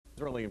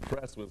really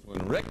impressed was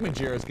when Rick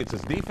Majerus gets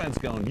his defense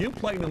going. You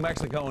play New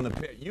Mexico in the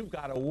pit, you've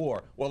got a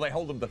war. Well, they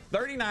hold them to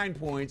 39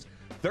 points,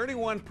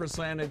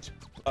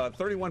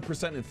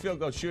 31% in field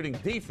goal shooting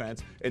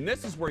defense, and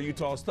this is where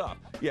Utah's tough.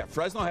 Yeah,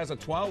 Fresno has a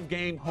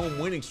 12-game home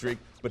winning streak,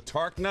 but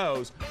Tark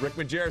knows Rick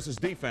Majerus'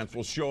 defense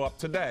will show up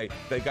today.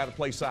 They got to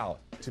play solid.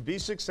 To be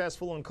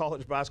successful in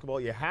college basketball,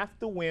 you have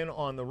to win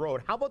on the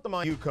road. How about the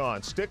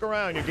UConn? Stick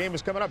around. Your game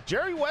is coming up.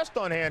 Jerry West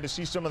on hand to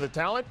see some of the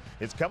talent.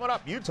 It's coming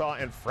up, Utah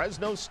and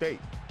Fresno State.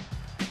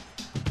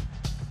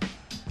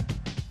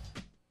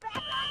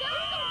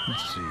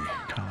 Let's see.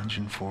 College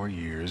in 4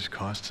 years.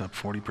 Costs up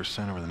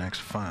 40% over the next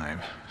 5.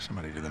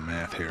 Somebody do the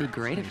math here. It'd be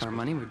great if our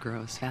money would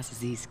grow as fast as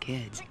these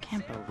kids. I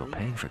can't believe Will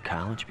paying for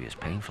college be as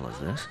painful as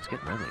this? It's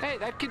getting ugly. Hey,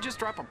 that kid just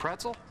dropped a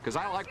pretzel? Because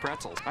I like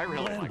pretzels. I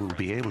really like We'll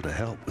be able to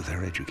help with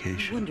their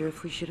education. I wonder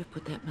if we should have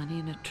put that money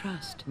in a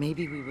trust.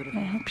 Maybe we would have.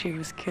 I hope she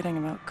was kidding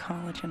about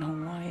college in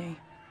Hawaii.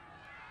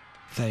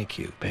 Thank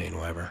you, Payne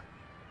Weber.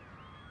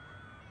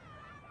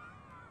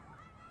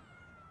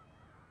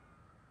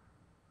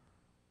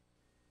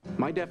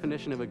 My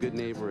definition of a good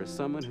neighbor is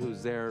someone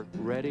who's there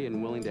ready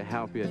and willing to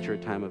help you at your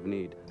time of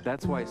need.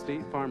 That's why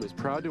State Farm is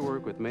proud to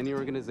work with many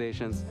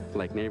organizations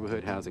like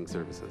Neighborhood Housing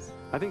Services.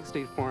 I think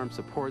State Farm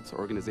supports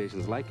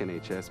organizations like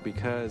NHS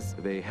because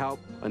they help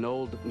an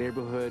old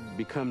neighborhood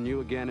become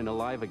new again and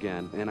alive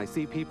again. And I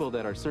see people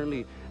that are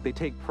certainly, they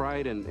take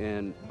pride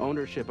in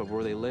ownership of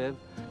where they live.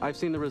 I've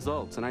seen the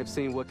results, and I've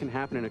seen what can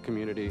happen in a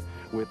community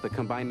with the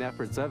combined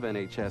efforts of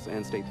NHS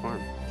and State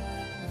Farm.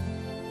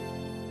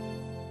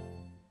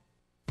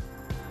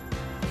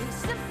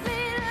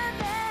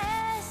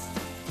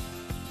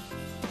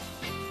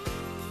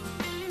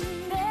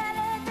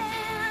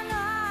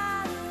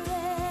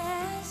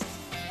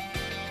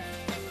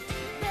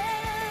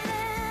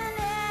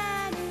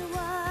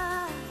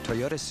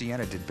 Toyota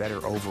Sienna did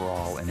better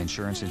overall in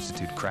Insurance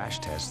Institute crash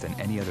tests than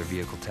any other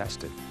vehicle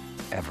tested,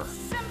 ever.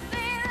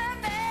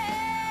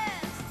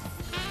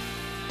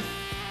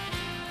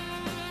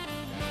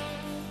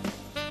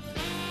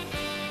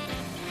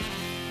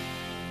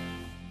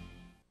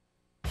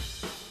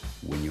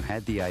 When you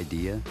had the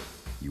idea,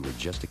 you were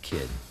just a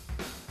kid.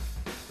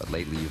 But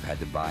lately you've had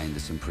to buy into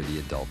some pretty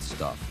adult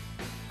stuff,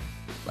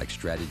 like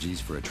strategies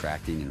for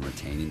attracting and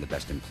retaining the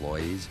best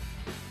employees,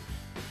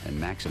 and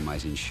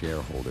maximizing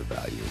shareholder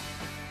value.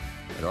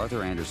 At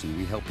Arthur Andersen,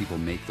 we help people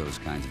make those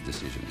kinds of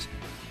decisions,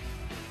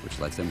 which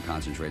lets them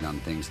concentrate on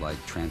things like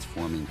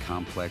transforming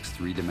complex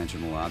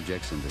three-dimensional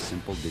objects into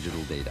simple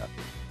digital data.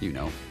 You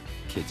know,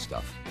 kid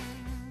stuff.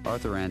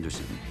 Arthur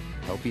Andersen,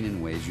 helping in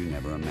ways you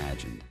never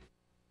imagined.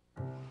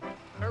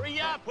 Hurry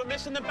up, we're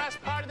missing the best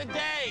part of the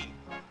day.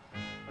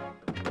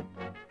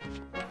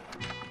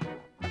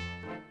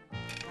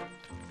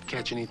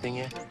 Catch anything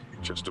yet?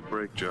 Just a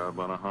brake job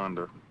on a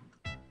Honda.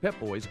 Pep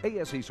Boys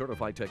ASE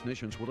certified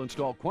technicians will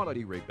install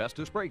quality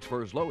Rebestos brakes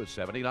for as low as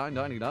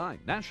 $79.99.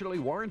 Nationally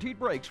warranted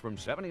brakes from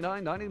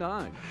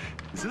 $79.99.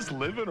 Is this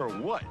living or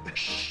what?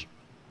 Shh.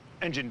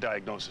 Engine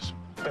diagnosis.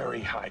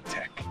 Very high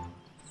tech.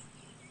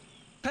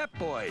 Pep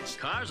Boys.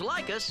 Cars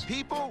like us.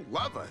 People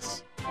love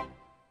us.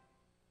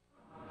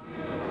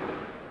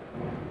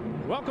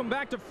 Welcome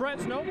back to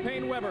Fresno.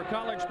 Payne Weber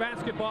College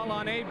Basketball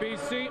on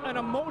ABC. An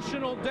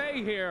emotional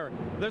day here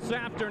this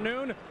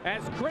afternoon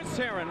as Chris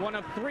Herron, one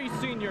of 3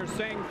 seniors,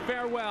 saying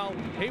farewell.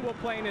 He will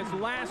play in his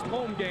last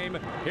home game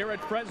here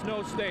at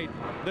Fresno State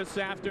this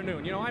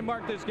afternoon. You know, I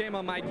marked this game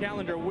on my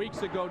calendar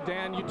weeks ago,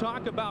 Dan. You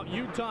talk about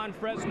Utah and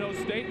Fresno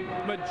State,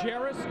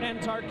 Majerus and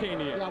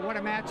Tarkanian. Yeah, what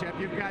a matchup.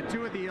 You've got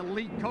 2 of the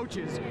elite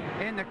coaches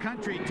in the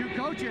country. 2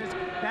 coaches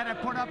that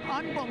have put up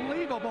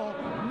unbelievable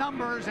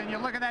numbers, and you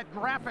look at that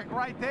graphic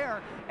right there.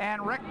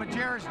 And Rick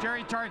Majerus,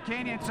 Jerry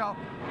Tarkanian. So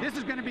this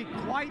is going to be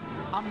quite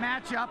a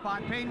matchup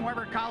on Payne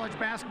Weber College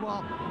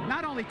basketball.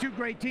 Not only 2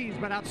 great teams,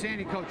 but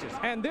outstanding coaches.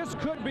 And this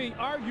could be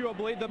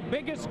arguably the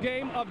biggest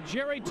game of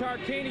Jerry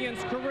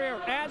Tarkanian's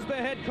career as the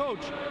head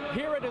coach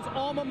here at his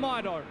alma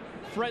mater,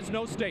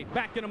 Fresno State.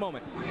 Back in a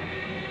moment.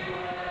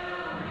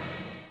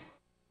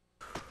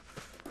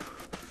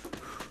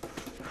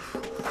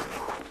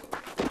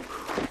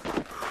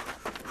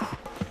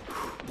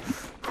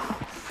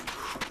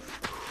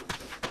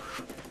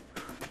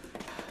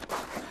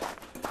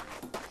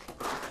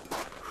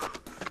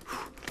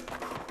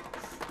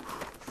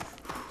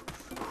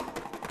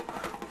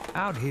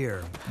 Out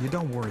here, you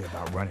don't worry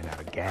about running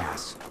out of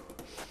gas.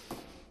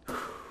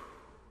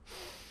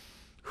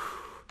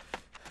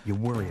 You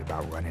worry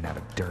about running out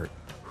of dirt.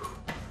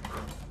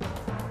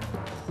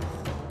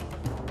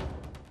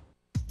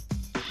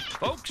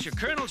 Folks, your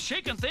Colonel's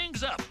shaking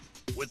things up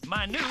with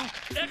my new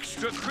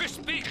extra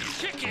crispy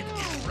chicken.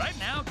 Right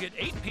now, get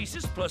 8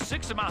 pieces plus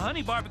 6 of my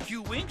honey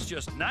barbecue wings,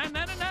 just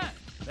 $9.99.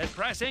 That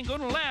price ain't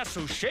gonna last,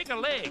 so shake a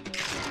leg.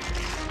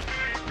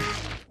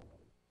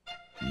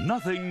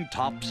 Nothing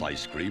tops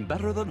ice cream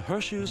better than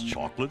Hershey's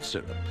chocolate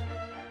syrup.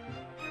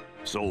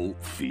 So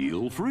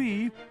feel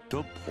free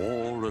to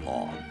pour it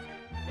on.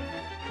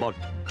 But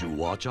do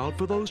watch out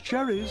for those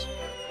cherries.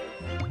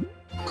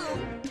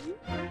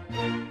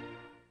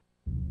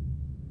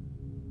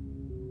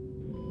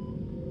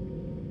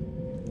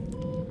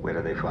 Where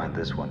do they find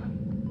this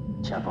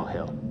one? Chapel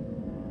Hill.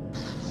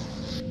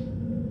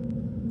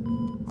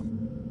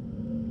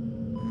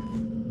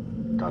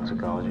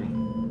 Toxicology?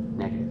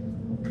 Negative.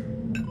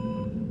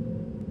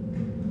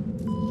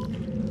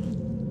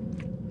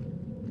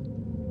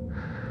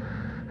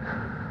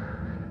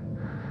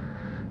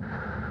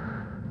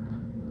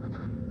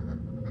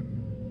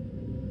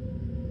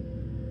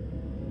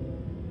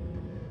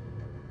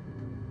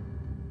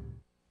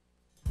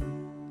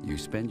 You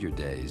spend your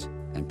days,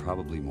 and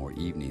probably more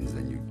evenings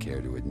than you'd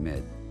care to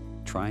admit,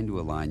 trying to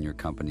align your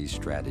company's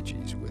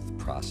strategies with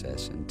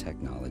process and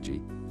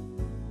technology,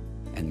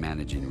 and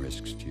managing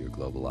risks to your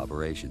global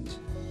operations.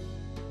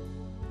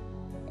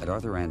 At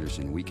Arthur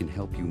Andersen, we can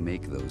help you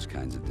make those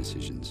kinds of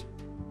decisions.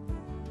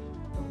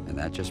 And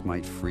that just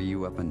might free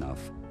you up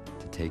enough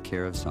to take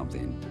care of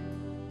something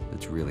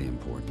that's really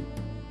important.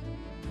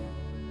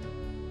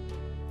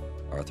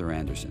 Arthur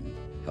Andersen,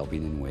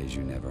 helping in ways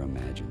you never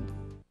imagined.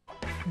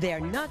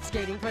 They're not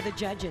skating for the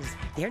judges.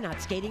 They're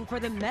not skating for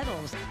the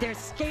medals. They're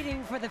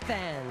skating for the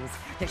fans.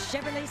 The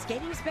Chevrolet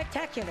Skating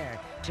Spectacular,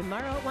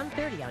 tomorrow at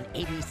 1:30 on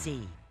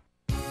ABC.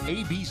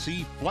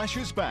 ABC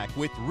flashes back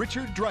with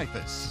Richard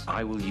Dreyfuss.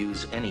 I will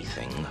use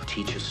anything to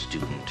teach a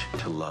student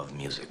to love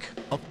music.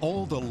 Of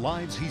all the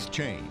lives he's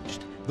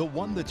changed, the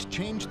one that's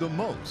changed the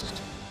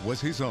most was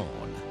his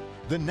own.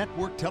 The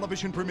network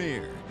television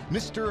premiere,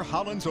 Mr.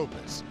 Holland's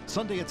Opus,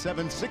 Sunday at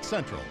 7, 6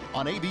 Central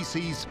on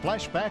ABC's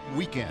Flashback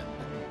Weekend.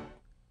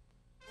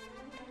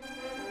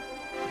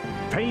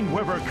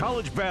 Payne-Weber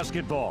College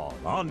Basketball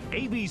on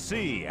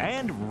ABC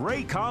and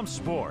Raycom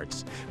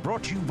Sports.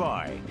 Brought to you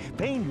by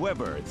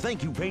Payne-Weber.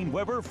 Thank you,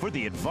 Payne-Weber, for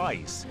the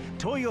advice.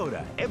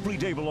 Toyota, every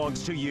day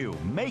belongs to you.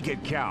 Make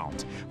it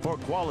count. For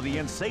quality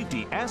and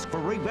safety, ask for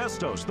Ray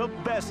Bestos, the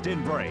best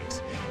in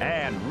brakes.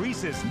 And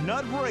Reese's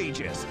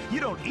Nutrageous. You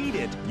don't eat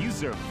it, you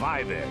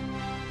survive it.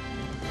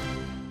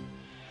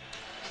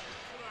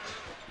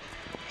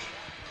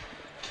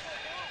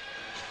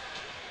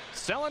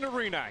 Selland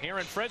Arena here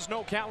in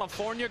Fresno,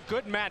 California.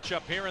 Good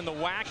matchup here in the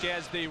WAC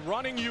as the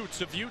running Utes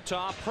of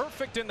Utah,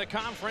 perfect in the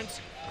conference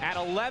at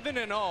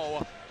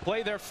 11-0,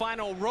 play their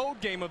final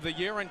road game of the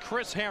year. And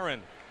Chris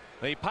Herron,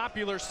 the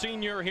popular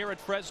senior here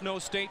at Fresno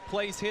State,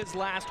 plays his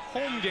last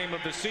home game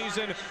of the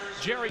season.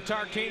 Jerry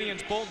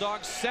Tarkanian's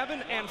Bulldogs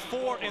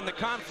 7-4 in the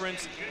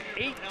conference,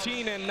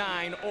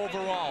 18-9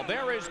 overall.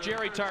 There is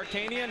Jerry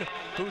Tarkanian,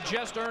 who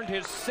just earned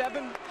his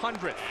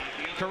 700th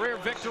career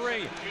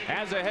victory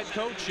as a head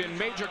coach in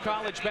major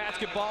college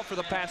basketball for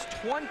the past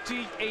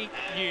 28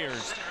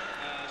 years.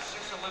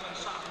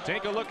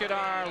 Take a look at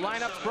our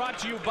lineups brought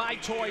to you by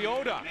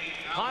Toyota.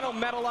 Hano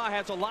Metala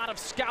has a lot of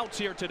scouts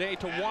here today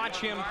to watch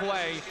him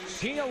play.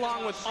 He,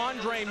 along with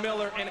Andre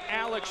Miller and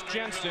Alex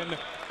Jensen,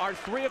 are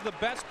three of the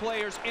best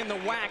players in the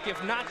WAC,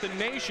 if not the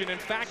nation. In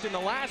fact, in the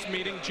last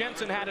meeting,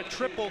 Jensen had a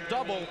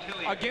triple-double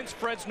against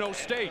Fresno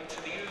State.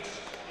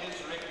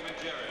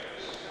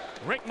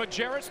 Rick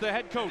Majerus, the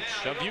head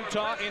coach of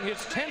Utah in his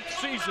 10th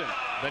season,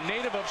 the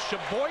native of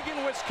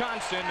Sheboygan,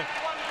 Wisconsin,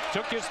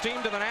 took his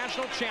team to the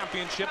national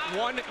championship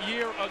 1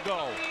 year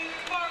ago.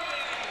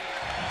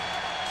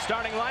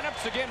 Starting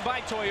lineups again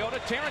by Toyota.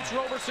 Terrence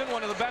Roberson,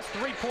 one of the best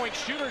three-point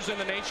shooters in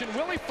the nation.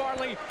 Willie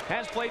Farley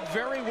has played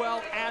very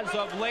well as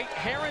of late.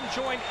 Herron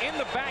joined in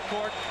the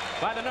backcourt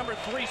by the number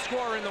 3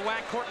 scorer in the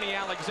WAC, Courtney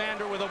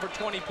Alexander, with over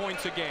 20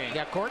 points a game.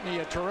 Yeah, Courtney,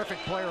 a terrific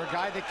player, a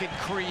guy that can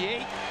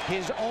create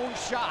his own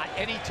shot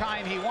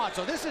anytime he wants.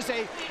 So this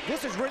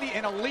is really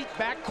an elite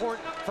backcourt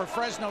for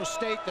Fresno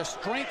State. The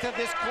strength of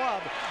this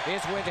club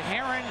is with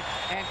Herron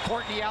and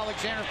Courtney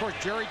Alexander. Of course,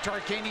 Jerry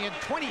Tarkanian,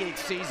 28th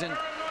season,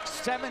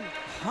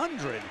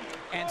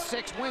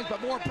 706 wins,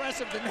 but more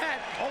impressive than that,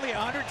 only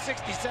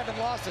 167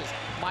 losses,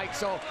 Mike.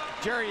 So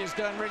Jerry has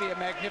done really a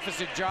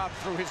magnificent job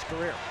through his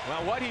career.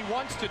 Well, what he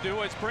wants to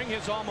do is bring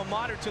his alma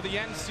mater to the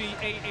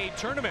NCAA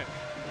tournament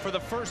for the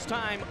first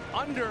time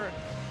under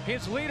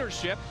his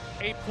leadership,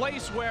 a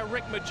place where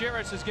Rick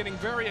Majerus is getting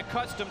very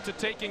accustomed to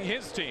taking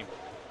his team.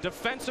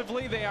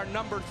 Defensively, they are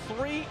number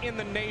 3 in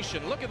the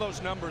nation. Look at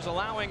those numbers,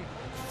 allowing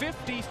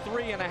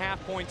 53.5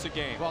 points a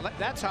game. Well,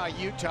 that's how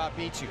Utah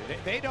beats you.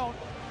 They don't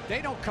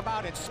come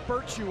out and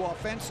spurt you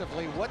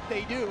offensively. What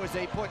they do is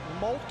they put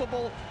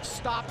multiple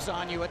stops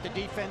on you at the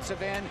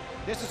defensive end.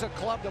 This is a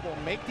club that will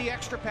make the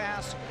extra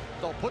pass.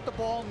 They'll put the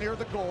ball near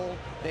the goal.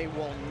 They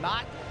will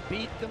not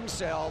beat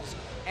themselves.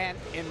 And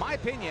in my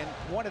opinion,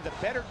 one of the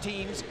better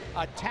teams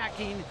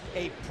attacking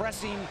a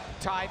pressing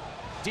type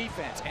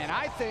defense. And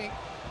I think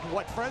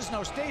what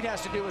Fresno State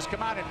has to do is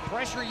come out and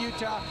pressure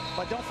Utah,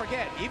 but don't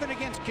forget, even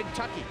against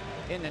Kentucky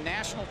in the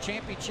national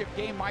championship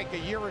game, Mike, a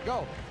year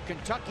ago,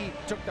 Kentucky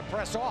took the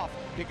press off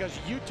because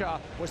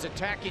Utah was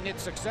attacking it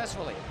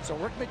successfully. So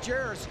Rick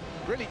Majerus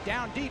really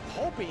down deep,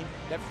 hoping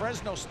that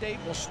Fresno State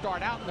will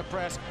start out in the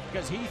press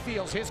because he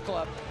feels his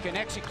club can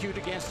execute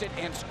against it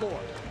and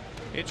score.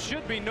 It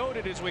should be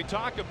noted as we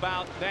talk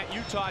about that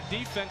Utah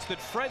defense that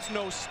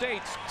Fresno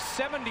State's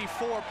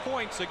 74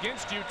 points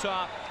against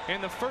Utah in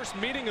the first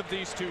meeting of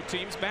these two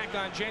teams back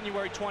on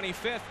January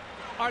 25th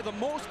are the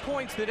most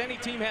points that any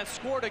team has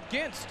scored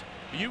against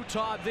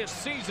Utah this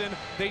season.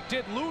 They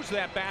did lose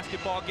that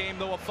basketball game,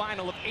 though, a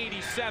final of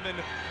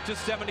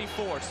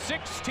 87-74.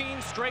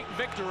 16 straight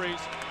victories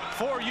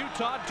for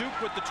Utah.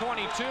 Duke with the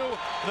 22,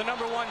 the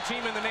 #1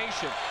 team in the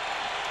nation.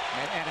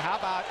 And how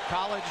about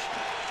College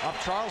of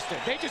Charleston?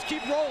 They just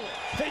keep rolling.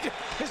 They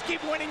just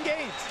keep winning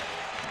games.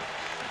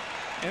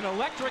 An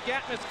electric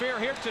atmosphere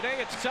here today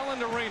at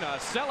Selland Arena, a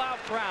sellout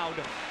crowd,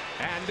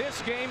 and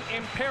this game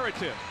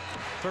imperative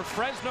for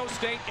Fresno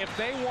State if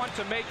they want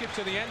to make it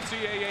to the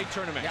NCAA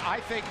tournament. Yeah,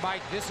 I think,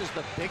 Mike, this is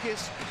the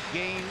biggest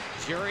game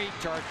Jerry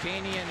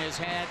Tarkanian has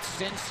had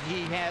since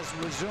he has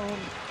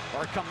resumed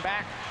or come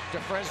back to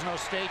Fresno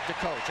State to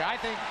coach. I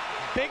think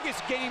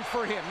biggest game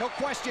for him, no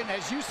question.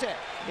 As you said,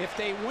 if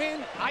they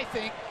win, I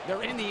think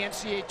they're in the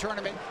NCAA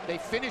tournament. They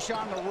finish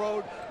on the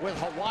road with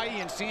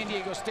Hawaii and San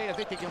Diego State. I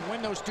think they can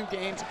win those 2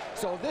 games.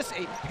 So this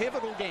is a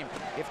pivotal game.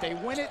 If they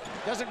win it,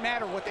 doesn't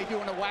matter what they do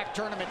in the WAC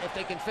tournament if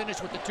they can finish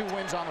with the 2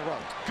 wins on the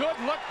road. Good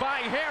look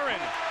by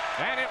Herron,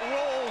 and it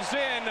rolls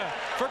in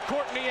for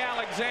Courtney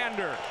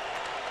Alexander.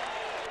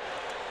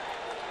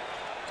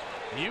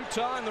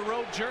 Utah in the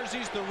road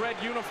jerseys, the red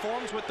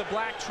uniforms with the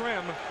black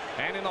trim,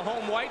 and in the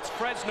home whites,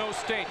 Fresno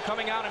State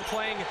coming out and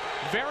playing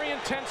very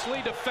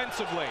intensely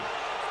defensively.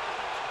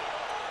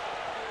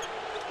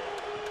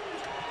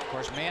 Of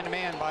course,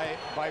 man-to-man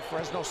by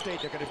Fresno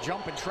State. They're going to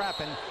jump and trap,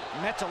 and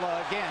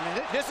Metala again.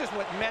 And this is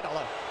what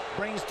Metala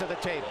brings to the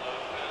table.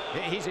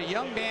 He's a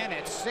young man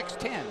at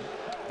 6'10"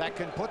 that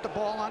can put the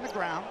ball on the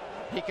ground.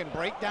 He can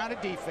break down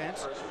a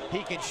defense.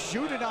 He can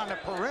shoot it on the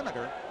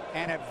perimeter,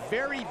 and a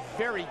very,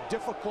 very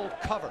difficult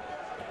cover.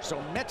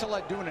 So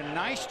Metala doing a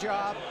nice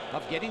job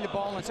of getting the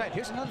ball inside.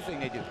 Here's another thing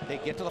they do. They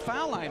get to the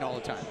foul line all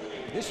the time.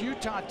 This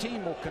Utah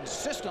team will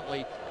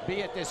consistently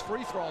be at this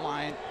free throw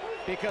line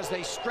because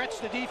they stretch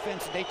the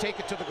defense and they take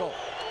it to the goal.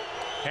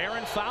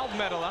 Herron fouled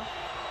Metala.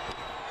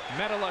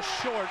 Metala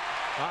short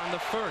on the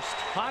first.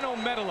 Hanno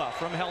Metala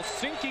from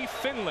Helsinki,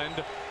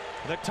 Finland,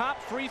 the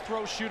top free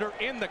throw shooter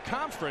in the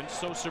conference.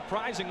 So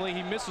surprisingly,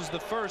 he misses the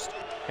first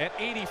at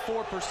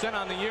 84%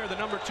 on the year, the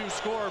 #2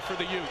 scorer for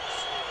the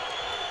Utes.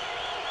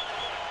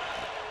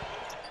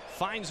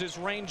 Finds his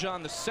range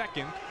on the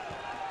second.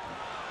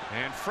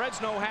 And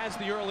Fresno has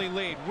the early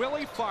lead.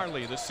 Willie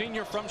Farley, the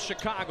senior from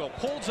Chicago,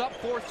 pulls up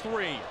for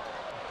 3.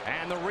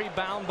 And the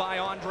rebound by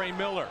Andre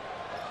Miller.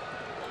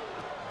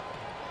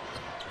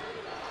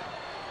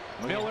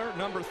 Miller,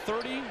 number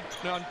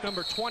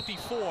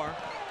 24,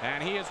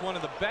 and he is one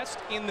of the best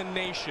in the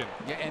nation.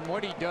 Yeah, and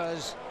what he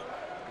does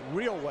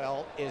real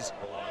well is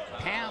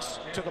pass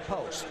to the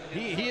post.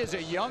 He is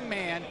a young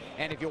man,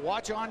 and if you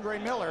watch Andre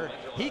Miller,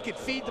 he could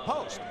feed the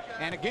post.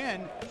 And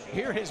again,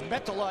 here his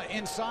Metala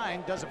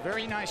inside does a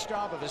very nice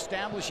job of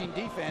establishing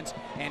defense.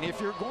 And if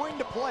you're going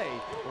to play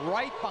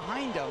right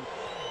behind him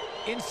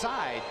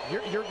inside,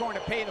 you're going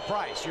to pay the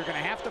price. You're going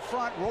to have to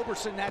front.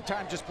 Roberson that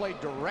time just played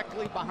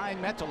directly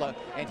behind Metala,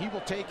 and he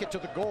will take it to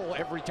the goal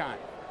every time.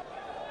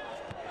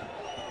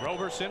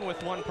 Roberson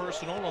with 1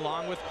 personal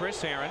along with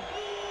Chris Herron.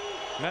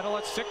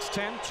 Metala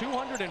 6'10",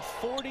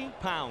 240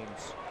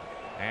 pounds.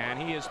 And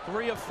he is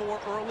 3 of 4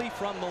 early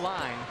from the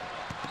line.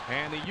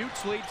 And the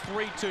Utes lead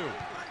 3-2.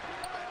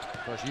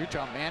 Of course,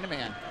 Utah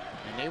man-to-man,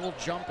 and they will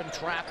jump and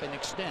trap and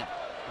extend.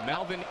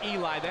 Melvin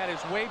Eli, that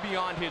is way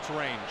beyond his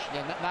range.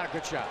 Yeah, not a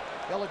good shot.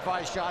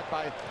 Ill-advised shot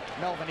by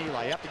Melvin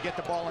Eli. You have to get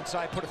the ball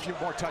inside, put a few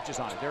more touches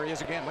on it. There he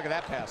is again. Look at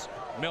that pass.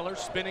 Miller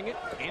spinning it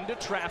into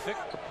traffic.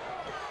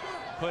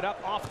 Put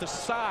up off the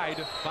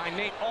side by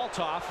Nate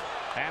Althoff,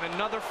 and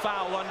another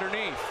foul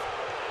underneath.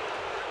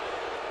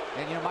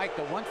 And you know, Mike,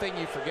 the one thing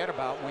you forget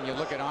about when you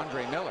look at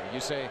Andre Miller, you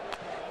say,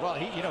 well,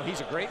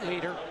 he's a great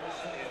leader.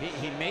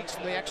 He makes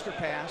the extra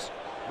pass,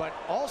 but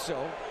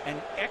also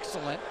an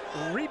excellent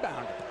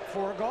rebounder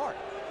for a guard.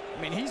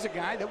 I mean, he's a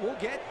guy that will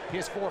get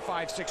his 4,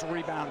 5, 6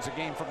 rebounds a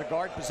game from the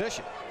guard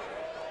position.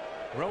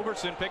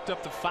 Roberson picked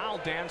up the foul,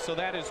 Dan, so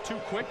that is 2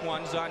 quick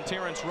ones on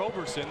Terrence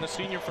Roberson, the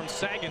senior from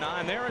Saginaw,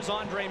 and there is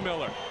Andre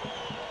Miller.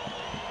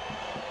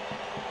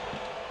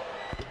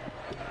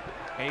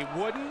 A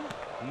Wooden,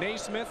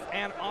 Naismith,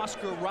 and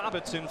Oscar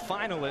Robertson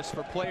finalists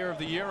for Player of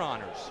the Year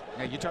honors.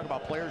 Now, you talk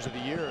about Players of the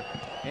Year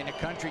in the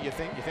country. You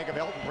think of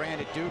Elton Brand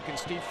at Duke and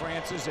Steve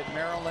Francis at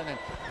Maryland, and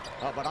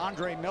but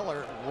Andre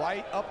Miller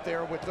right up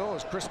there with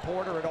those. Chris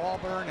Porter at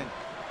Auburn, and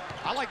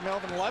I like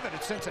Melvin Levitt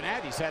at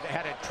Cincinnati. He's had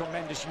a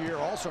tremendous year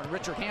also, and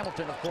Richard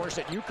Hamilton, of course,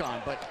 at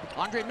UConn. But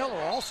Andre Miller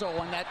also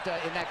in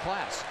that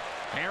class.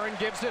 Herron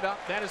gives it up.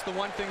 That is the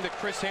one thing that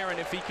Chris Herron,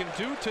 if he can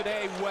do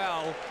today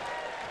well,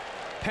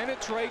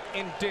 penetrate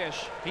and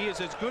dish, he is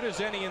as good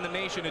as any in the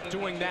nation at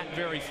doing that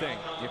very thing.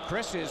 Yeah,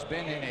 Chris has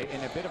been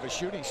in a bit of a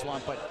shooting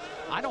slump, but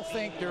I don't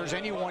think there's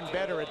anyone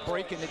better at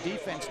breaking the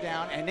defense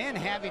down and then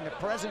having the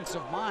presence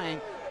of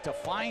mind to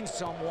find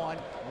someone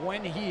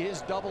when he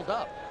is doubled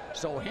up.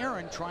 So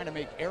Herron trying to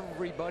make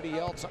everybody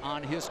else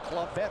on his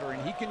club better,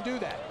 and he can do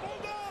that.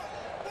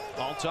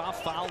 Althoff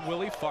fouled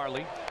Willie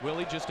Farley.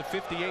 Willie just a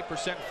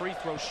 58% free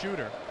throw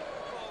shooter.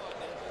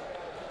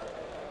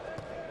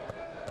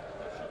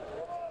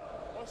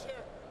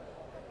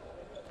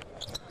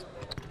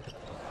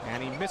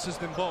 And he misses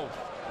them both.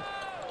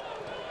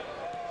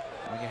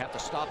 When you have to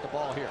stop the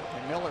ball here.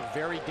 And Miller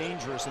very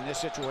dangerous in this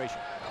situation.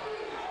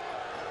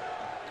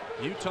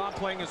 Utah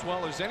playing as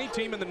well as any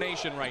team in the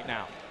nation right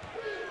now.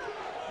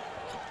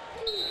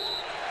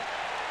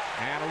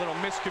 And a little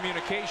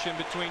miscommunication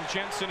between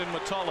Jensen and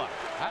Matola.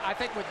 I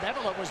think what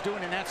Metola was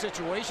doing in that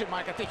situation,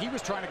 Mike, I think he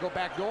was trying to go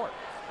back door.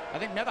 I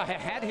think Metola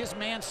had his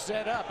man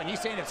set up, and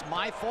he's saying it's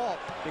my fault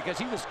because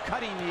he was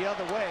cutting the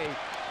other way.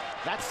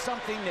 That's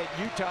something that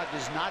Utah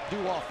does not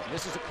do often.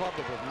 This is a club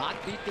that will not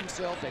beat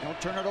themselves. They don't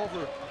turn it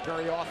over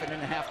very often in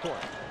the half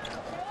court.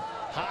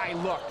 High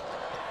look.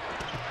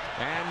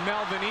 And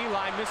Melvin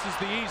Eli misses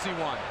the easy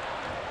one.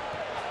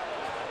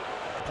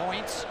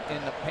 Points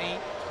in the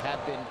paint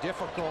have been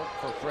difficult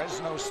for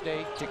Fresno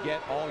State to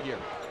get all year.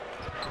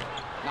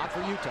 Not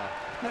for Utah.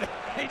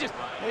 they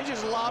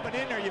just lob it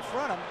in there, you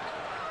front him.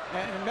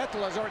 And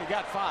Metola's already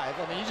got 5.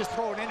 I mean, you just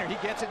throw it in there, he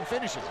gets it and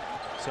finishes it.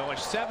 So a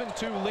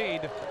 7-2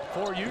 lead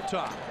for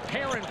Utah.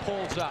 Herron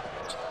pulls up,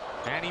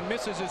 and he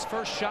misses his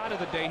first shot of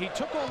the day. He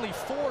took only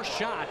 4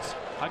 shots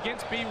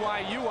against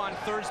BYU on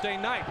Thursday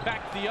night.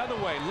 Back the other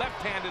way,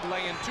 left-handed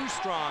lay-in too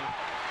strong.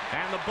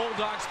 And the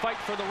Bulldogs fight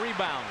for the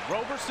rebound.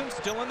 Roberson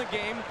still in the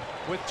game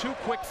with 2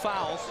 quick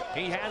fouls.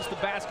 He has the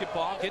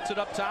basketball, gets it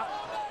up top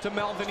to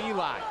Melvin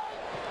Eli.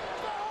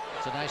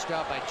 It's a nice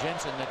job by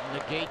Jensen to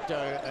negate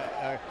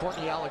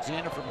Courtney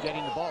Alexander from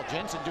getting the ball.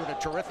 Jensen doing a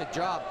terrific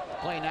job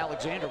playing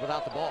Alexander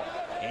without the ball.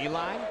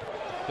 Eli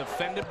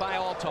defended by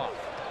Althoff.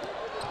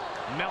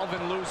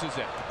 Melvin loses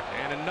it.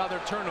 And another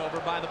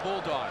turnover by the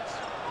Bulldogs.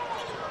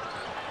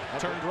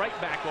 Turned right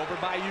back over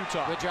by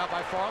Utah. Good job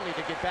by Farley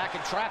to get back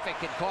in traffic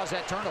and cause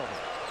that turnover.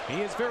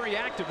 He is very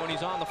active when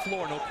he's on the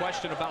floor, no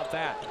question about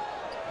that.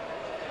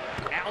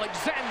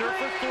 Alexander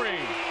for 3.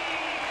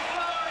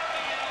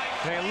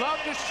 They love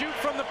to shoot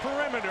from the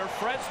perimeter,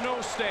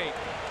 Fresno State.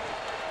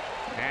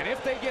 And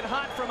if they get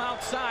hot from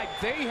outside,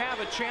 they have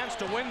a chance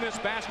to win this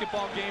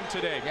basketball game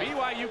today.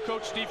 BYU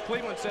coach Steve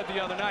Cleveland said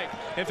the other night,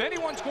 if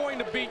anyone's going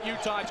to beat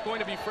Utah, it's going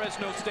to be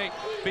Fresno State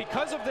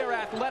because of their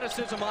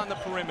athleticism on the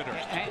perimeter.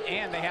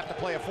 And they have to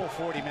play a full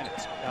 40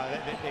 minutes.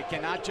 They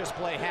cannot just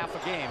play half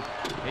a game.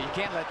 You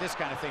can't let this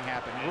kind of thing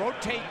happen.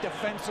 Rotate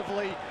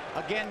defensively.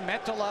 Again,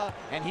 Metola,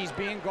 and he's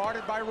being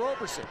guarded by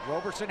Roberson.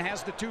 Roberson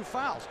has the 2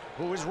 fouls.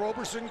 Who is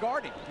Roberson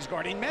guarding? He's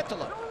guarding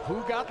Metola.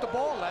 Who got the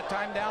ball that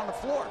time down the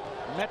floor?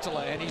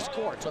 Metola, and he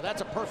scored. So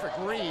that's a perfect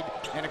read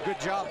and a good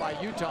job by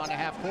Utah in the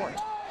half court.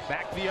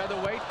 Back the other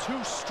way,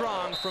 too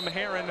strong from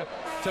Herron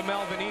to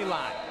Melvin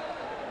Eli.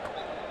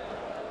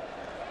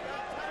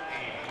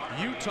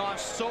 Utah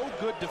so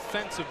good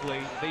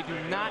defensively, they do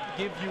not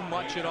give you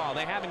much at all.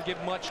 They haven't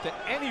given much to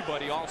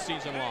anybody all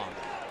season long.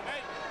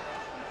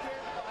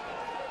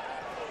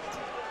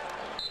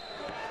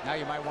 Now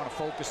you might want to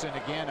focus in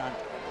again on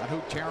who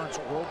Terrence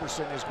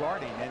Roberson is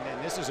guarding.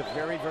 And this is a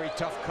very, very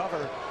tough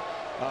cover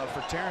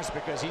for Terrence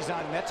because he's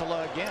on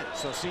Metola again.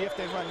 So see if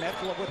they run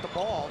Metola with the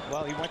ball.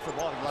 Well, he went for the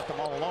ball. He left them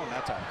all alone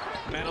that time.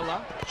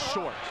 Metola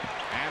short.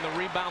 And the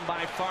rebound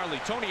by Farley.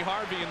 Tony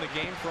Harvey in the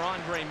game for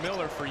Andre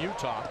Miller for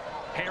Utah.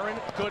 Herron,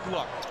 good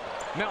look.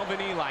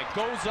 Melvin Eli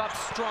goes up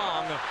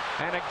strong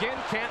and again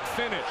can't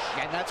finish.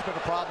 And that's been a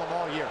problem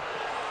all year.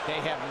 They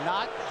have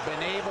not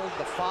been able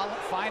to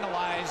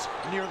finalize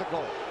near the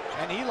goal.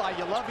 And Eli,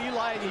 you love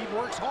Eli, he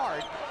works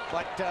hard,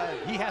 but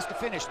he has to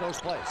finish those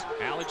plays.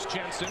 Alex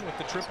Jensen with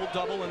the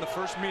triple-double in the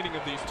first meeting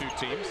of these 2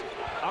 teams.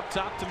 Up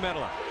top to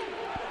Metola.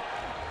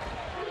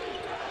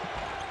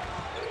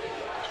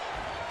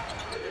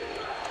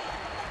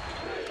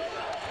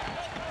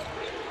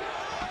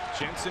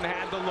 Jensen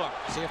had the look.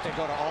 See if they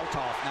go to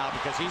Althoff now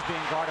because he's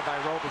being guarded by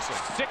Roberson.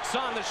 6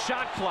 on the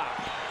shot clock.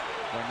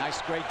 Well,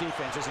 nice, great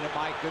defense, isn't it,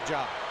 Mike? Good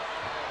job.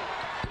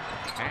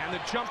 And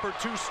the jumper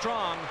too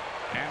strong,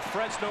 and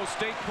Fresno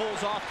State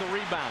pulls off the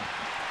rebound.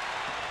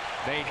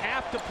 They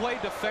have to play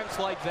defense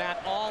like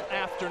that all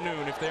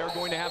afternoon if they are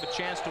going to have a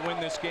chance to win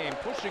this game.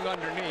 Pushing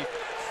underneath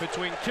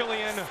between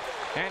Killian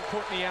and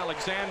Courtney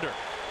Alexander.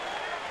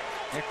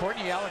 And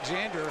Courtney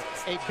Alexander,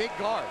 a big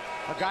guard.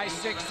 A guy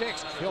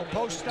 6'6". He'll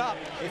post up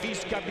if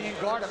he's being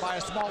guarded by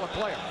a smaller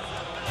player.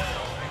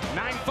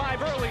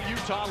 9-5 early,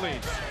 Utah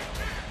leads.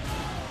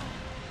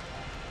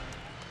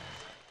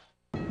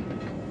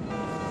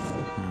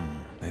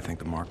 They think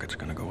the market's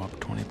going to go up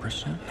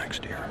 20%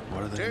 next year.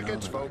 What are they?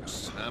 Tickets,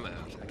 folks. I'm out.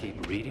 I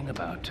keep reading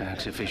about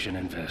tax-efficient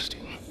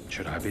investing.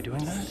 Should I be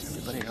doing that?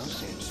 Everybody else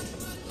seems to.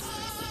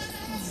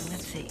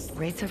 Let's see.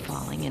 Rates are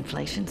falling,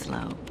 inflation's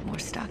low, more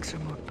stocks or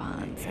more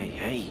bonds.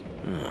 Hey.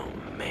 Oh,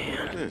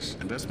 man. This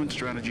investment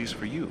strategies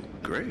for you.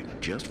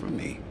 Great. Just for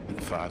me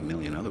and 5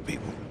 million other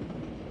people.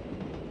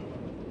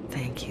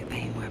 Thank you,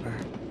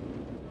 PaineWebber.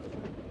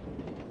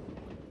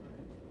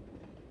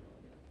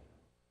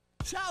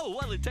 So,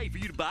 what'll it take for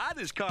you to buy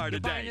this car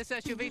today? Buying this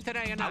SUV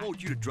today or not? I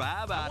want you to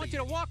drive out. I want you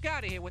to walk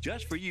out of here with.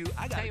 Just for you.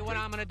 I got. Tell you what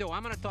I'm gonna do.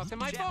 I'm gonna talk to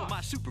my boss. With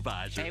my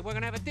supervisor. Hey, we're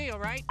gonna have a deal,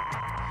 right?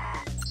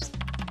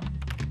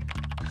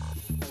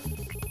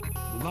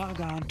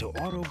 Log on to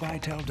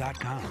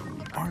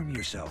autobytel.com. Arm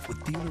yourself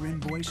with dealer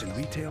invoice and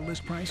retail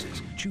list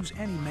prices. Choose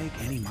any make,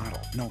 any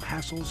model. No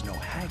hassles, no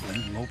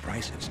haggling, low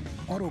prices.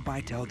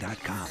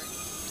 Autobytel.com.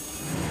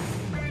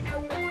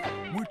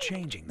 We're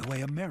changing the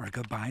way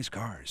America buys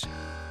cars.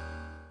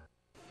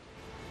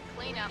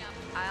 Clean up,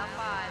 aisle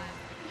 5.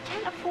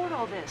 Can't afford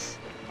all this.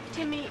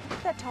 Timmy,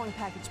 put that towing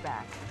package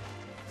back.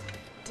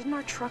 Didn't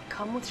our truck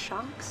come with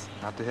shocks?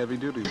 Not the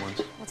heavy-duty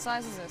ones. What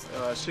size is this?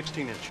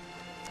 16-inch.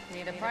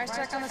 Need a price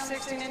check on the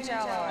 16-inch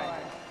alloy.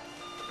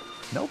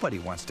 Nobody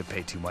wants to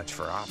pay too much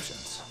for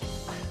options.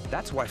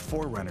 That's why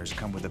 4Runners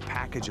come with a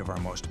package of our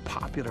most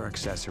popular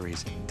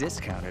accessories,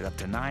 discounted up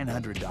to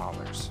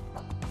 $900.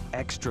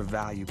 Extra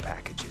value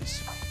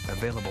packages,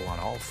 available on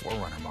all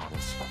 4Runner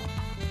models.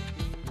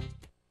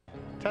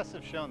 Tests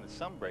have shown that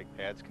some brake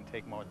pads can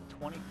take more than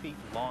 20 feet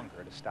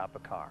longer to stop a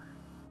car.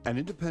 An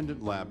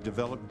independent lab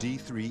developed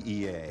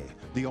D3EA,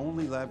 the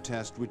only lab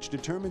test which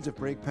determines if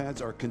brake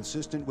pads are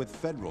consistent with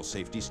federal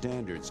safety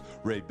standards.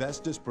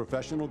 Raybestos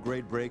professional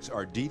grade brakes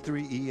are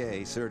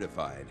D3EA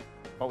certified.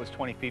 What was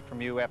 20 feet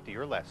from you after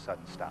your last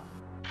sudden stop?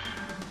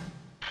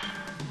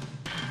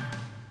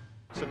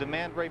 So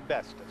demand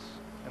Raybestos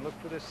and look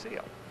for this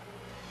seal.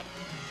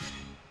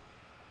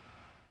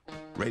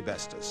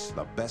 Raybestos,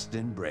 the best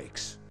in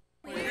brakes.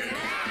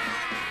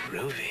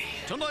 Groovy.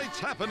 Tonight's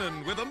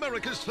happening with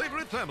America's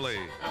favorite family.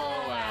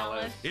 Oh,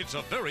 Alice. It's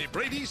a very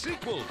Brady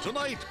sequel.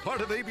 Tonight,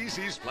 part of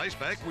ABC's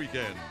Flashback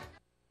Weekend.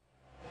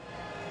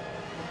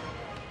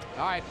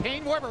 All right,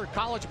 Payne Weber,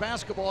 college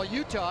basketball,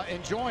 Utah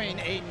enjoying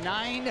a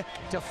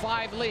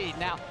 9-5 lead.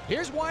 Now,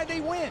 here's why they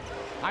win.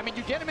 I mean,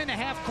 you get them in the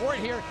half court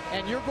here,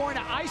 and you're going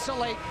to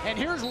isolate. And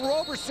here's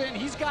Roberson.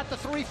 He's got the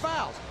 3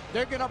 fouls.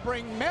 They're going to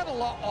bring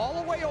Metala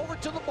all the way over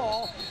to the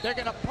ball. They're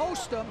going to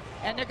post them,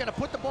 and they're going to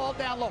put the ball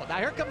down low. Now,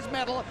 here comes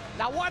Metala.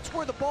 Now, watch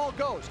where the ball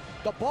goes.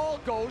 The ball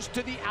goes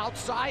to the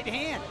outside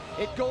hand.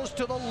 It goes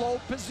to the low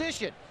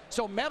position.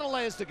 So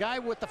Metala is the guy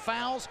with the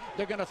fouls.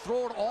 They're going to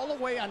throw it all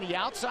the way on the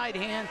outside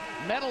hand.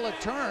 Metala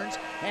turns,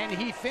 and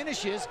he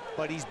finishes,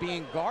 but he's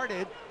being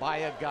guarded by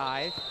a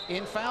guy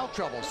in foul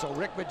trouble. So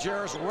Rick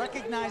Majerus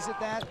recognized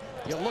that.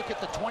 You look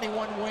at the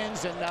 21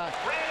 wins, and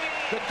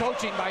good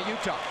coaching by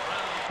Utah.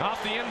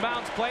 Off the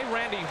inbounds play,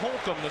 Randy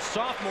Holcomb, the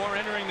sophomore,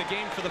 entering the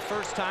game for the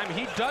first time.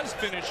 He does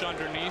finish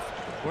underneath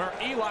where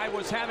Eli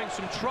was having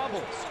some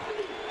troubles.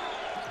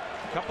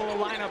 A couple of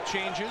lineup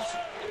changes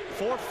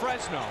for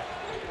Fresno.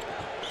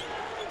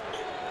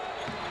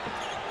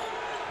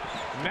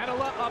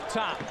 Metala up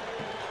top.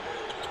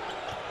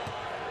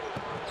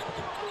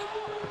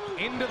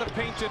 Into the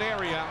painted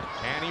area,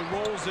 and he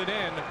rolls it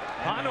in.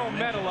 Hano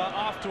Metala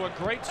off to a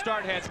great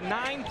start, has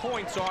 9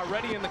 points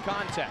already in the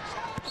contest.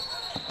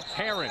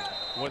 Herron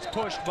was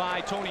pushed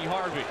by Tony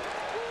Harvey.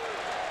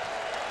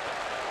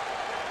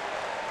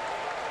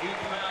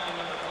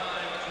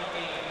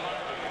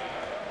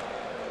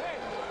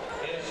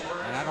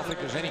 And I don't think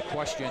there's any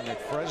question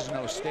that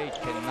Fresno State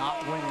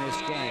cannot win this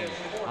game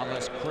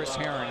unless Chris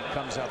Herron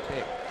comes up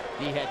big.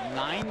 He had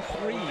 9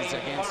 threes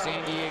against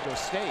San Diego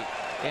State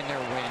in their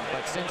win,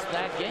 but since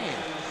that game,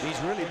 he's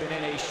really been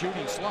in a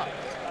shooting slump.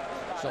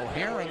 So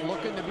Herron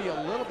looking to be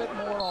a little bit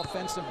more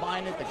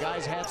offensive-minded. The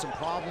guy's had some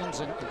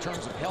problems in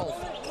terms of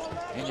health.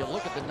 And you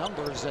look at the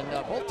numbers, and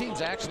both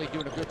teams actually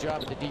doing a good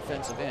job at the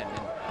defensive end.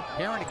 And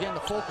Herron, again, the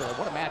focal.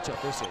 What a matchup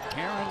this is.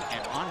 Herron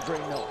and Andre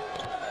Miller.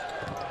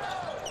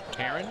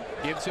 Herron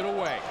gives it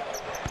away.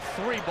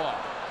 3 ball.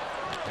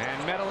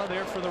 And Metala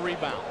there for the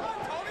rebound.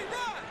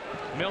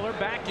 Miller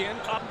back in,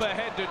 up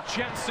ahead to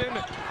Jensen,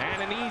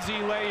 and an easy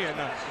lay-in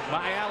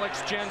by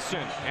Alex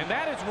Jensen. And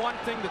that is one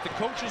thing that the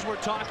coaches were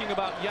talking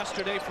about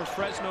yesterday for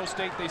Fresno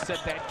State. They said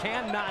that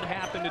cannot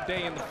happen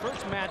today. In the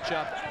first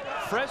matchup,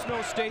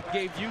 Fresno State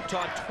gave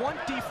Utah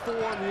 24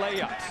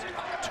 layups.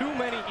 Too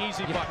many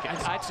easy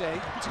buckets. I'd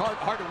say it's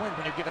hard to win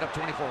when you're giving up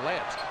 24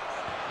 layups.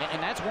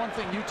 And that's one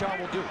thing Utah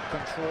will do.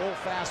 Control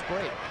fast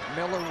break.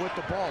 Miller with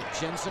the ball.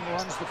 Jensen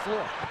runs the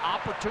floor.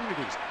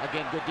 Opportunities.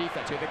 Again, good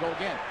defense. Here they go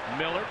again.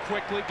 Miller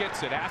quickly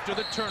gets it after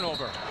the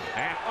turnover.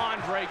 And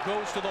Andre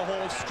goes to the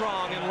hole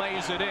strong and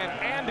lays it in,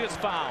 and is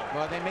fouled.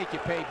 Well, they make you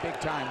pay big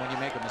time when you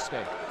make a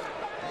mistake.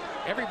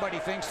 Everybody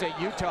thinks that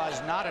Utah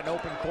is not an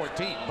open court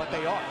team, but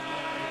they are.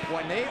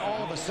 When they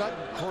all of a sudden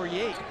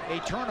create a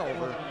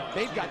turnover,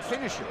 they've got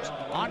finishers.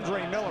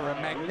 Andre Miller, a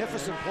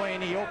magnificent play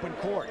in the open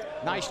court.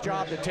 Nice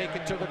job to take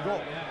it to the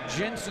goal.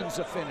 Jensen's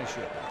a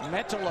finisher.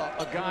 Metala,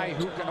 a guy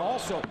who can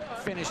also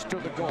finish to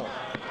the goal.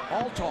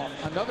 Althoff,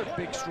 another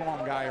big,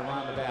 strong guy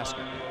around the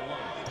basket.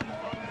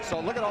 So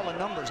look at all the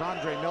numbers,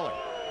 Andre Miller.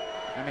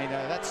 I mean,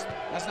 that's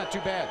not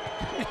too bad.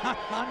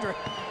 Andre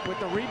with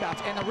the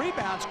rebounds, and the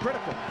rebounds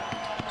critical.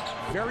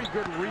 Very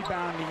good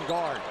rebounding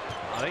guard.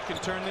 They can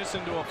turn this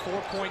into a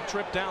 4-point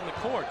trip down the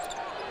court.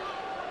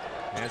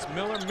 As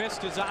Miller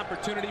missed his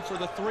opportunity for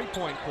the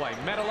 3-point play.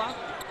 Metala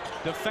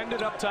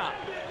defended up top.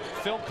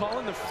 Phil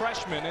Cullen, the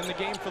freshman, in the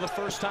game for the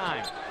first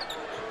time.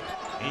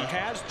 He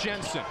has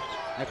Jensen.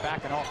 They're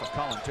backing off of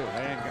Cullen, too.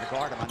 They ain't going to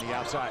guard him on the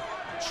outside.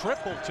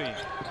 triple team.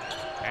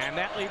 And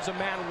that leaves a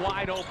man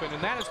wide open.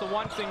 And that is the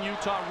one thing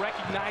Utah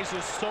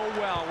recognizes so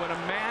well. When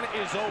a man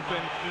is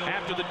open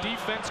after the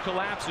defense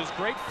collapses.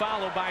 Great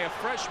follow by a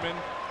freshman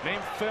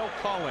named Phil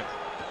Cullen.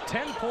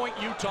 10-point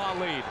Utah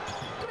lead.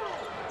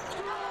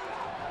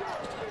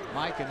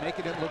 Mike, and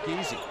making it look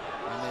easy.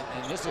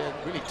 And this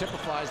really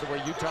typifies the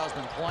way Utah's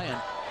been playing.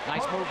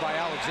 Nice move by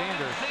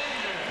Alexander.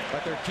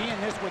 But they're keying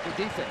this with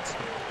their defense.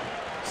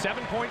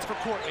 7 points for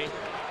Courtney.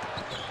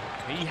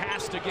 He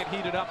has to get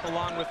heated up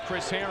along with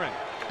Chris Herron.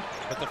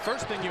 But the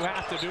first thing you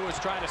have to do is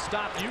try to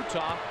stop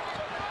Utah.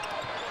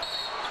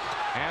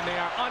 And they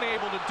are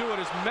unable to do it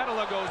as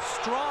Metala goes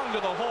strong to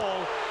the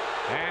hole.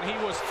 And he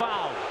was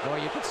fouled.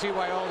 Well, you can see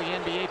why all the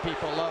NBA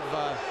people love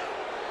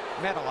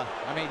Metala.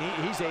 I mean,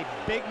 he's a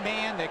big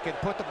man that can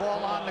put the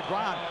ball on the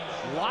ground.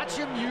 Watch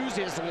him use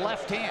his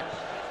left hand.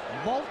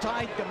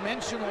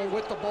 Multi-dimensional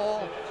with the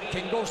ball,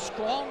 can go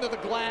strong to the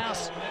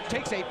glass,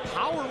 takes a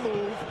power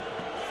move,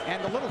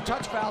 and the little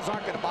touch fouls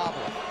aren't going to bother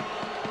him.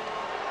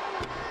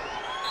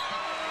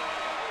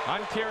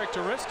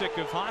 Uncharacteristic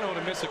of Hano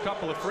to miss a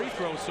couple of free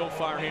throws so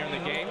far here in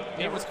the game.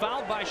 He was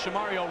fouled by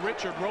Shamario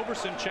Richard.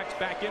 Roberson checks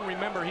back in.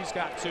 Remember, he's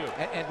got 2.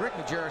 And Rick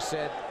Majerus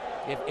said,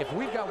 if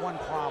we've got one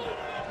problem,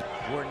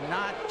 we're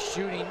not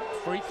shooting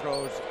free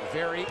throws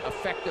very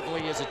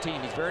effectively as a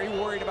team. He's very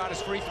worried about his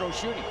free throw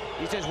shooting.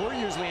 He says we're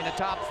usually in the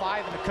top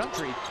 5 in the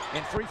country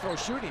in free throw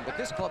shooting, but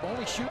this club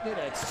only shooting it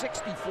at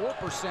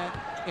 64%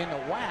 in the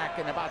WAC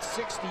and about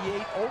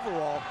 68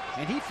 overall,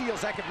 and he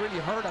feels that could really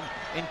hurt him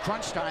in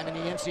crunch time in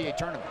the NCAA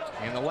tournament.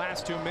 In the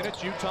last 2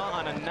 minutes, Utah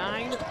on a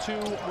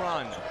 9-2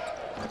 run.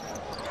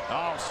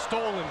 Oh,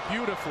 stolen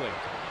beautifully.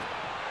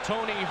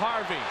 Tony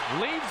Harvey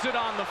leaves it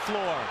on the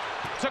floor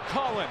to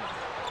Cullen.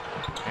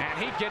 And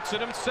he gets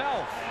it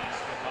himself.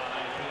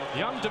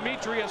 Young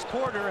Demetrius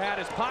Porter had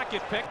his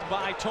pocket picked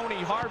by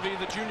Tony Harvey,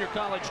 the junior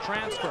college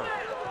transfer.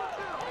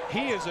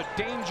 He is a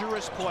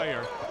dangerous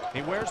player.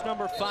 He wears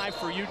number 5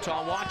 for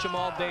Utah. Watch him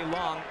all day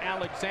long.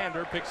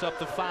 Alexander picks up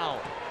the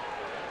foul.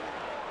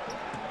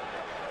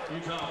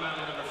 Utah foul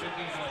number 15.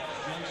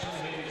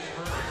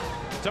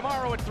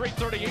 Tomorrow at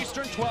 3:30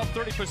 Eastern,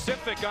 12:30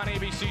 Pacific on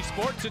ABC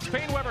Sports. It's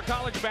Payne Weber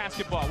College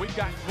basketball. We've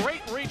got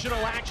great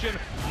regional action.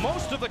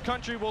 Most of the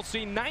country will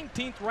see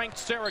 19th ranked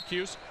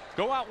Syracuse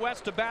go out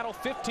west to battle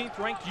 15th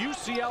ranked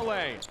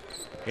UCLA.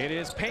 It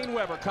is Payne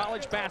Weber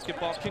College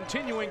basketball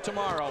continuing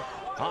tomorrow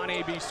on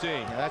ABC.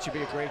 Yeah, that should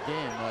be a great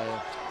game.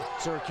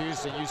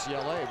 Syracuse and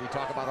UCLA. We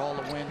talk about all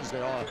the wins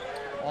that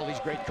all these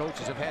great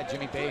coaches have had.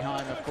 Jimmy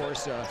Boeheim, of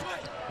course,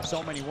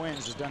 so many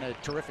wins, has done a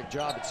terrific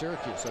job at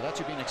Syracuse. So that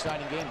should be an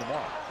exciting game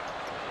tomorrow.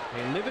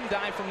 They live and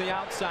die from the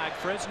outside.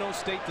 Fresno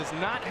State does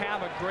not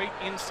have a great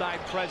inside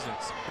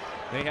presence.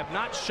 They have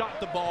not shot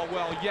the ball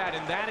well yet,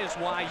 and that is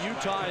why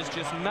Utah is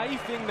just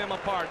knifing them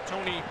apart.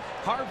 Tony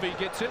Harvey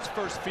gets his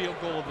first field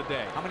goal of the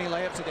day. How many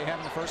layups did they have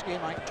in the first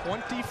game, Mike?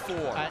 24.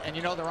 And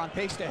you know they're on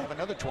pace to have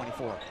another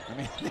 24. I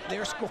mean,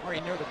 they're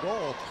scoring near the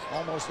goal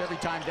almost every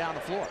time down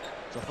the floor.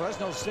 So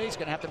Fresno State's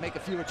going to have to make a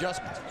few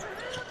adjustments.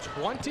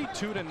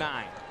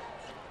 22-9.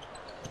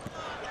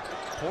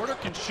 Porter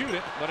can shoot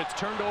it, but it's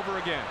turned over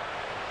again.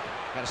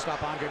 Got to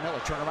stop Andre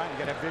Miller. Turn around and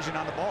get a vision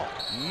on the ball.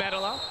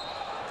 Metala,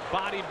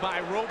 bodied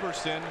by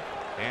Roberson,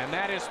 and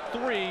that is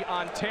 3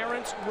 on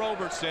Terrence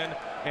Roberson,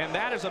 and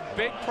that is a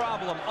big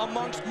problem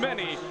amongst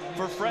many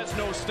for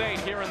Fresno State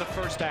here in the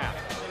first half.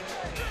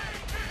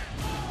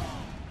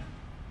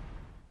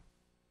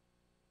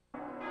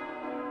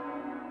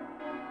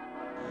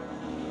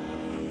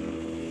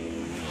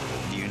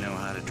 Do you know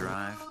how to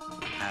drive?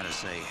 How to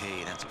say,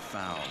 hey, that's a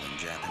foul in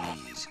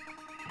Japanese?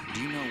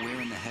 Do you know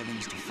where in the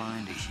heavens to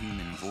find a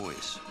human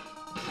voice?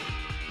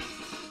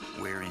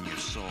 Where in your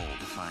soul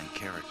to find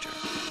character?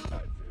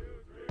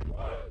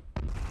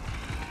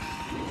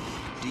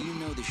 Do you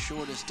know the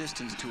shortest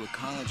distance to a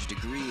college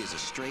degree is a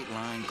straight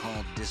line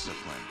called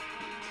discipline?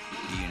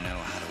 Do you know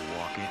how to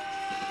walk it?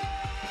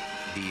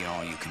 Be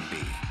all you can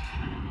be.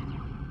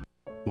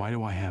 Why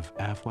do I have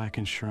Aflac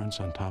insurance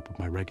on top of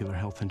my regular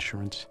health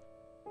insurance?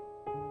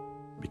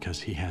 Because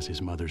he has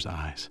his mother's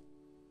eyes.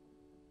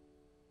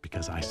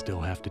 Because I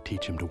still have to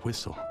teach him to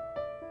whistle.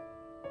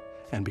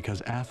 And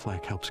because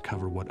Aflac helps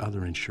cover what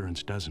other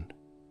insurance doesn't.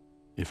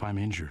 If I'm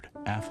injured,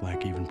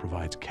 Aflac even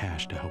provides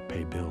cash to help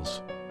pay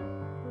bills.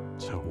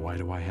 So why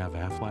do I have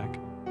Aflac?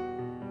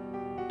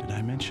 Did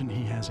I mention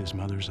he has his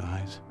mother's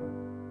eyes?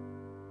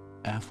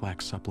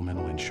 Aflac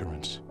supplemental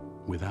insurance.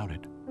 Without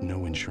it,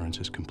 no insurance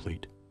is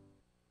complete.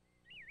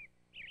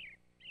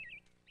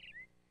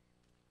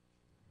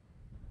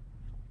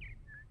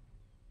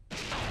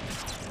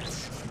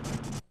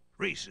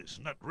 Reese's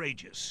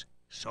Nutrageous.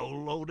 So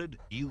loaded,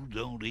 you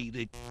don't eat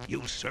it,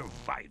 you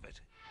survive it.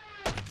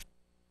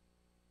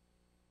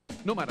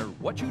 No matter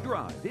what you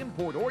drive,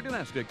 import or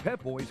domestic,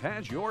 Pep Boys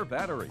has your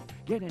battery.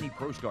 Get any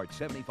ProStart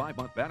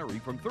 75-month battery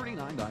from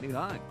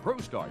 $39.99.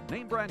 ProStart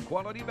name brand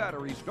quality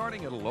battery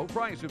starting at a low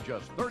price of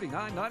just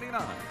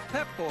 $39.99.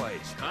 Pep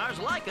Boys. Cars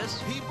like us.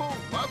 People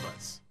love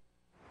us.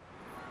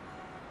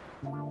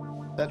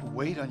 That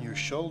weight on your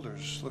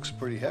shoulders looks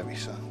pretty heavy,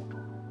 son.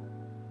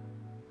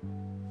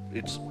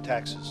 It's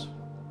taxes.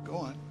 Go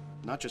on.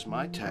 Not just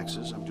my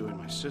taxes. I'm doing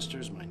my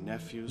sister's, my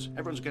nephew's.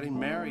 Everyone's getting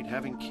married,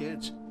 having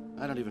kids.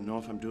 I don't even know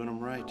if I'm doing them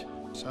right.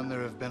 Son,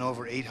 there have been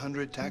over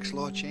 800 tax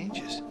law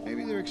changes.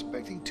 Maybe they're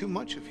expecting too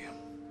much of you.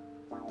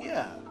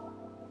 Yeah.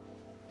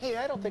 Hey,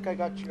 I don't think I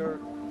got your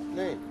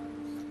name.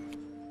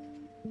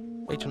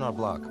 H&R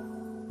Block.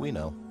 We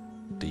know.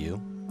 Do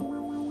you?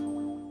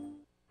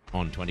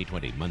 On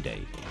 2020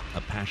 Monday,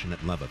 a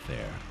passionate love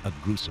affair, a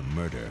gruesome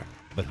murder.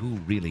 But who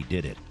really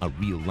did it? A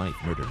real-life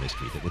murder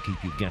mystery that will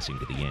keep you guessing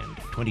to the end.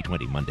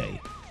 2020 Monday.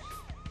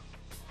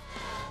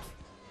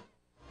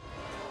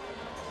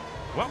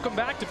 Welcome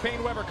back to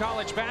Payne-Weber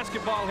College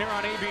basketball here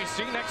on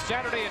ABC. Next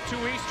Saturday at 2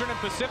 Eastern and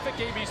Pacific,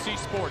 ABC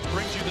Sports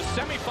brings you the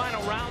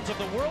semifinal rounds of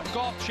the World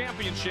Golf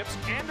Championships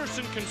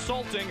Anderson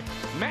Consulting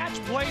Match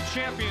Play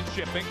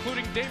Championship,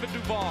 including David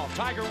Duval,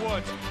 Tiger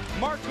Woods,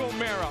 Mark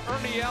O'Mara,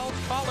 Ernie Els,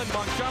 Colin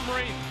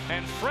Montgomery,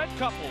 and Fred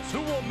Couples,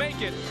 who will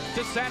make it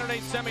to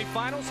Saturday's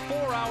semifinals.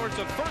 4 hours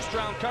of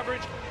first-round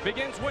coverage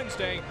begins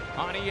Wednesday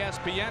on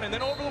ESPN, and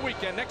then over the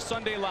weekend, next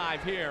Sunday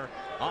live here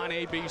on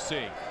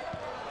ABC.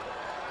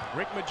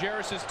 Rick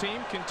Majerus'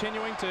 team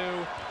continuing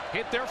to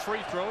hit their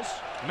free throws.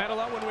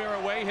 Metala, when we were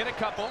away, hit a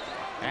couple.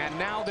 And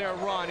now their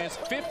run is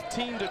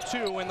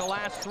 15-2 in the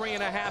last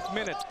 3.5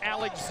 minutes.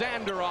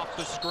 Alexander off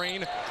the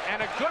screen.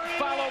 And a good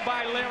follow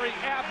by Larry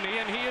Abney,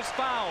 and he is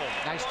fouled.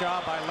 Nice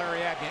job by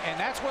Larry Abney. And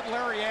that's what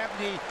Larry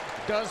Abney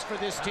does for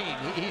this team.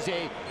 He's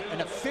an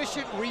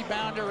efficient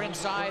rebounder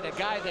inside, a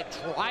guy that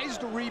tries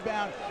to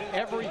rebound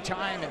every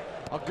time. And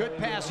a good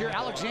pass here.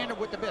 Alexander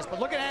with the miss.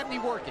 But look at Abney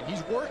working.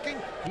 He's working.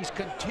 He's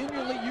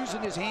continually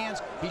using his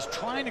hands. He's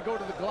trying to go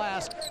to the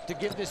glass to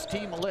give this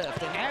team a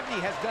lift. And Abney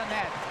has done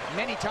that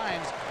many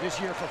times this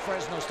year for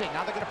Fresno State.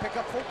 Now they're going to pick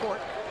up full court,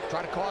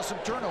 try to cause some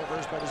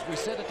turnovers. But as we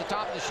said at the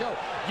top of the show,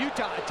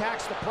 Utah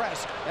attacks the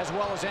press as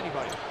well as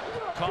anybody.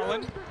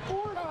 Cullen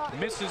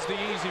misses the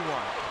easy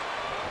one.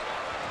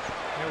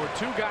 There were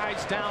 2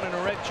 guys down in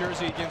a red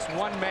jersey against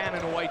 1 man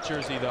in a white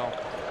jersey, though.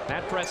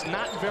 That press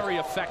not very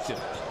effective.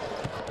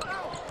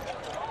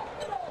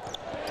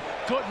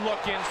 Good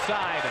look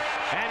inside.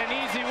 And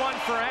an easy one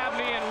for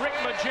Abney, and Rick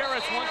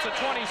Majerus wants a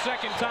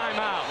 22nd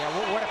timeout.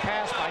 Yeah, what a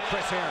pass by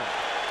Chris Herron.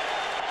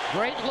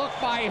 Great look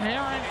by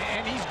Herron,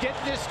 and he's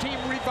getting this team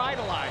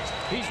revitalized.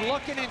 He's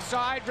looking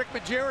inside. Rick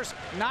Majerus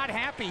not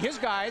happy. His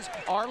guys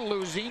are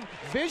losing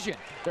vision.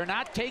 They're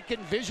not taking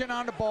vision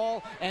on the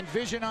ball and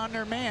vision on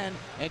their man.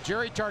 And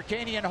Jerry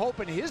Tarkanian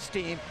hoping his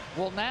team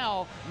will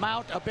now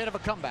mount a bit of a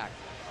comeback.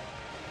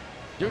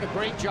 Doing a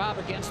great job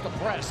against the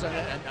press.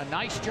 A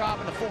nice job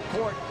in the full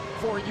court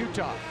for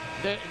Utah.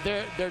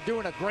 They're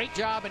doing a great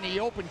job in the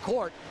open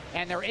court,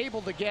 and they're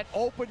able to get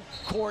open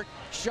court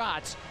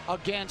shots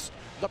against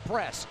the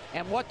press.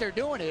 And what they're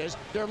doing is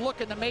they're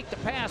looking to make the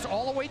pass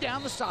all the way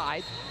down the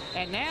side,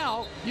 and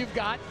now you've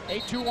got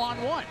a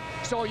 2-on-1.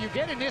 So you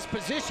get in this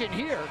position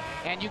here,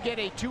 and you get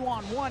a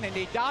 2-on-1, and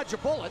they dodge a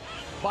bullet,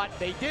 but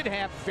they did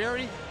have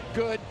very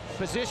good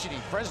positioning.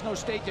 Fresno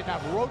State did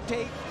not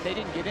rotate. They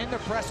didn't get in their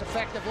press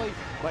effectively,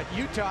 but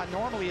Utah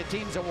normally a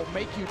team that will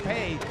make you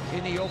pay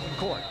in the open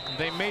court.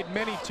 They made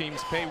many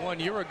teams pay 1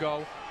 year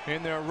ago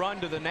in their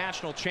run to the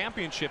national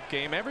championship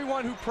game.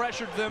 Everyone who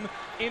pressured them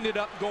ended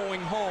up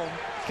going home.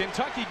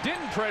 Kentucky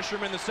didn't pressure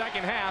them in the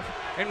second half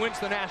and wins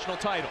the national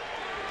title.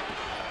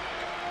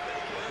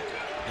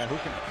 And who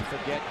can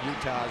forget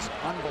Utah's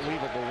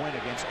unbelievable win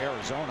against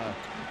Arizona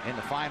in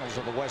the finals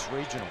of the West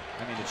Regional?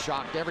 I mean, it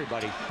shocked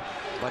everybody.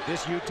 But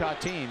this Utah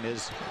team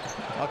is,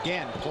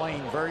 again,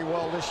 playing very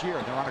well this year.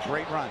 They're on a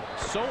great run.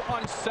 So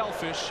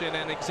unselfish, and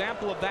an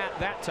example of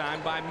that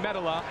time by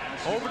Metala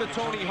over to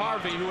Tony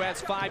Harvey, who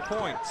has 5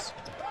 points.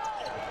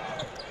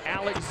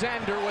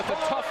 Alexander with a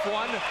tough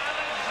one,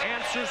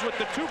 answers with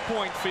the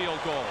 2-point field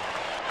goal.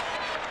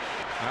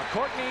 Now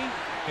Courtney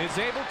is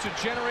able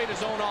to generate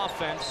his own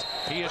offense.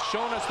 He has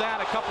shown us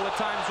that a couple of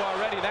times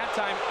already. That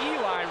time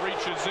Eli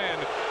reaches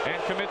in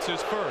and commits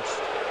his first.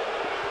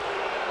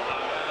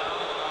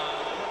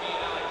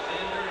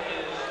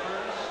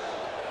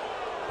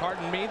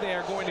 Pardon me, they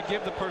are going to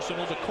give the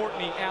personal to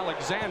Courtney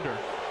Alexander.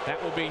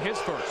 That will be his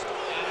first.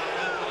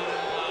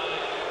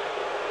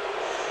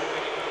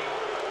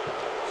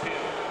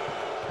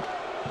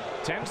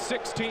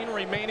 .10-16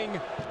 remaining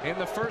in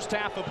the first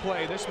half of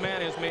play. This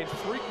man has made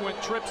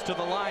frequent trips to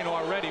the line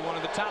already. One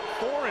of the top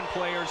foreign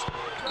players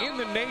in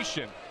the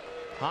nation.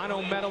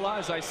 Hano Metala,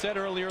 as I said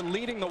earlier,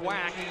 leading the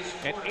WAC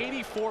at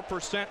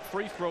 84%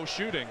 free throw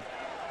shooting.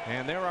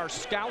 And there are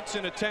scouts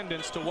in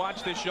attendance to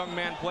watch this young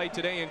man play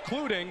today,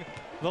 including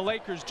the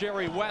Lakers'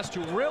 Jerry West,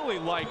 who really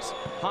likes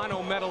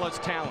Hano Metala's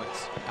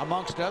talents.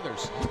 Amongst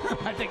others.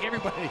 I think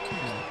everybody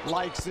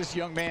likes this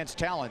young man's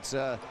talents.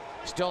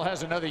 Still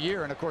has another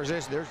year, and of course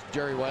there's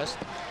Jerry West.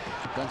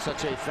 Done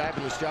such a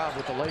fabulous job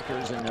with the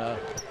Lakers, and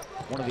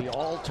one of the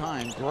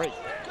all-time great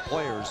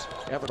players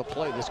ever to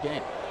play this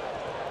game.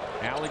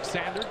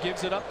 Alexander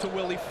gives it up to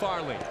Willie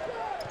Farley.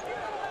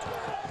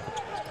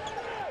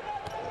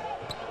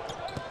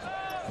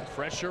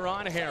 Pressure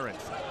on Herron.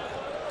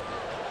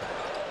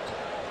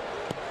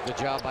 the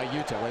job by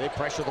Utah, where they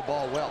pressure the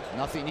ball well.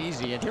 Nothing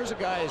easy. And here's a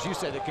guy, as you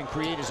said, that can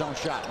create his own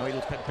shot. No, he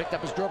picked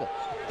up his dribble.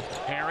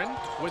 Herron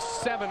with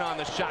 7 on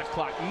the shot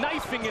clock,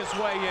 knifing his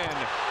way in,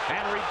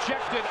 and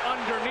rejected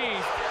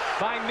underneath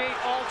by Nate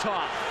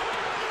Althoff.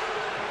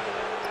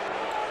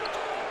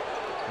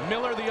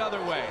 Miller the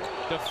other way,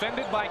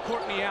 defended by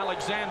Courtney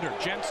Alexander.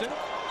 Jensen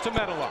to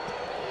Metala.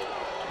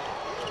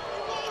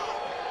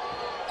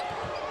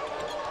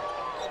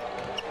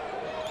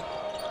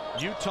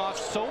 Utah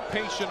so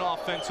patient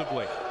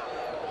offensively.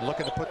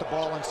 Looking to put the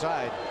ball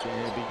inside.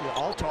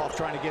 Althoff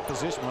trying to get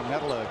position.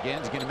 Metala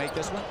again is going to make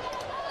this one.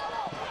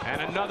 And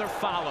another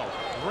follow.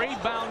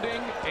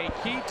 Rebounding a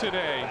key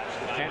today,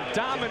 and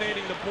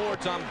dominating the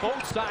boards on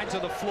both sides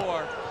of the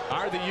floor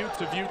are the Utes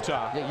of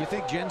Utah. Yeah, you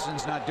think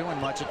Jensen's not doing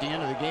much at the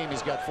end of the game.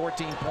 He's got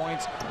 14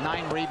 points,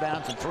 9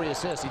 rebounds, and 3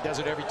 assists. He does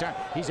it every time.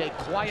 He's a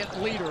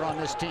quiet leader on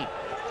this team.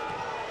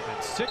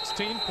 At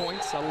 16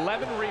 points,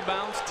 11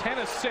 rebounds, 10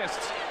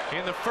 assists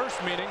in the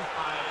first meeting,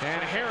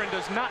 and Herron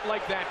does not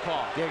like that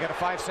call. Yeah, got a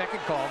 5-second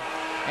call.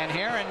 And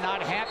Herron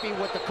not happy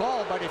with the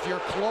call, but if you're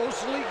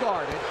closely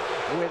guarded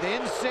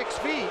within 6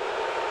 feet,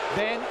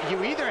 then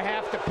you either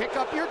have to pick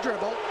up your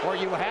dribble or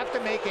you have to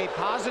make a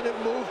positive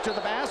move to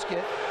the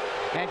basket.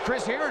 And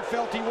Chris Herron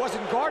felt he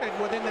wasn't guarded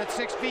within that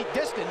 6 feet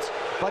distance,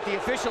 but the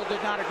official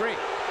did not agree.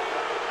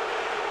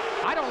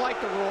 I don't like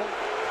the rule.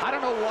 I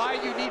don't know why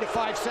you need a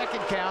 5-second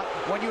count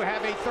when you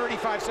have a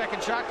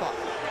 35-second shot clock.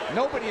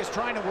 Nobody is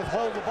trying to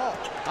withhold the ball.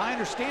 I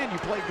understand you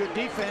play good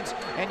defense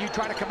and you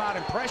try to come out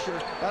and pressure,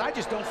 but I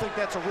just don't think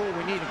that's a rule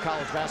we need in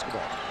college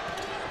basketball.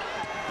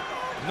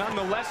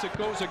 Nonetheless, it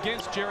goes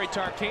against Jerry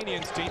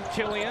Tarkanian's team.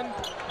 Killian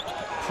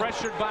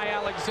pressured by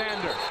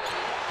Alexander.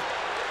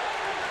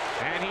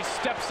 And he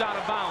steps out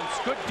of bounds.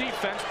 Good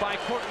defense by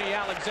Courtney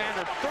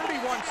Alexander.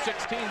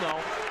 31-16, though.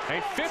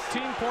 A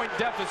 15-point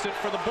deficit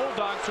for the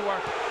Bulldogs, who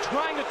are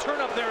trying to turn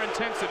up their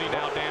intensity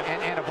now, Dan.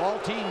 And of all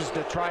teams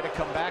to try to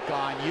come back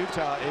on,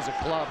 Utah is a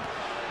club.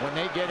 When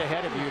they get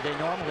ahead of you, they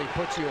normally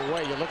put you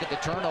away. You look at the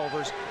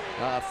turnovers,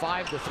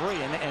 5-3,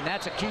 and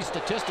that's a key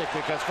statistic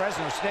because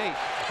Fresno State,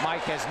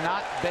 Mike, has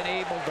not been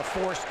able to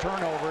force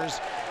turnovers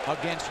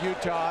against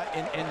Utah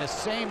in the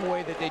same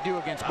way that they do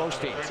against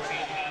most teams.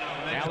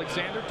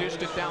 Alexander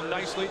dished it down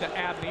nicely to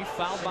Abney,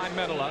 fouled by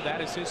Metala. That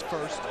is his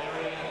first.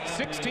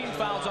 16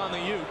 fouls on the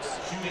Utes,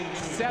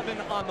 7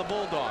 on the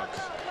Bulldogs.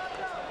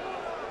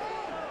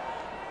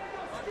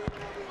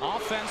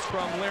 Offense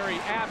from Larry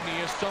Abney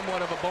is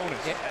somewhat of a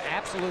bonus. Yeah,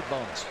 absolute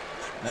bonus.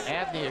 Now,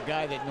 Abney, a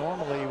guy that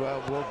normally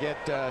will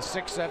get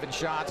 6-7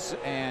 shots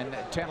and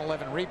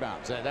 10-11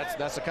 rebounds.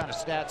 That's the kind of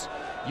stats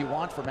you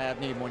want from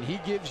Abney. When he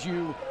gives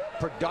you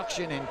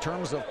production in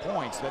terms of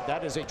points,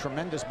 that is a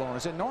tremendous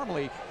bonus. And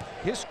normally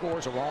his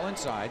scores are all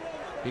inside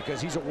because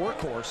he's a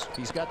workhorse.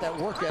 He's got that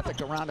work ethic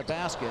around the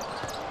basket,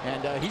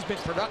 and he's been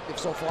productive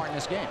so far in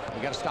this game.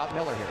 You got to stop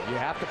Miller here. You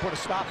have to put a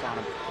stop on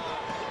him.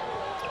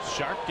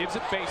 Sharp gives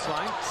it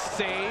baseline,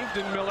 saved,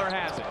 and Miller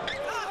has it.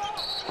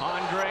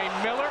 Andre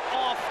Miller,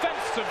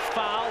 offensive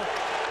foul.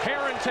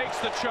 Herron takes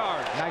the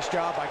charge. Nice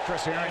job by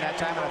Chris Herron that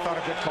time, and I thought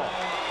a good call.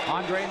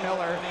 Andre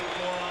Miller,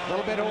 a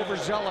little bit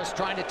overzealous,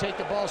 trying to take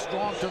the ball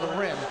strong to the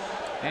rim.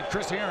 And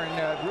Chris Herron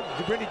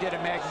really did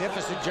a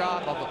magnificent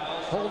job of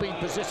holding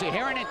position.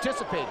 Herron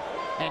anticipated.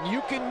 And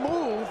you can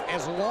move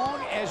as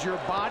long as your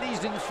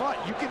body's in front.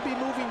 You can be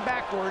moving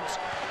backwards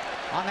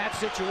on that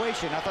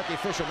situation. I thought the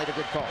official made a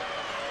good call.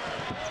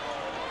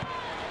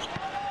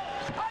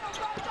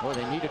 Well,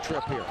 they need a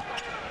trip here.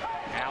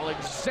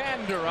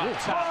 Alexander up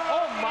top.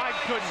 Oh, my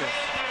goodness.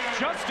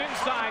 Just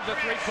inside the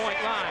three-point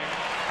line.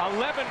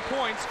 11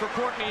 points for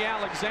Courtney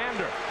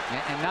Alexander.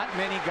 And not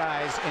many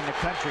guys in the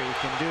country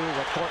can do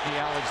what Courtney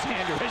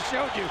Alexander has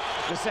showed you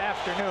this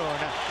afternoon.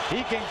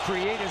 He can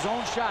create his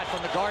own shot from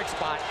the guard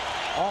spot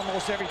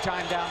almost every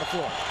time down the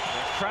floor.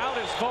 The crowd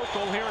is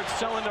vocal here at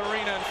Selland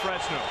Arena in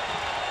Fresno.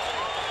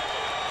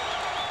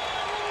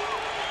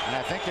 And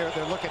I think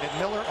they're looking at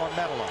Miller or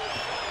Metala.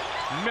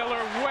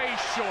 Miller way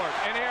short,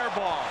 an air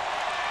ball.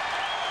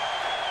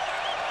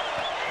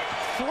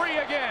 3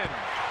 again.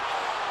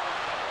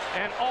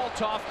 And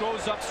Althoff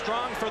goes up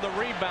strong for the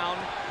rebound.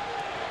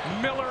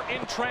 Miller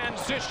in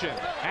transition,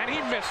 and he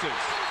misses.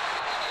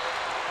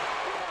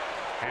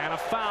 And a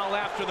foul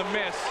after the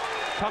miss.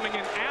 Coming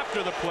in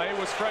after the play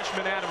was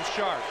freshman Adam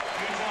Sharp.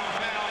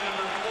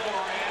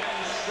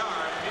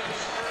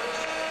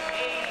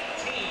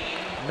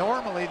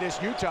 Normally,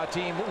 this Utah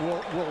team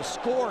will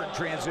score in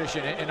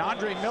transition, and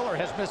Andre Miller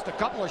has missed a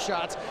couple of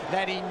shots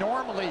that he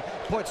normally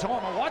puts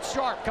home. And watch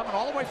Sharp coming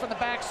all the way from the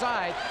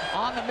backside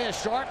on the miss.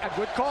 Sharp, a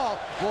good call,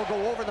 will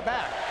go over the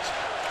back.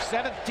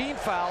 17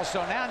 fouls,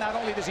 so now not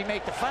only does he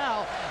make the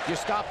foul, you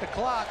stop the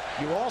clock,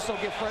 you also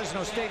give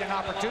Fresno State an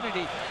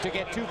opportunity to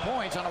get 2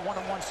 points on a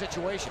one-on-one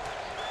situation.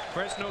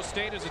 Fresno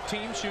State is a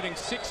team shooting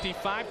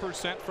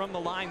 65% from the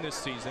line this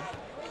season.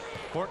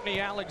 Courtney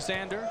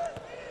Alexander,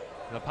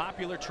 the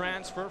popular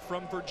transfer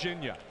from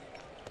Virginia.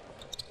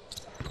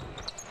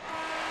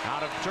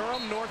 Out of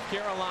Durham, North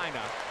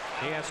Carolina.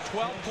 He has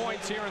 12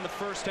 points here in the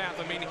first half.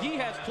 I mean, he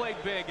has played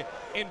big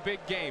in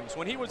big games.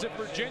 When he was at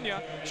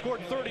Virginia,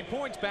 scored 30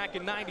 points back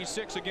in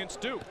 '96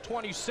 against Duke,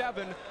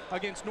 27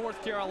 against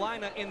North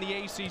Carolina in the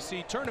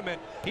ACC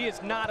tournament. He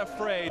is not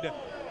afraid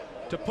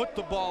to put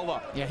the ball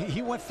up. Yeah,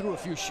 he went through a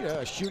few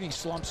shooting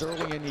slumps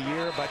early in the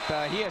year, but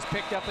he has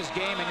picked up his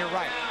game, and you're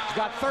right. He's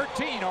got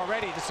 13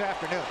 already this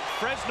afternoon.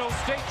 Fresno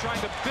State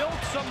trying to build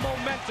some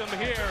momentum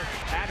here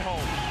at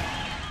home.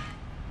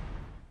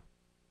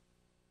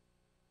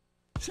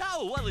 So,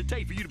 what'll it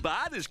take for you to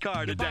buy this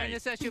car today? Buying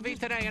this SUV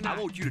today or not?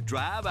 I want you to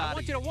drive out. I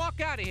want you to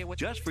walk out of here with.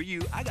 Just for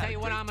you. I got. Tell you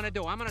what I'm going to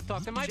do. I'm going to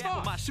talk to my boss.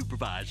 With my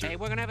supervisor. Hey,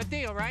 we're going to have a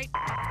deal, right?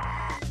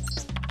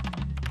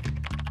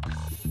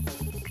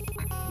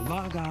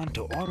 Log on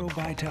to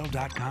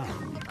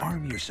autobytel.com.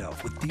 Arm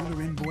yourself with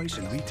dealer invoice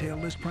and retail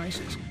list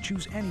prices.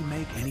 Choose any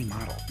make, any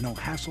model. No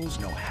hassles,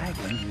 no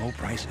haggling, low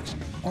prices.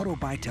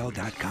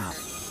 Autobytel.com.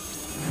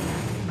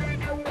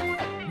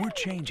 We're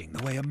changing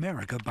the way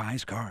America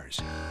buys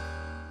cars.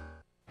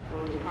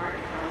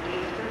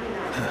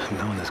 I've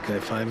known this guy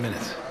 5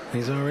 minutes.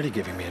 He's already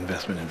giving me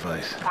investment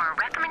advice. For a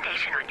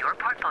recommendation on your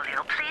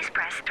portfolio, please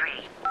press 3.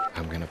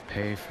 I'm gonna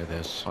pay for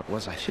this. What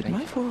was I Should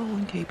thinking? my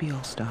 401k be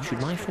all stock? Should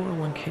my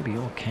 401k be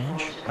all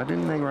cash? Why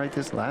didn't they write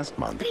this last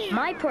month?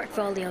 My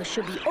portfolio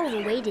should be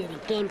overweighted in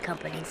game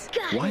companies.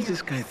 Why does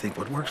this guy think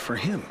what works for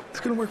him? It's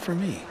gonna work for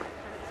me.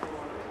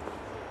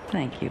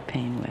 Thank you,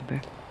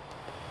 Paine-Webber.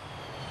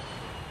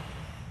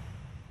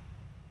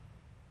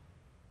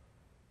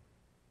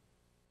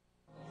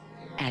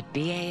 At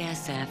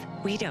BASF,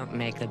 we don't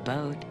make the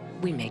boat,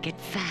 we make it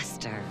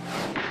faster.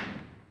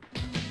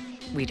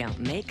 We don't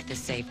make the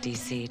safety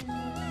seat,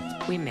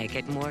 we make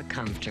it more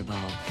comfortable.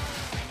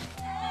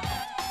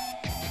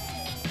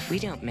 We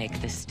don't make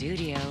the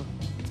studio,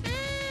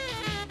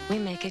 we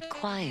make it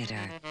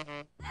quieter.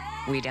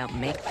 We don't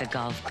make the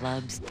golf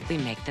clubs, we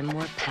make them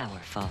more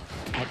powerful.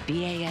 At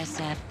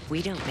BASF,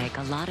 we don't make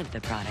a lot of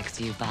the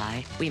products you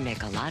buy, we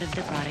make a lot of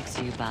the products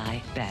you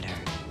buy better.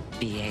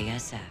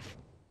 BASF.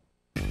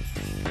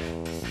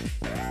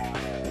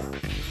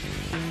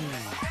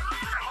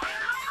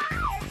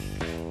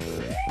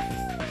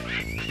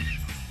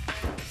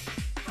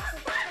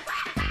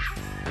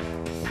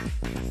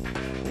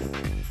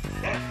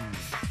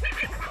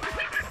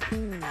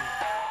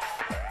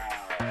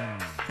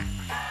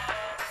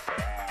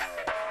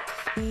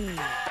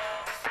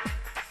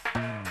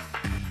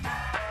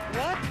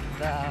 What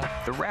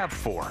the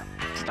RAV4.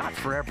 It's not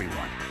for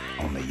everyone.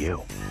 Only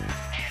you.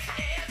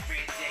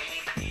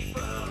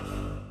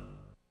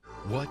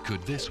 What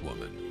could this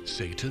woman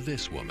say to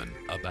this woman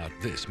about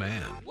this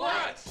man?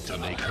 What? To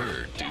make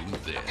her do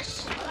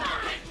this.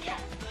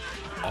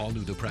 All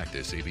new to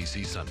practice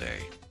ABC Sunday.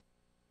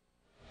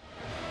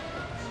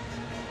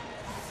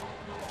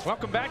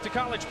 Welcome back to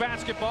college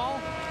basketball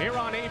here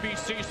on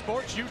ABC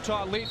Sports.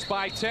 Utah leads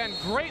by 10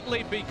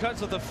 greatly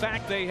because of the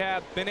fact they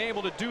have been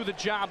able to do the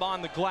job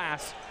on the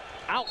glass.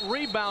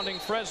 Out-rebounding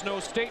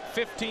Fresno State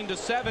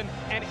 15-7,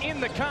 and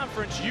in the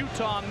conference,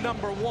 Utah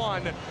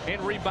 #1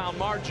 in rebound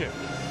margin.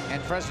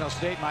 And Fresno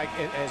State, Mike,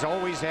 has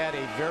always had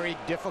a very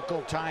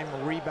difficult time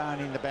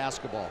rebounding the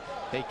basketball.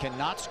 They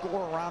cannot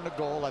score around the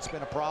goal. That's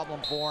been a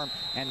problem for them,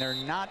 and they're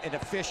not an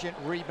efficient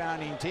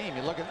rebounding team.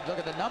 You look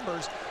at the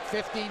numbers,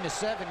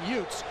 15-7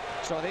 Utes.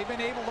 So they've been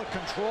able to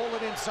control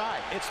it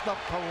inside. It's the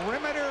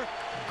perimeter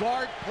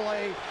guard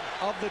play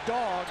of the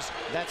Dogs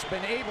that's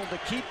been able to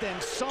keep them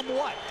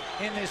somewhat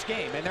in this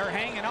game, and they're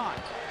hanging on.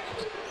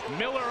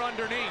 Miller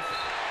underneath,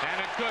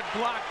 and a good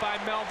block by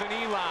Melvin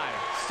Eli.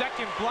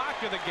 Second block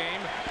of the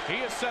game. He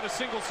has set a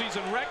single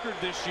season record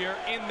this year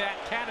in that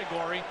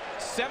category.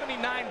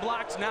 79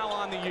 blocks now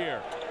on the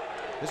year.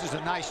 This is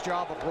a nice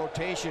job of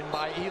rotation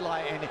by Eli,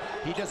 and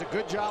he does a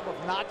good job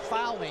of not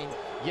fouling,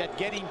 yet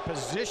getting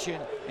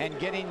position and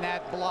getting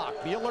that block.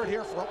 Be alert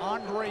here for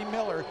Andre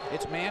Miller.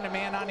 It's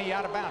man-to-man on the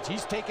out of bounds.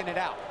 He's taking it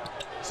out.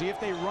 See if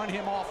they run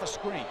him off a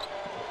screen.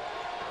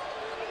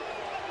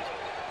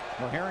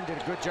 Well, Herron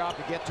did a good job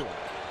to get to him.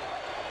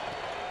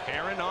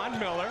 Herron on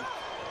Miller.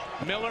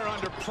 Miller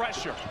under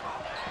pressure.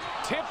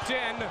 Tipped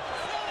in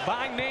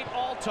by Nate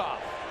Althoff.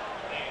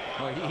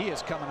 Well, he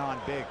is coming on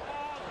big.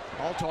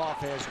 Althoff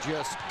has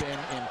just been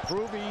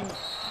improving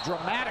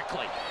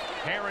dramatically.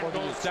 Herron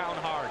goes down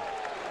hard.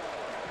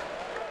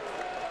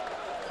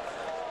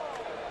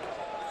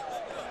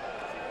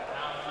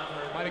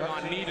 Might have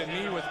gone knee to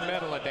knee with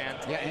Medela, Dan.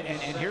 Yeah,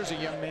 and here's a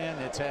young man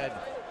that's had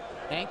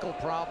ankle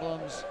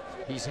problems.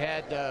 He's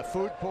had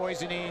food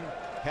poisoning,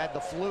 had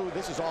the flu.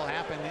 This has all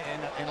happened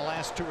in the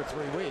last 2 or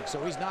 3 weeks.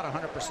 So he's not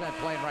 100%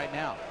 playing right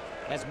now.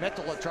 As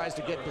Medela tries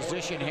to get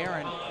position,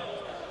 Herron,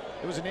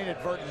 it was an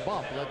inadvertent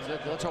bump.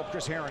 Let's hope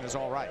Chris Herron is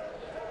all right.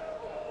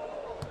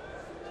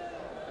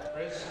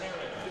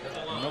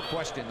 No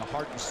question, the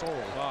heart and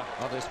soul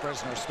of this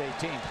Fresno State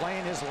team.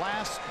 Playing his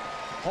last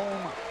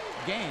home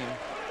game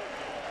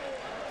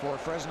for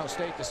Fresno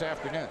State this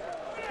afternoon.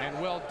 And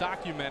well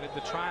documented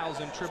the trials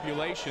and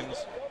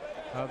tribulations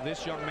of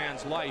this young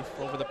man's life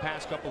over the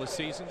past couple of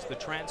seasons. The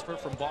transfer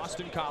from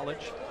Boston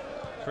College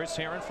Chris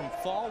Herron from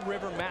Fall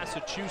River,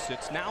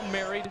 Massachusetts, now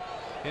married.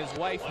 His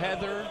wife,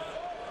 Heather,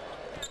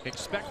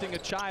 expecting a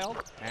child,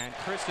 and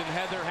Chris and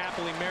Heather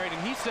happily married.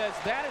 And he says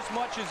that, as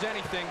much as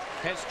anything,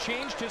 has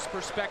changed his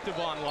perspective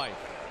on life.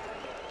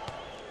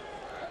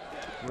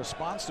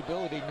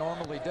 Responsibility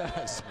normally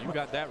does. You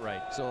got that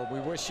right. So we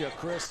wish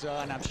Chris,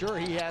 and I'm sure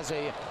he has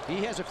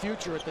a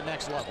future at the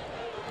next level.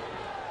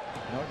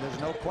 No, there's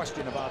no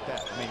question about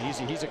that. I mean,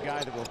 he's a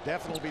guy that will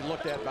definitely be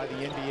looked at by the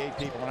NBA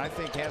people, and I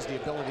think has the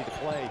ability to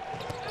play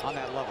on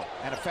that level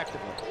and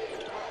effectively.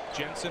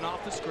 Jensen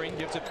off the screen,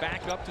 gives it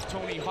back up to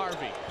Tony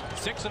Harvey.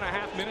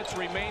 6.5 minutes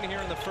remain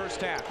here in the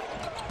first half.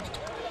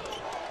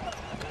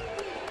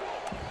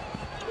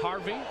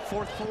 Harvey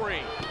for 3.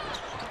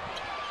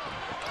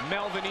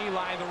 Melvin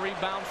Eli the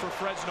rebound for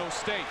Fresno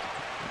State.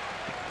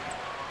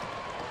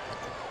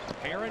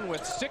 Herron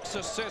with 6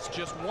 assists,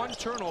 just 1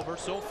 turnover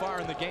so far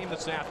in the game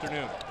this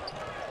afternoon.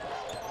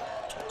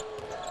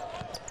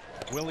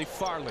 Willie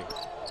Farley.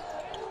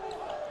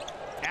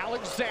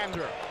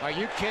 Alexander. Are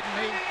you kidding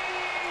me?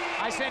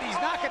 I said he's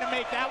not going to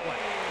make that one.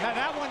 Now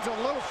that one's a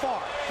little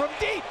far from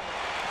deep.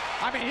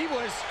 I mean, he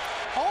was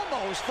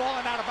almost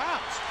falling out of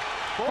bounds.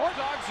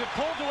 Bulldogs have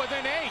pulled to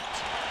within 8.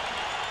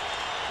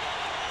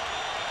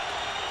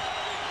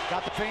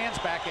 Got the fans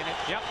back in it.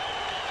 Yep.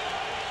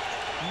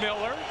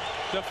 Miller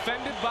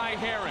defended by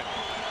Herron.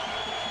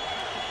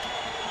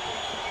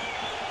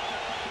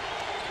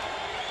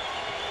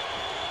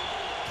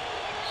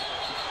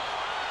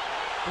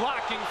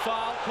 Blocking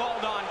foul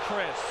called on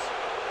Chris.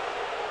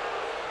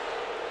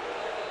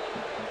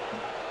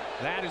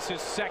 That is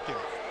his second.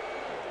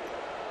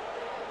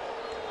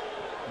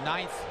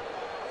 9th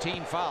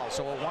team foul,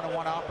 so a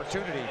 1-on-1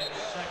 opportunity.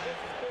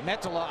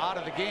 Metala out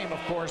of the game, of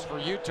course, for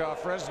Utah.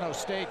 Fresno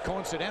State,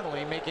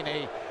 coincidentally, making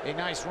a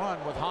nice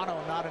run with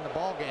Hano not in the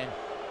ball game.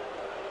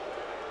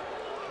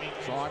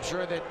 So I'm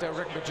sure that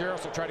Rick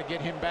Majerus will try to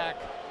get him back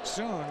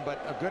soon,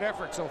 but a good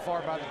effort so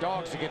far by the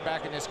Dogs to get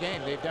back in this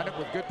game. They've done it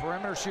with good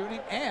perimeter shooting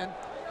and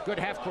good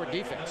half-court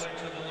defense.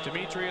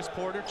 Demetrius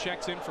Porter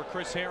checks in for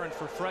Chris Herron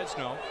for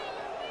Fresno.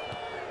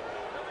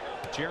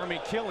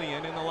 Jeremy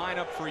Killian in the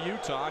lineup for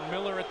Utah, and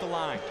Miller at the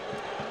line.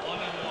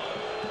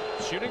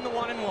 Shooting the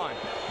 1-and-1.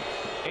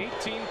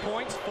 18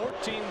 points,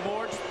 14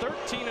 boards,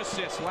 13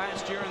 assists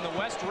last year in the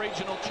West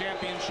Regional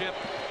Championship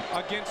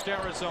against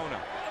Arizona.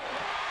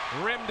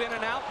 Rimmed in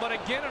and out, but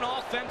again an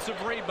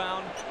offensive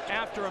rebound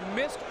after a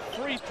missed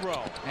free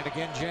throw. And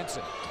again,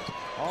 Jensen.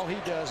 All he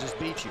does is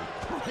beat you.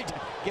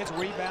 Gets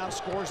rebounds,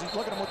 scores.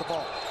 Look at him with the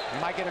ball. He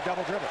might get a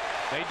double dribble.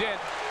 They did,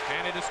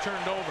 and it is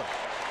turned over.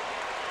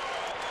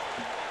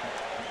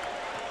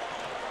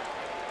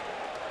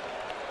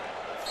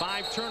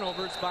 Five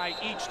turnovers by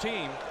each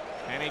team,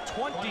 and a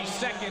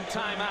 20-second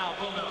timeout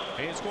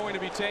is going to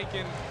be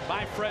taken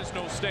by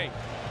Fresno State.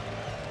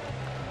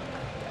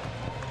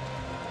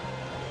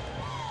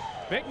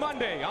 Big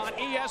Monday on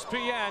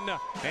ESPN,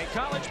 a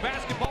college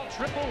basketball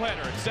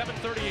tripleheader at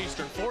 7:30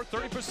 Eastern,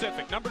 4:30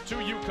 Pacific. Number 2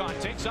 UConn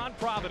takes on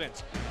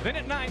Providence. Then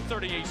at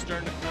 9:30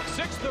 Eastern,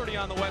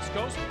 6:30 on the West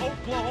Coast,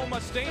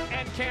 Oklahoma State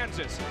and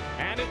Kansas.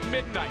 And at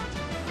midnight,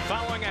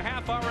 following a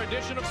half-hour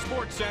edition of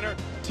SportsCenter,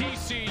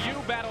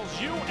 TCU battles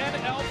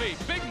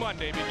UNLV. Big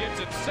Monday begins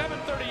at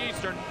 7:30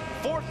 Eastern,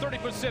 4:30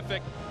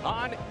 Pacific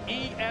on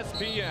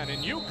ESPN.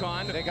 And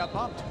UConn, they got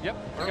bumped. Yep,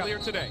 earlier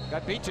today.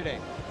 Got beat today.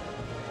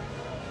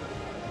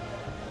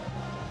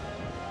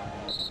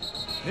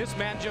 This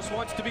man just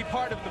wants to be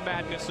part of the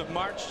madness of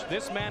March.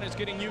 This man is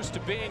getting used to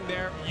being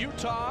there.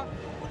 Utah,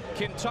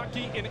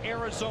 Kentucky, and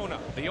Arizona,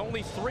 the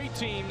only 3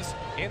 teams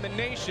in the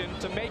nation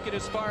to make it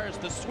as far as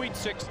the Sweet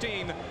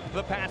 16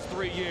 the past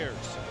 3 years.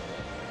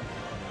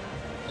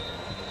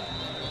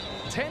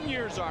 10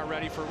 years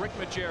already for Rick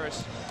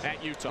Majerus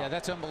at Utah. Yeah,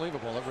 that's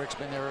unbelievable that Rick's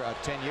been there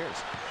 10 years.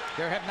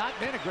 There have not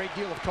been a great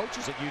deal of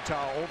coaches at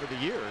Utah over the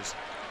years.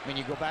 I mean,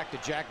 you go back to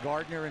Jack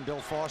Gardner and Bill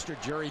Foster,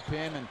 Jerry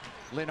Pym and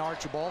Lynn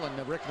Archibald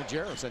and Rick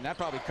Majerus, and that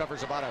probably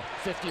covers about a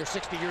 50 or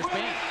 60 years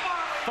span.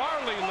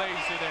 Farley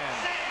lays it in.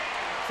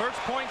 First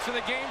points of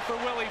the game for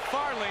Willie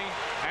Farley,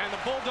 and the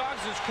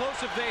Bulldogs as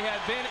close as they have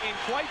been in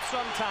quite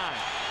some time.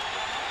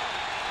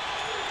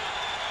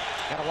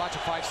 Got to watch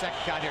a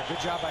 5-second count here. Good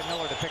job by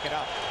Miller to pick it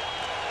up.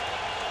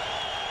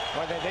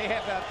 Well, they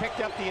have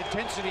picked up the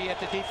intensity at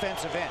the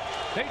defensive end.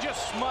 They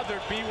just smothered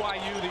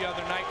BYU the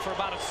other night for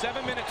about a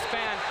 7-minute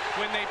span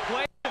when they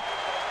played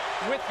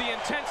with the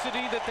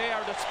intensity that they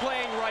are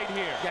displaying right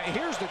here. Yeah,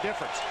 here's the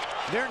difference.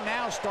 They're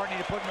now starting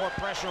to put more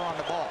pressure on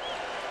the ball.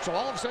 So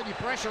all of a sudden you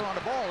pressure on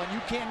the ball and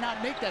you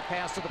cannot make that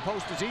pass to the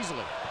post as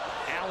easily.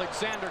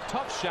 Alexander,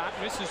 tough shot,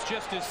 misses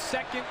just his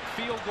 2nd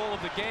field goal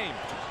of the game.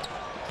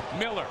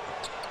 Miller,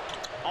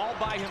 all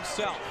by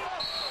himself.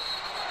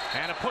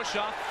 And a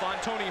push-off on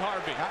Tony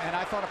Harvey. And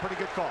I thought a pretty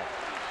good call.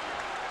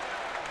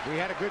 We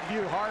had a good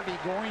view. Harvey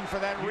going for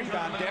that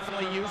rebound.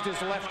 Definitely used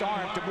his left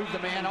arm to move the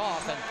man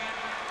off. And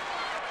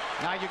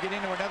now you get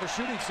into another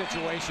shooting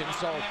situation.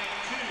 So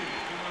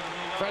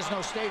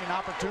Fresno State, an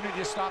opportunity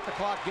to stop the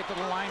clock, get to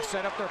the line,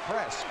 set up their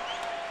press.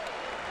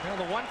 You know,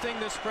 the one thing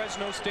this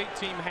Fresno State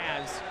team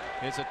has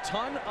is a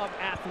ton of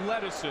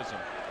athleticism.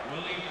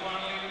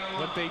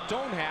 What they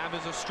don't have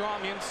is a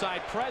strong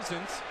inside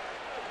presence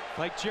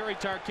like Jerry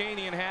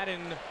Tarkanian had in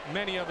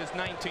many of his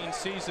 19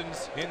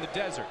 seasons in the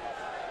desert.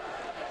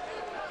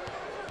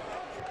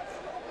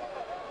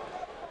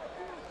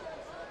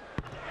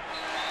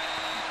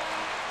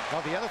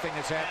 Well, the other thing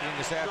that's happening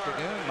this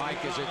afternoon,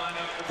 Mike, is that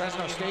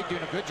Fresno State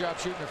doing a good job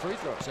shooting the free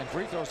throws. And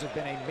free throws have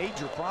been a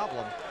major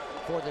problem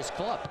for this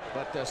club.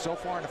 But so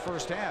far in the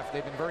first half,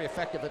 they've been very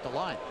effective at the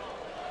line.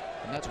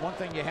 And that's one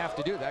thing you have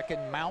to do. That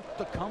can mount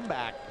the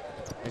comeback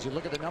as you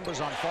look at the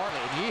numbers on Farley.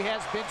 And he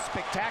has been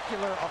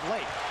spectacular of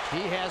late.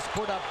 He has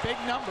put up big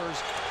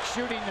numbers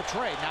shooting the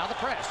tray. Now the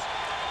press.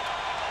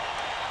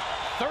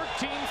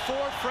 13-4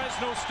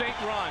 Fresno State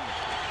run.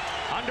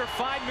 Under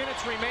 5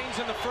 minutes remains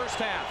in the first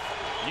half.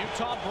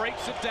 Utah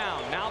breaks it down.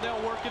 Now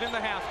they'll work it in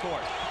the half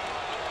court.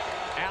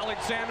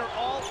 Alexander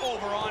all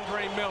over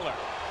Andre Miller.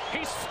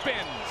 He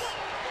spins.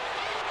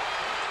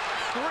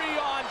 3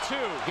 on 2.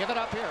 Give it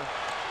up here.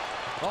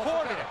 Oh,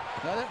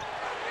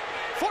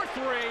 for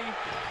 3.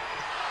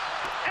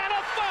 And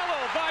a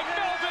follow by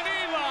Melvin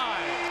Eli.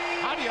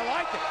 How do you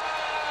like it?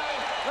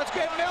 Let's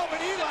get Melvin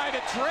Eli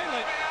to trail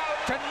it,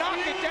 to knock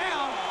it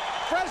down.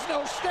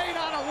 Fresno State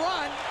on a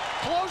run,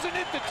 closing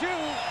it to 2.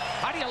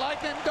 How do you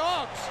like them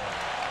dogs?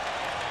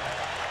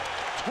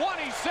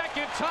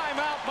 20-second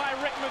timeout by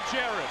Rick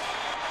Majerus.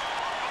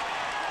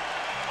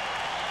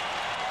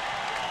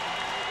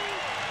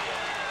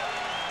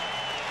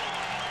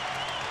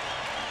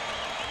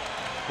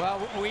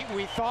 Well,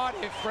 we thought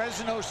if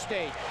Fresno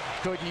State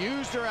could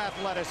use their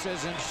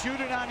athleticism,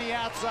 shoot it on the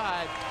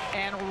outside,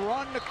 and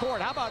run the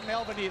court. How about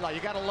Melvin Eli? You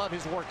got to love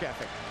his work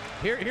ethic.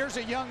 Here's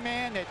a young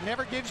man that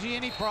never gives you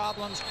any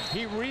problems.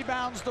 He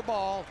rebounds the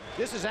ball.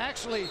 This is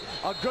actually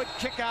a good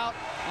kick out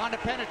on the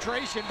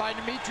penetration by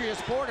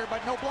Demetrius Porter,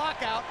 but no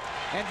block out,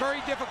 and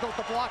very difficult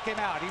to block him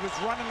out. He was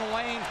running the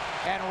lane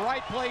and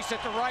right place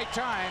at the right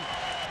time,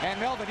 and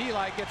Melvin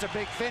Eli gets a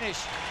big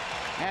finish,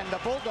 and the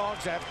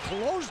Bulldogs have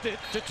closed it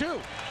to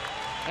 2.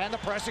 And the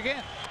press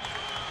again.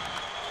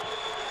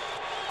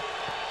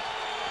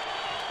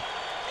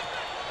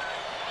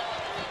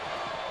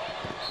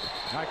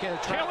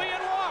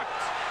 Killian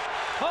walked.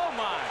 Oh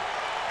my.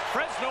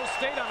 Fresno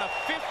State on a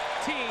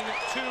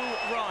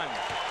 15-2 run.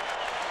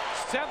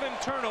 7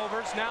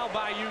 turnovers now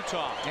by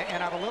Utah.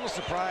 And I'm a little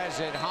surprised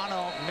that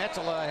Hanno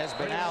Metala has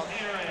been out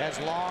as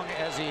long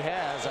as he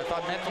has. I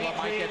thought Metala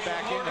might get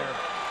back in there.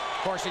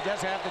 Of course, he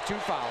does have the 2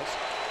 fouls.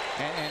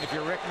 And if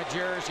you're Rick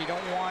Majerus, you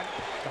don't want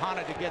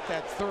Hanna to get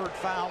that 3rd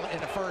foul in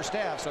the first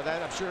half. So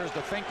that, I'm sure, is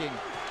the thinking.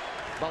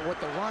 But with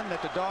the run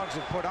that the Dogs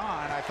have put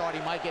on, I thought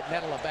he might get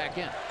Metala back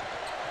in.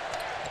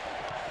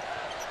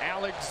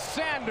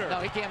 Alexander. No,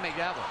 he can't make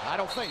that one. I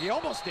don't think. He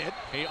almost did.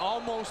 He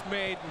almost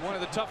made one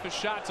of the toughest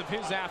shots of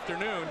his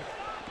afternoon.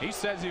 He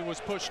says he was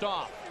pushed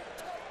off.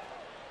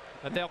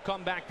 But they'll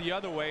come back the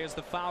other way as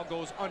the foul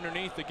goes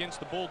underneath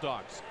against the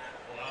Bulldogs.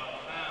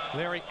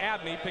 Larry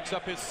Abney picks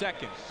up his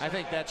 2nd. I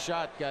think that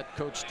shot got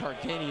Coach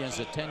Tarkanian's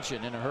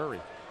attention in a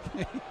hurry.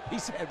 He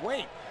said,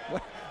 wait,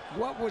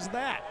 what was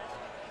that?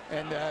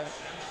 And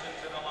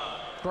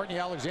Courtney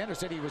Alexander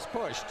said he was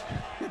pushed.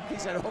 He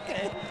said,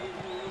 okay,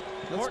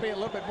 let's be a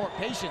little bit more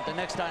patient the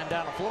next time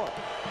down the floor.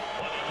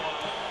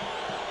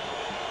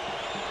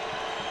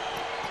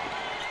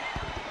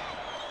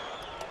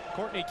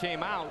 Courtney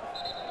came out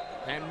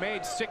and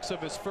made 6 of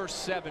his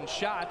first 7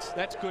 shots.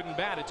 That's good and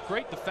bad. It's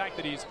great the fact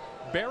that he's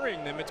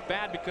burying them. It's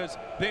bad because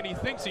then he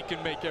thinks he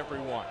can make every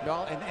one.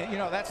 Well, and you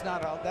know, that's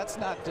not all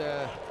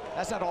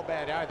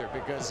bad either,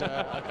 because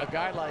a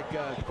guy like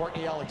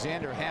Courtney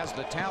Alexander has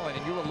the talent,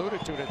 and you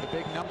alluded to it, the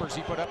big numbers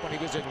he put up when he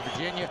was in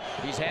Virginia.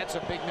 He's had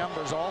some big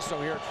numbers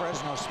also here at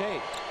Fresno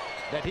State,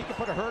 that he can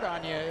put a hurt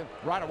on you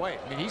right away.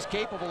 I mean, he's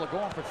capable of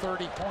going for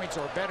 30 points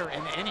or better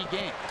in any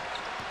game.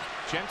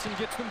 Jensen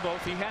gets them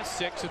both. He has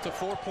 6. It's a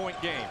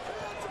 4-point game.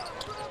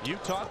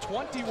 Utah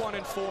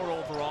 21-4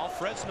 overall.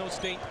 Fresno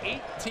State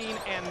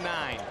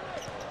 18-9.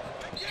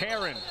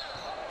 Herron.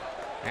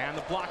 And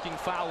the blocking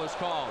foul is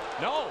called.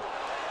 No.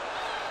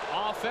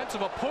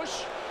 Offensive, a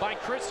push by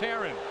Chris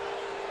Herron.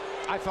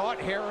 I thought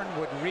Herron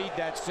would read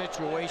that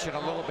situation a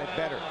little bit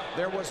better.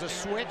 There was a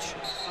switch.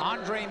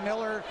 Andre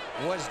Miller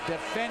was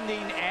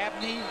defending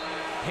Abney.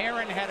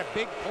 Herron had a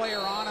big player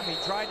on him.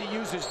 He tried to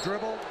use his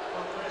dribble.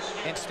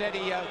 Instead,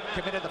 he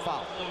committed the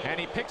foul. And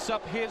he picks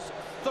up his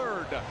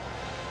 3rd.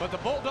 But the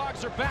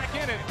Bulldogs are back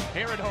in it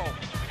here at home.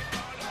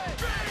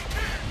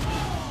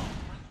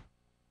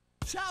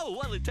 So,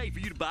 what'll it take for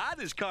you to buy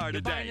this car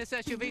today? Buying this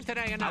SUV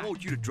today or not? I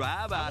want you to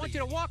drive out of here. I want you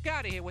to walk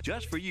out of here.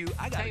 Just for you,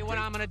 I got tell you what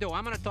I'm going to do.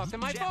 I'm going to talk to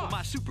my boss. With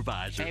my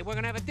supervisor. Hey, we're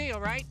going to have a deal,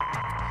 right?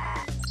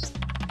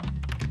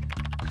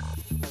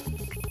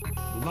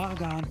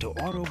 Log on to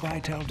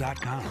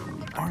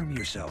AutoBytel.com. Arm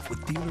yourself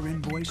with dealer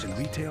invoice and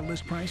retail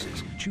list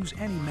prices. Choose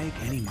any make,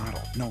 any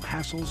model. No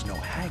hassles, no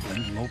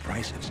haggling, low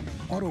prices.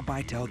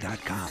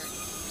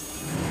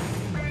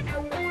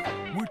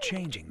 AutoBytel.com. We're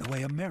changing the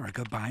way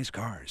America buys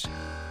cars.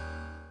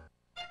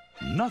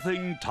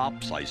 Nothing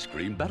tops ice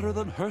cream better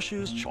than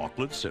Hershey's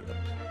chocolate syrup.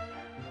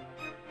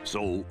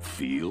 So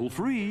feel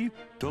free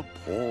to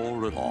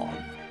pour it on.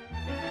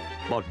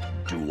 But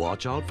do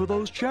watch out for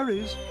those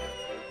cherries.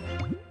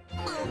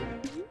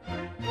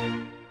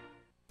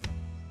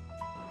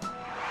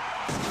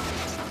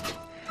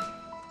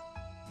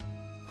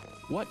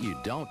 What you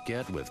don't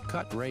get with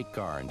cut-rate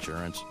car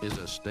insurance is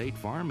a State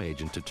Farm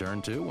agent to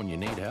turn to when you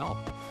need help.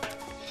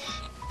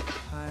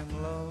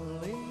 I'm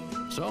lonely.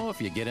 So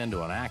if you get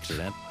into an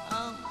accident,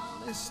 I'm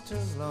Mr.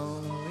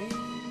 Lonely.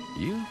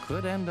 you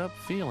could end up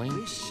feeling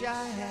Wish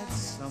I had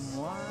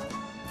someone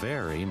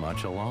very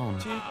much alone.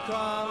 to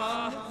call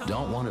on.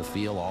 Don't want to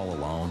feel all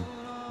alone?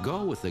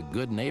 Go with the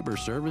good neighbor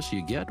service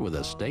you get with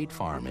a State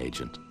Farm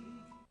agent.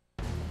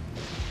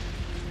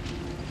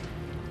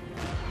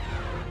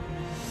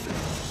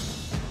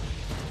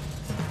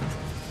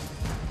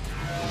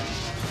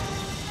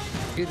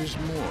 It is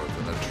more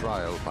than a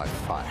trial by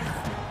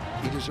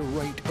fire. It is a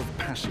rite of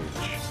passage.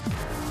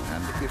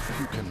 And if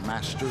you can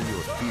master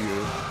your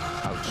fear,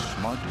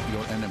 outsmart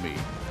your enemy,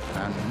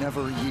 and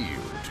never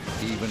yield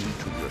even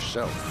to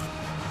yourself,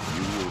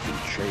 you will be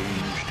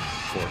changed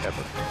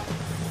forever.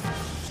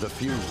 The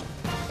few,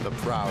 the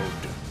proud,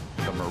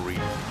 the Marines.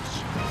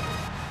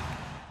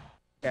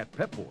 At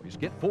Pep Boys,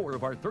 get 4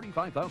 of our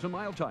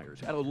 35,000-mile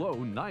tires at a low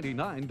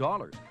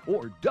 $99.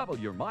 Or double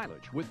your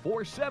mileage with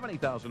 4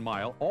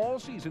 70,000-mile,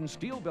 all-season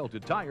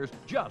steel-belted tires,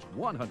 just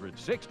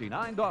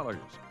 $169.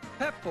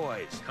 Pep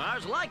Boys.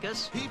 Cars like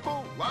us.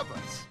 People love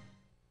us.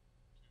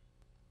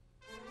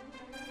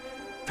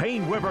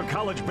 Payne Weber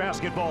College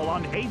Basketball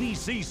on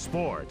ABC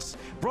Sports.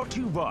 Brought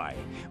to you by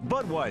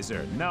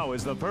Budweiser. Now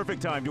is the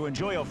perfect time to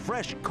enjoy a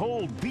fresh,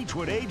 cold,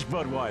 Beechwood-aged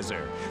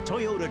Budweiser.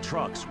 Toyota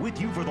Trucks,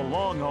 with you for the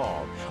long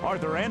haul.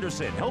 Arthur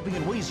Anderson, helping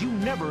in ways you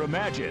never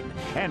imagined.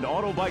 And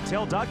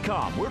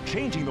AutoBytel.com. We're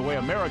changing the way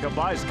America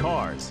buys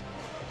cars.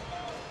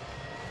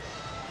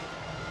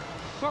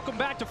 Welcome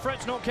back to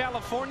Fresno,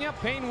 California.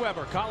 Payne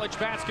Weber College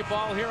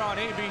Basketball here on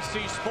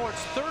ABC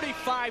Sports.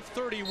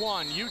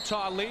 35-31.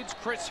 Utah leads.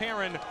 Chris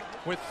Herron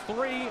with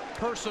 3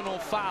 personal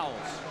fouls.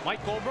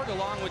 Mike Goldberg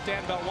along with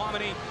Dan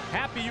Belwamini.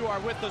 Happy you are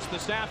with us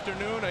this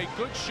afternoon. A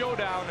good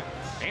showdown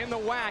in the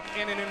WAC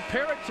and an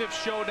imperative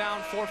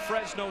showdown for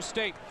Fresno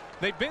State.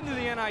 They've been to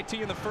the NIT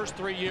in the first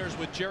 3 years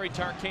with Jerry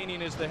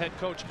Tarkanian as the head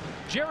coach.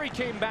 Jerry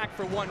came back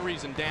for one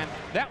reason, Dan.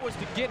 That was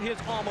to get his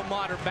alma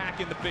mater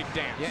back in the big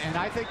dance. Yeah, and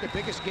I think the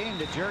biggest game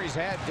that Jerry's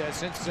had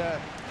since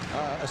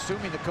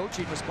assuming the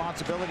coaching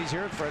responsibilities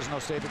here at Fresno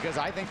State, because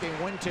I think they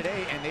win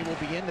today and they will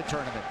be in the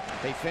tournament.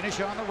 They finish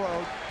on the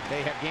road.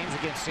 They have games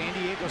against San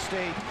Diego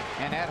State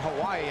and at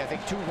Hawaii. I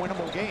think 2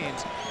 winnable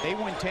games. They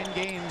win 10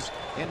 games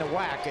in the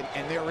WAC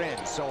and they're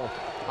in. So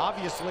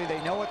obviously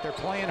they know it. They're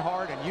playing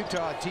hard, and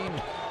Utah team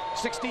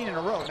 16 in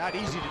a row, not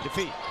easy to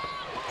defeat.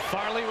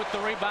 Farley with the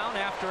rebound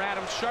after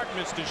Adam Sharp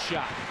missed his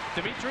shot.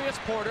 Demetrius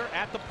Porter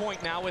at the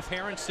point now with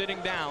Herron sitting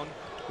down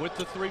with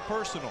the 3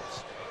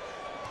 personals.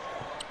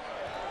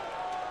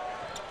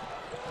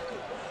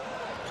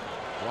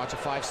 Watch a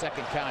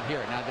 5-second count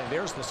here. Now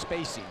there's the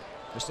spacing.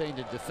 They're saying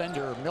the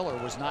defender Miller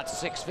was not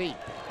 6 feet.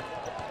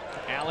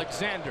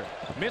 Alexander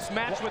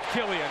mismatch with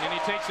Killian, and he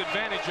takes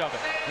advantage of it.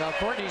 Now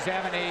Courtney's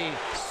having a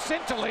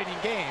scintillating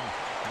game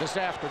this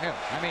afternoon.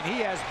 I mean,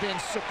 he has been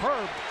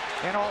superb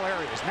in all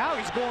areas. Now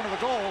he's going to the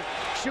goal,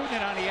 shooting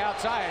it on the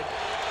outside.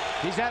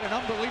 He's had an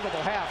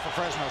unbelievable half for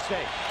Fresno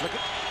State. Look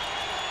at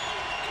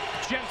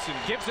Jensen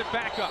gives it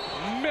back up.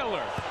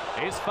 Miller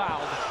is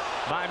fouled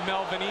by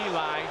Melvin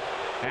Eli,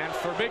 and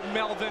for Big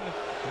Melvin,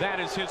 that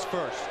is his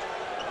first.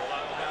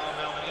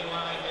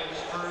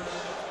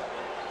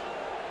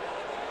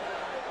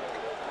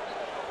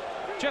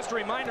 Just a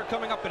reminder,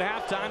 coming up at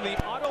halftime, the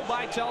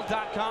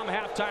AutoBytel.com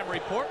halftime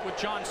report with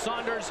John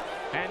Saunders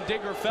and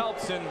Digger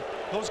Phelps, and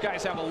those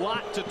guys have a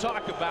lot to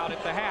talk about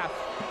at the half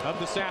of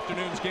this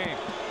afternoon's game.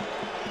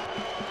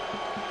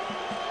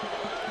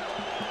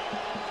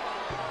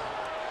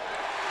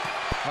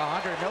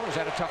 Andre Miller's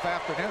had a tough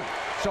afternoon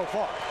so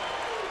far.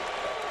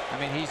 I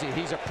mean,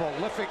 he's a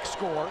prolific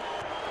scorer.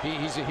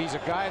 He's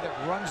a guy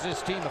that runs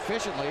this team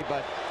efficiently,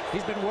 but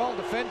he's been well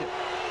defended.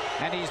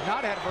 And he's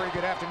not had a very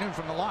good afternoon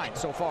from the line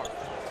so far.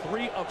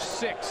 3 of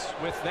 6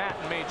 with that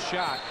made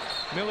shot.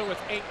 Miller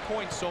with 8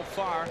 points so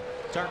far.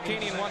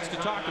 Tarkanian wants to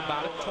talk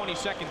about it.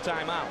 22nd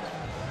timeout.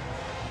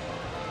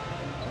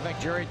 I think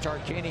Jerry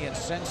Tarkanian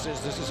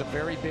senses this is a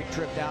very big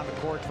trip down the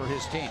court for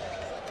his team.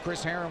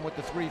 Chris Herron with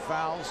the 3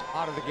 fouls,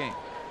 out of the game.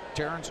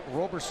 Terrence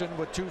Roberson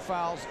with 2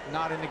 fouls,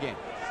 not in the game.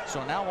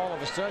 So now all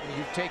of a sudden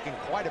you've taken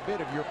quite a bit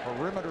of your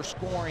perimeter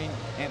scoring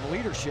and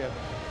leadership.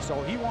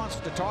 So he wants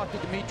to talk to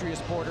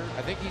Demetrius Porter.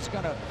 I think he's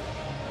going to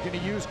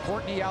use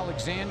Courtney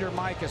Alexander,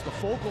 Mike, as the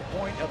focal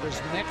point of his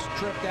next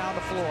trip down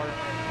the floor.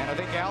 And I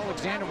think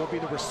Alexander will be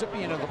the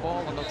recipient of the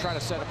ball, and they'll try to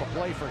set up a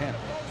play for him.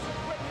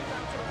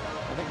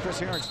 I think Chris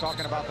Herron's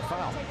talking about the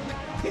foul.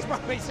 He's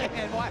probably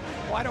saying,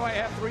 why do I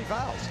have 3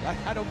 fouls?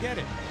 I don't get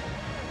it.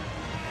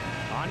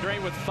 Andre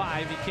with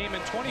 5. He came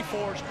in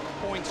 24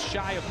 points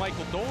shy of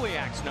Michael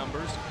Doliak's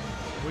numbers.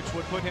 which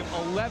would put him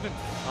 11th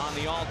on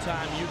the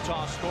all-time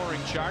Utah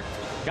scoring chart.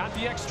 Got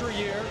the extra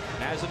year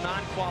as a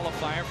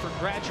non-qualifier for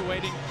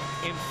graduating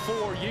in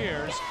 4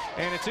 years.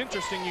 And it's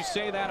interesting you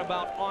say that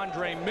about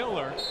Andre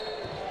Miller,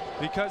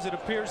 because it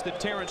appears that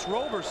Terrence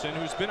Roberson,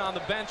 who's been on the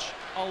bench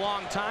a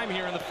long time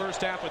here in the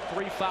first half with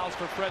 3 fouls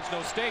for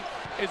Fresno State,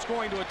 is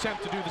going to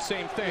attempt to do the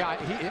same thing.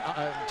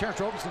 Yeah,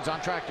 Terrence Roberson's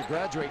on track to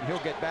graduate, and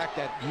he'll get back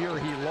that year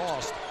he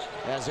lost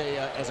as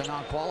a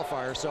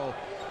non-qualifier, so,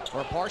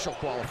 or a partial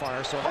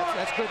qualifier. So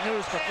that's good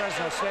news for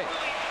Fresno State.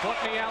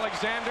 Courtney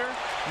Alexander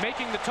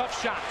making the tough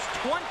shots.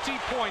 20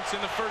 points in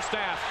the first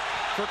half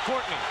for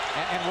Courtney.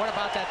 And what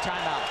about that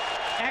timeout?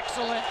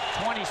 Excellent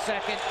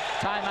 22nd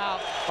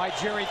timeout by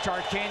Jerry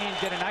Tarkanian.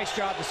 Did a nice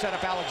job to set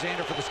up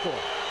Alexander for the score.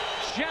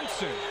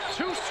 Jensen,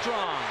 too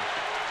strong.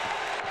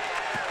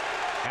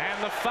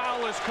 And the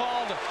foul is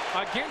called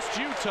against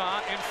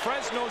Utah, and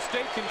Fresno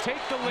State can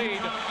take the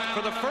lead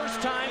for the first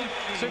time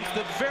since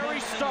the very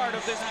start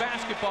of this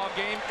basketball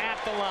game at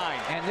the line.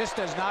 And this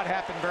does not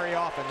happen very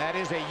often. That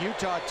is a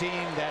Utah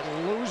team that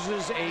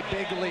loses a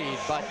big lead.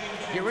 But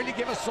you really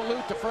give a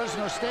salute to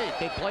Fresno State.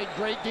 They played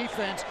great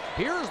defense.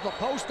 Here's the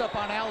post up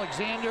on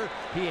Alexander.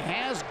 He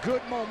has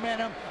good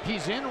momentum.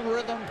 He's in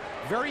rhythm.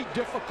 Very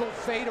difficult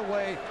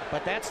fadeaway,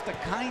 but that's the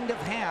kind of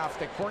half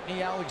that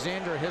Courtney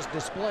Alexander has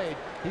displayed.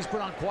 He's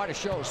put on quite a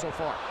show so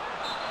far.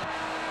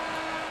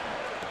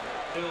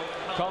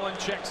 Cullen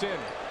checks in.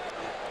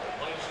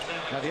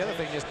 Now the other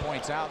thing this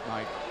points out,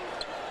 Mike,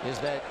 is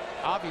that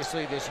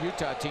obviously this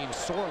Utah team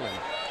sorely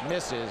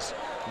misses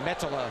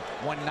Metala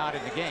when not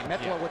in the game.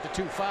 Metala with the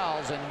 2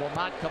 fouls and will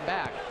not come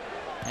back.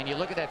 And you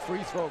look at that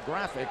free throw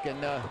graphic,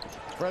 and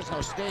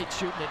Fresno State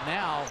shooting it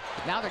now.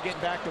 Now they're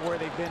getting back to where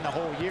they've been the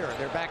whole year.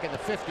 They're back in the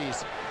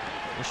 50s.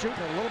 They're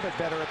shooting a little bit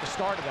better at the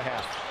start of the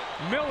half.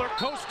 Miller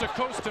coast to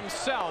coast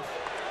himself,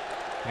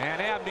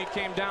 and Abney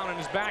came down on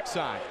his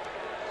backside.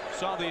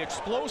 Saw the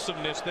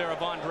explosiveness there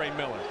of Andre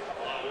Miller.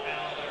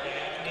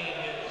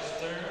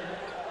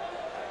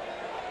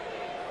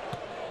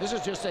 This is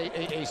just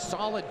a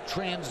solid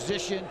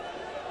transition,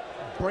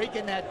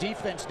 breaking that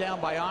defense down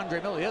by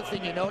Andre Miller. The other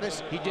thing you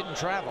notice, he didn't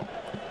travel.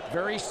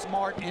 Very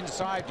smart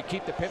inside to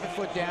keep the pivot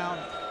foot down,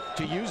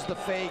 to use the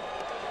fake,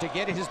 to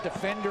get his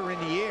defender in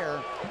the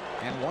air.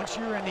 And once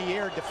you're in the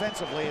air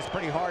defensively, it's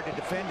pretty hard to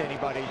defend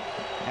anybody.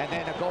 And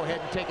then to go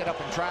ahead and take it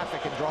up in traffic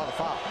and draw the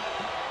foul.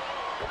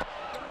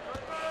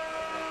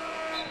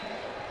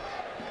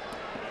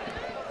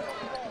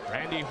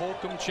 Randy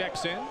Holcomb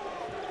checks in,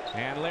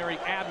 and Larry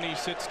Abney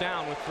sits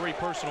down with 3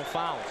 personal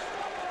fouls.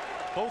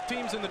 Both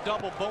teams in the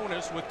double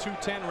bonus with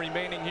 2:10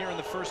 remaining here in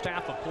the first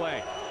half of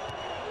play.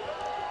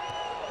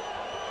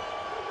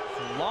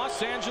 From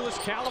Los Angeles,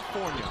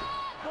 California,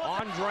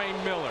 Andre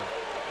Miller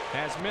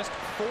has missed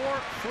 4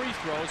 free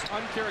throws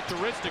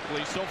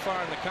uncharacteristically so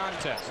far in the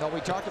contest. Well,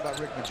 we talked about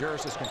Rick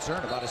Majerus'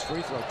 concern about his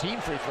free throw,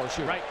 team free throw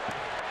shooting. Right.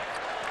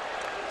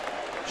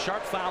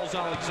 Sharp fouls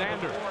on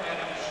Alexander.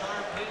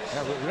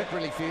 Yeah, Rick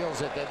really feels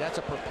that that's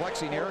a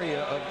perplexing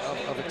area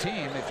of a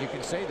team, if you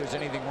can say there's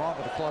anything wrong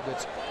with a club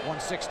that's won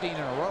 16 in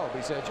a row.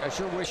 He said, I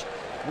sure wish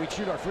we'd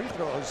shoot our free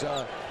throws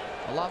a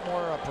lot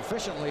more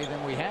proficiently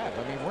than we have.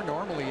 I mean, we're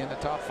normally in the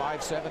top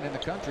 5, 7 in the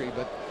country,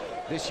 but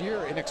this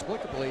year,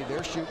 inexplicably,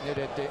 they're shooting it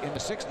in the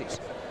 60s.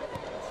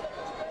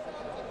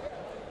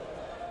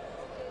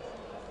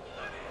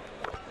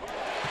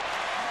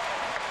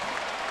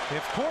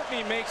 If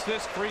Courtney makes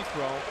this free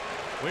throw,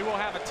 we will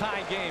have a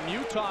tie game.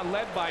 Utah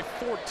led by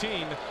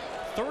 14,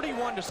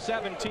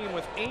 31-17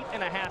 with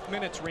 8.5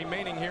 minutes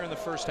remaining here in the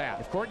first half.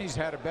 If Courtney's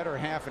had a better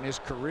half in his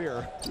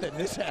career than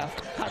this half,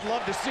 I'd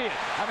love to see it.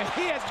 I mean,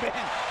 he has been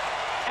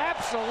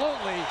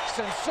absolutely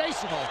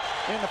sensational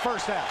in the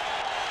first half.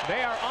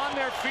 They are on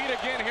their feet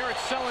again here at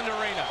Selland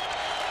Arena.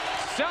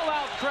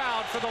 Sellout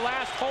crowd for the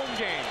last home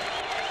game.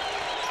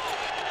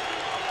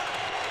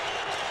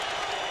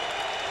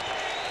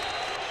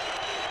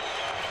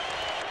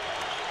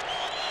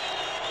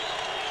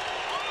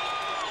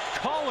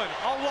 Cullen,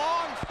 a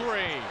long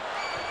 3.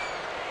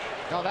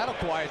 No, that'll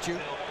quiet you.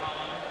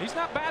 He's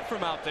not bad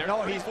from out there.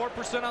 No, he's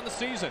 4% on the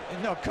season.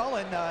 No,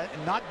 Cullen,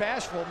 not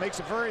bashful,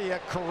 makes a very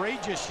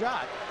courageous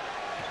shot.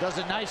 Does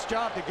a nice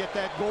job to get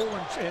that goal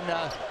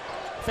and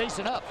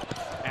facing up.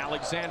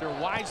 Alexander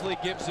wisely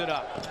gives it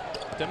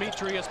up.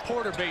 Demetrius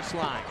Porter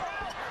baseline.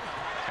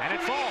 And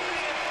it falls.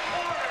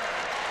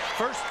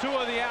 First 2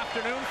 of the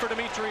afternoon for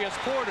Demetrius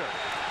Porter.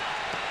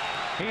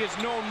 He is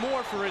known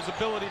more for his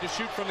ability to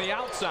shoot from the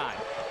outside.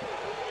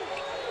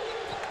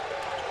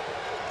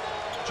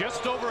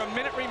 Just over a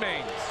minute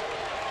remains.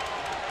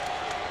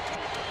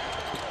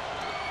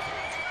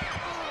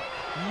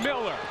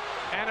 Miller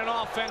and an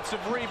offensive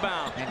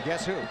rebound. And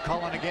guess who?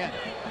 Cullen again.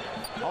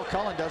 All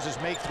Cullen does is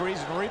make threes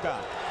and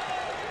rebound.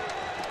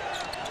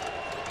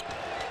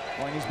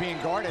 When he's being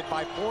guarded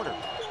by Porter.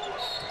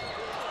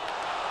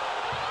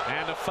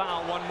 And a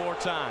foul one more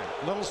time.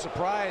 Little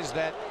surprised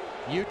that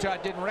Utah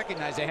didn't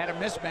recognize they had a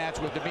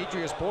mismatch with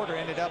Demetrius Porter,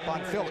 ended up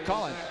on Phil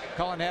Cullen.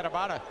 Cullen had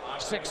about a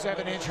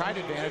 6-7 inch height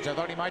advantage. I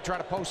thought he might try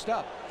to post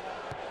up.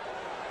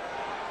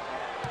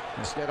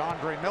 Instead,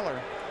 Andre Miller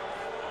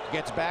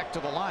gets back to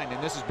the line,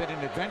 and this has been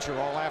an adventure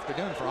all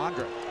afternoon for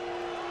Andre.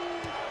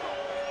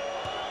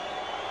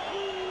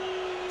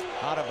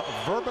 Out of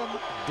Verbum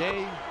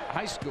Day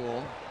High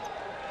School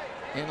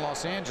in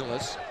Los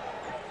Angeles,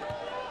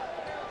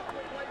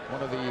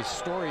 one of the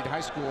storied high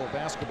school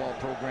basketball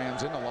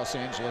programs in the Los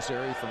Angeles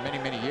area for many,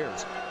 many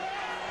years.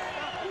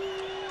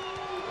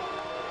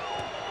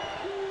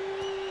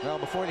 Well,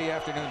 before the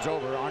afternoon's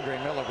over,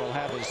 Andre Miller will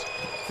have his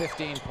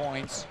 15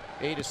 points,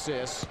 8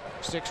 assists,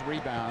 6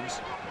 rebounds,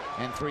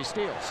 and 3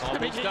 steals.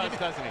 Always does,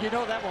 doesn't he? You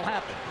know that will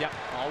happen. Yep,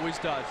 always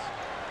does.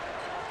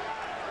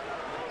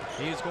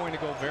 He is going to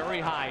go very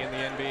high in the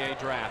NBA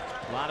draft.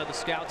 A lot of the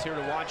scouts here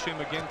to watch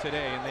him again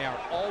today, and they are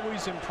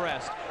always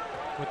impressed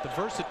with the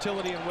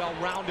versatility and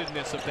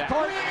well-roundedness of that.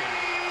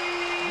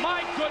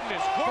 My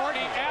goodness,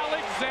 Courtney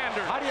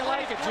Alexander. How do you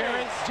like it,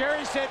 Jerry?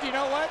 Jerry said, you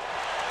know what?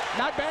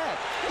 Not bad.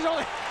 He's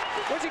only,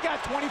 what's he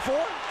got, 24?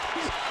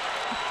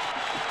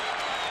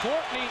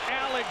 Courtney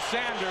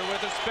Alexander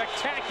with a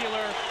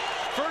spectacular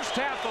first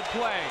half of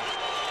play.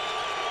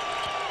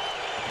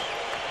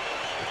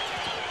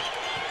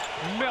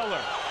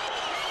 Miller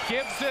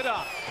gives it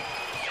up.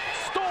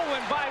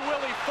 Stolen by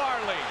Willie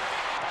Farley.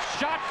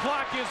 Shot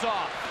clock is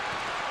off.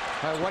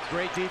 What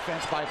great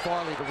defense by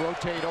Farley to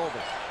rotate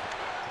over.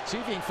 See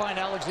if you can find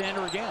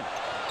Alexander again.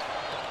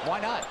 Why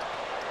not?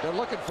 They're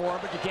looking for him,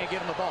 but you can't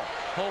get him the ball.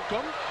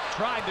 Holcomb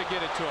tried to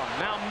get it to him.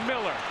 Now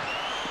Miller.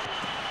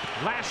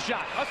 Last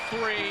shot, a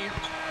 3,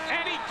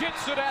 and he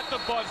gets it at the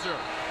buzzer.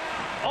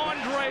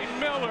 Andre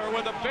Miller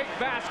with a big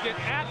basket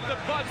at the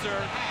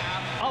buzzer.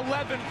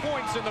 11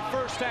 points in the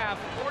first half,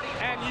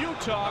 and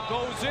Utah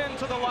goes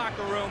into the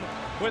locker room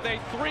with a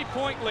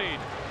 3-point lead.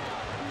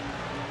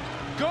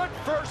 Good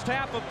first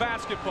half of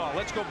basketball.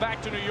 Let's go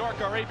back to New York,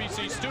 our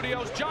ABC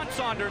studios. John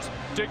Saunders,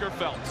 Digger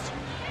Phelps.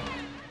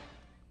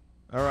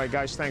 All right,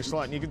 guys, thanks a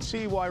lot. And you can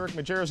see why Rick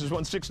Majerus has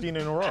won 16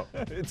 in a row.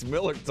 It's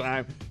Miller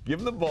time. Give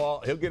him the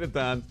ball. He'll get it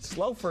done.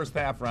 Slow first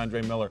half for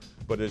Andre Miller,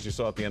 but as you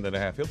saw at the end of the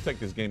half, he'll take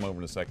this game over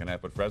in the second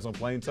half, but Fresno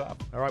playing tough.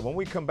 All right, when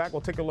we come back,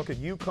 we'll take a look at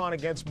UConn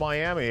against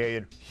Miami,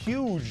 a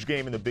huge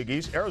game in the Big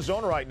East.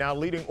 Arizona right now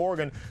leading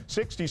Oregon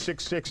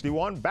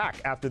 66-61. Back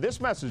after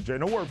this message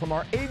and a word from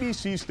our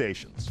ABC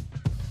stations.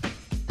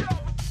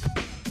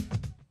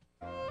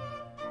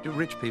 Do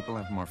rich people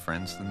have more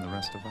friends than the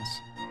rest of us?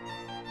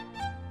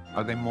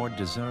 Are they more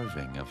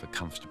deserving of a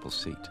comfortable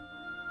seat?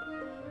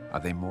 Are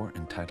they more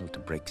entitled to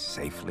brake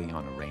safely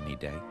on a rainy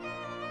day?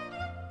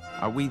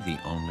 Are we the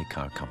only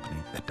car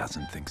company that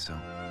doesn't think so?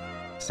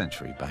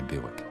 Century by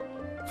Buick.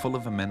 Full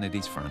of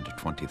amenities for under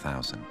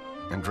 $20,000.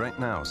 And right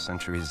now,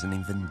 Century is an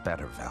even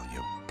better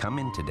value. Come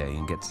in today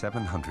and get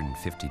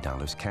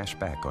 $750 cash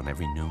back on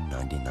every new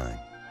 99.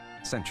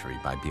 Century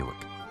by Buick.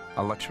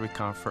 A luxury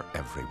car for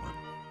everyone.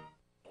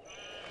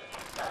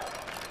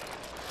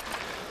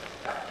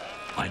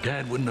 My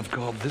dad wouldn't have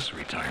called this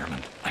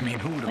retirement. I mean,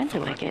 who would have When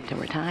do I get to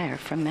retire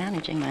from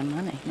managing my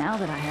money? Now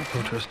that I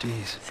have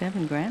trustees.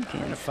 7 grandkids.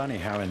 Kind of funny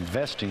how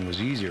investing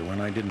was easier when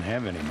I didn't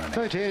have any money.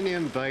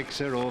 Titanium bikes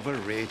are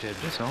overrated.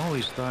 Just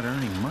always thought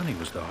earning money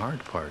was the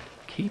hard part.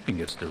 Keeping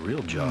it's the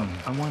real job.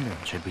 I wonder,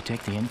 should we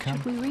take the income?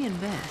 Should we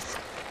reinvest?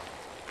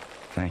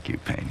 Thank you,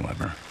 Payne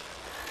Weber.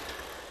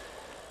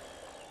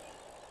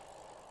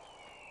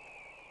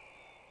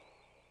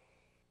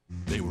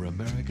 They were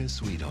America's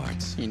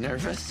sweethearts. You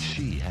nervous?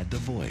 She had the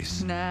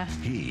voice. Nah.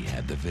 He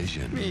had the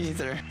vision. Me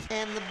either.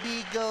 And the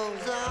beat goes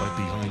on. But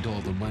behind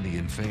all the money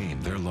and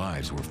fame, their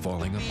lives were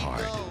falling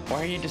apart.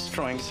 Why are you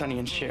destroying Sonny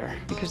and Cher?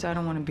 Because I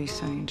don't want to be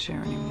Sonny and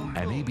Cher anymore.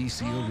 An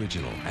ABC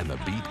original, and the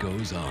beat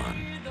goes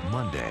on.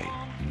 Monday,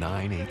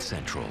 9/8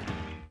 Central.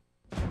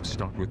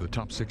 Start with the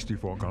top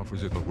 64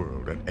 golfers in the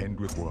world and end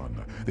with one.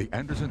 The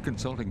Anderson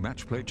Consulting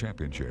Match Play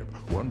Championship.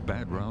 One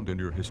bad round in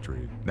your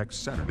history. Next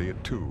Saturday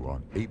at 2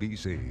 on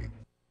ABC.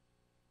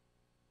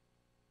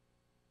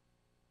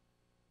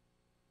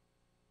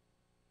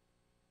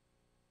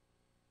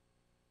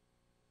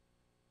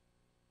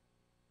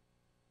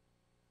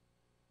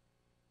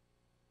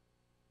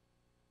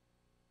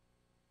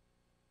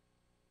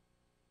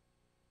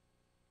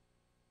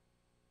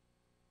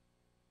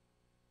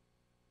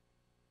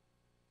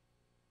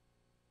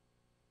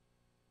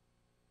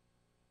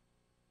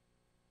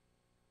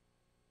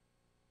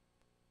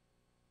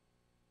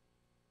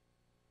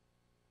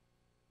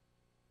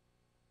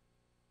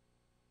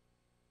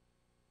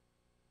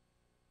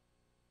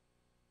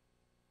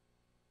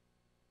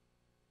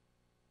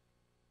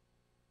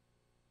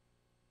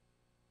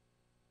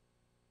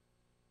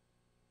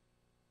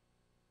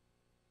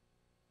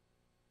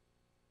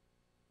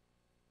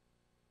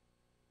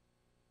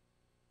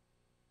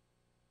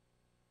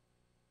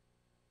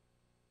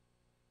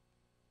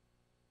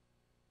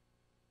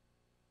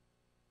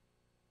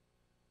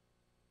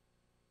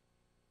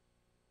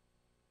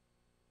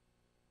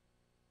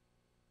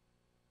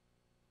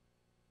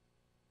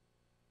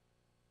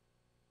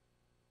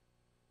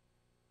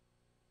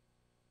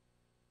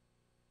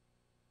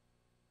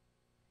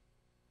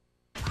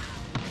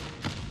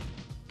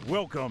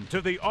 Welcome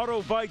to the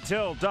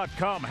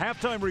AutoBytel.com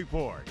halftime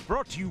report,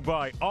 brought to you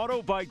by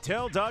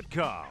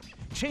AutoBytel.com,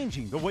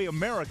 changing the way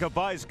America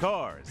buys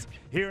cars.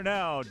 Here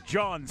now,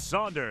 John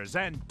Saunders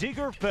and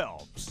Digger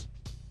Phelps.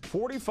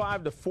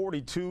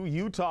 45-42,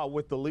 Utah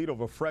with the lead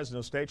over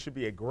Fresno State. Should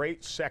be a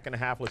great second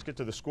half. Let's get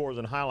to the scores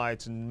and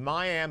highlights. And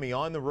Miami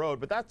on the road,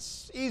 but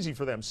that's easy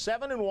for them.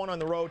 7-1 on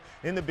the road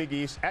in the Big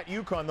East. At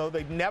UConn, though,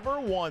 they've never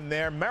won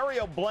there.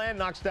 Mario Bland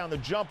knocks down the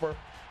jumper.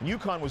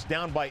 UConn was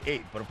down by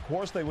 8, but of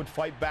course they would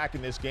fight back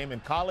in this game.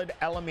 And Khalid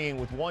El-Amin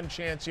with one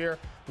chance here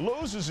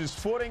loses his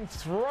footing,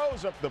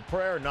 throws up the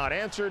prayer, not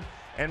answered,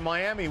 and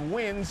Miami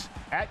wins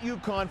at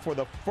UConn for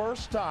the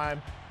first time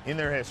in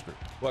their history.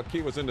 Well,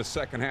 key was in the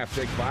second half.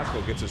 Jake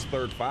Bosco gets his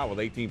third foul with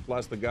 18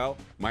 plus to go.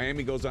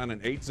 Miami goes on an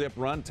 8-zip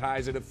run,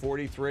 ties it at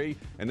 43.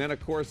 And then,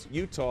 of course,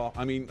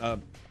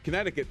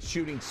 Connecticut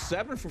shooting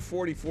 7 for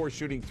 44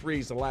 shooting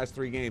threes the last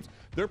 3 games.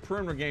 Their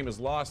perimeter game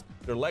is lost.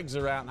 Their legs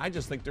are out, and I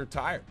just think they're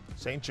tired.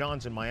 St.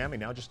 John's and Miami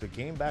now just a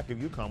game back of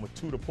UConn with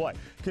 2 to play.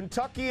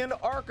 Kentucky and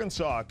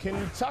Arkansas.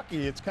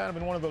 Kentucky, it's kind of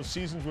been one of those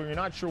seasons where you're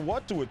not sure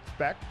what to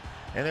expect.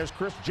 And there's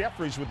Chris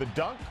Jeffries with the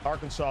dunk,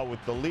 Arkansas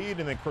with the lead,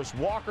 and then Chris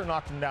Walker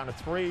knocked him down to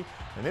 3.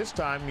 And this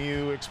time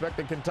you expect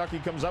that Kentucky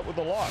comes up with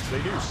the loss.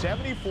 They do,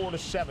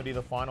 74-70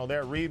 the final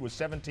there. Reed with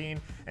 17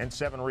 and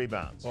 7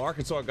 rebounds. Well,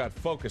 Arkansas got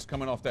focused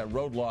coming off that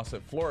road loss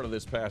at Florida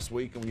this past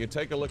week. And when you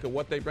take a look at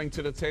what they bring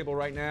to the table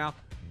right now,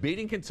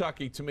 beating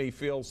Kentucky, to me,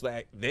 feels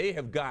that they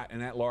have got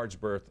an at-large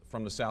berth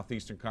from the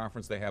Southeastern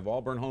Conference. They have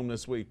Auburn home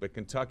this week, but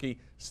Kentucky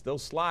still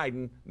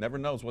sliding. Never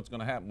knows what's going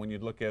to happen when you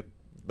look at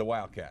the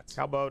Wildcats.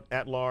 How about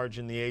at large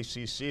in the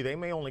ACC? They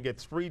may only get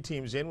 3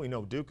 teams in. We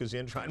know Duke is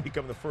in, trying to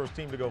become the first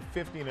team to go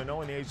 15-0 in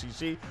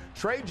the ACC.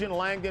 Trajan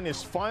Langdon,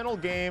 his final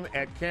game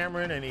at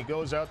Cameron, and he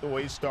goes out the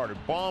way he started.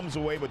 Bombs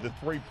away with the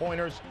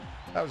 3-pointers.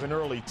 That was an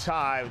early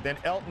tie. Then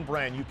Elton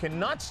Brand, you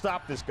cannot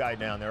stop this guy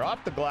down there.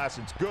 Off the glass,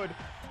 it's good.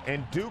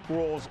 And Duke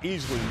rolls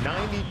easily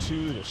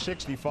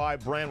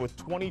 92-65. Brand with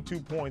 22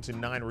 points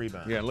and 9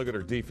 rebounds. Yeah, look at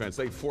her defense.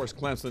 They forced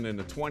Clemson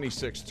into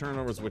 26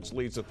 turnovers, which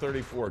leads to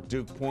 34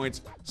 Duke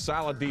points.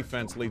 Solid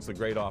defense leads to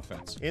great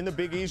offense. In the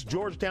Big East,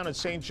 Georgetown and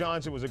St.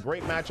 John's. It was a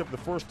great matchup the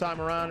first time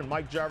around, and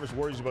Mike Jarvis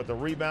worries about the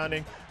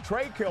rebounding.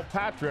 Trey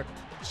Kilpatrick,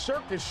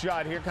 circus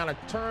shot here, kind of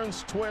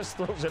turns, twists,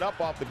 throws it up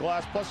off the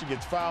glass, plus he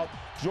gets fouled.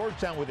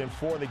 Georgetown within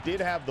 4. They did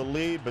have the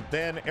lead, but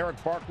then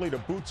Eric Barkley to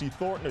Bootsy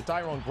Thornton to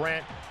Tyrone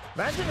Grant.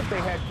 Imagine if they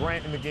had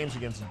Grant in the games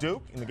against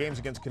Duke, in the games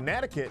against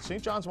Connecticut.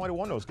 St. John's might have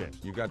won those games.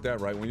 You got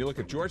that right. When you look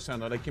at Georgetown,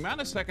 though, they came out in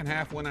the second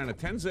half, went on a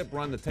 10-zip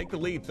run to take the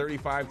lead,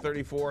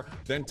 35-34.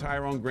 Then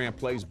Tyrone Grant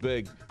plays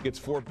big, gets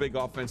 4 big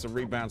offensive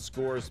rebounds,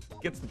 scores,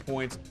 gets the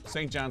points.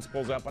 St. John's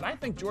pulls out. But I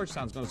think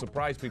Georgetown's going to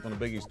surprise people in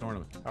the Big East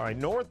tournament. All right,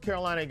 North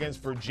Carolina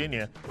against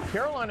Virginia.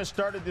 Carolina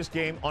started this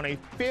game on a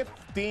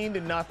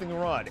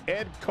 15-0 run.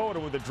 Ed Cota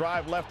with a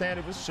drive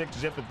left-handed, was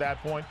 6-zip at that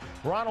point.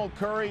 Ronald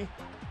Curry,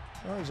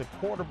 well, he's a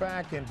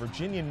quarterback and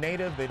Virginia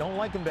native. They don't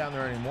like him down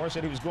there anymore.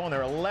 Said he was going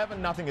there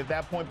 11-0 at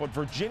that point. But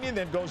Virginia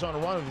then goes on a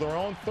run of their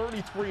own,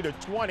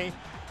 33-20.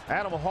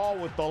 Adam Hall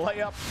with the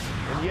layup.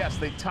 And yes,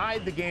 they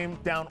tied the game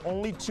down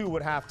only 2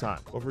 at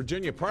halftime. Well,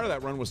 Virginia, part of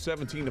that run was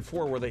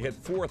 17-4, where they hit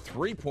 4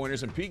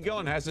 3-pointers, and Pete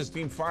Gillen has his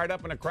team fired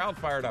up and the crowd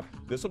fired up.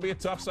 This will be a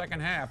tough second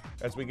half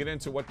as we get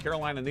into what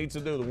Carolina needs to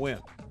do to win.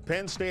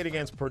 Penn State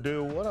against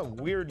Purdue. What a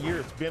weird year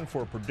it's been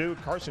for Purdue.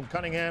 Carson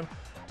Cunningham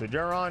to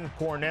Jaron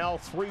Cornell.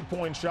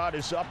 3-point shot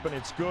is up and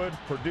it's good.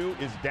 Purdue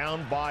is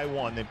down by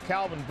 1. Then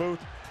Calvin Booth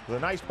with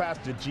a nice pass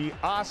to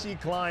Giassi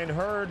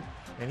Klein-Hurd,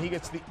 and he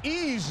gets the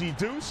easy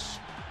deuce.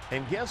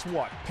 And guess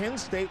what? Penn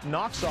State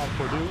knocks off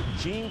Purdue.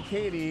 Gene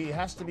Cady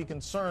has to be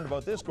concerned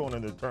about this going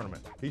into the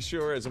tournament. He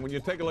sure is. And when you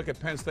take a look at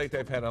Penn State,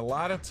 they've had a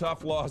lot of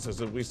tough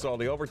losses. As we saw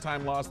the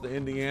overtime loss to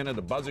Indiana,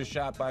 the buzzer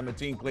shot by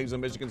Mateen Cleaves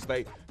and Michigan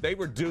State. They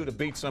were due to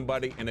beat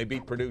somebody, and they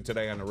beat Purdue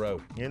today on the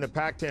road. In the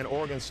Pac-10,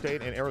 Oregon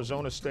State and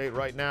Arizona State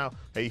right now,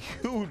 a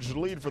huge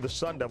lead for the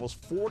Sun Devils,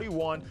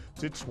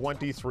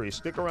 41-23.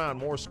 Stick around.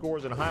 More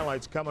scores and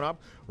highlights coming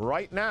up.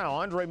 Right now,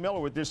 Andre Miller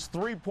with this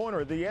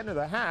 3-pointer at the end of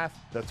the half,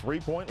 the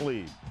 3-point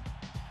lead.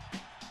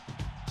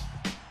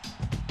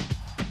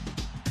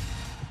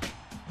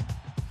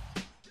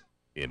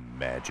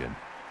 Imagine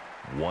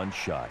one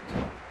shot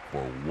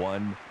for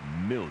 $1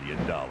 million.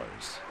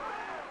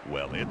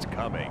 Well, it's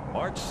coming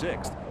March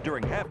 6th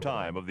during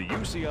halftime of the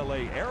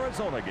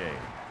UCLA-Arizona game.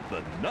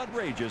 The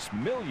nutrageous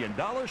 $1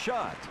 million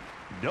shot.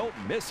 Don't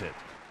miss it.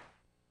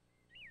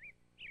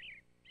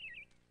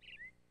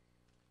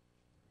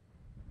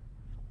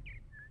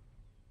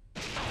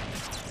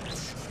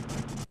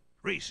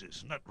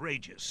 Reese's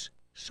Nutrageous.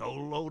 So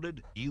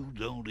loaded, you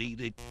don't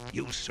eat it,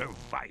 you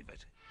survive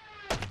it.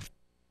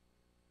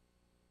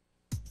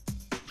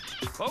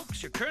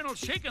 Folks, your Colonel's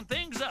shaking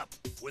things up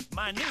with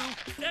my new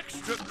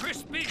extra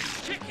crispy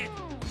chicken.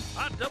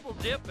 I double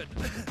dip and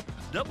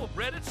double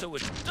bread it so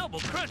it's double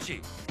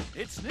crunchy.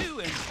 It's new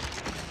and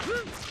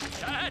woo,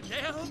 tie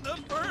down the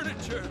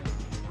furniture.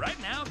 Right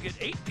now, get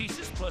 8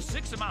 pieces plus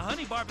 6 of my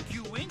honey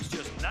barbecue wings,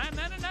 just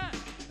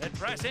 $9.99. That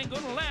price ain't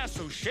gonna last,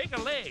 so shake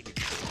a leg.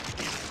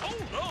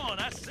 Hold on,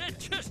 I said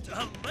just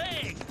a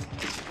leg.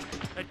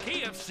 At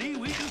KFC,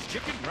 we do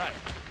chicken right.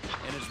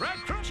 And it's right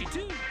crunchy,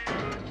 too.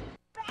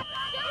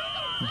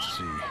 Let's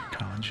see.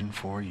 College in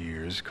 4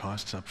 years,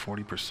 costs up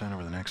 40%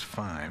 over the next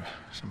 5.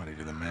 Somebody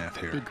do the math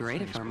here. It'd be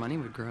great if our money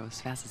would grow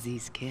as fast as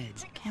these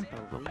kids. I can't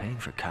believe. Will paying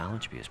for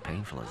college be as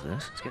painful as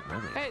this? It's getting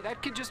ugly. Hey,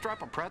 that kid just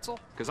dropped a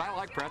pretzel? Because I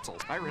like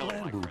pretzels. I really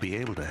like We'll be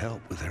able to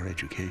help with their I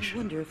education.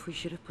 wonder if we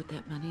should have put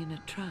that money in a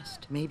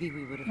trust. Maybe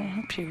we would have. I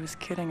hope she was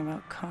kidding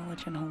about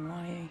college in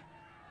Hawaii.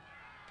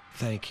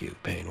 Thank you,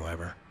 Payne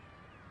Weber.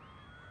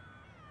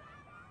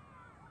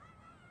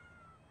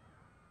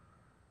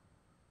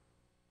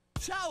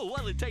 So,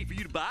 what'll it take for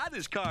you to buy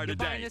this car today? You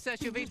buying this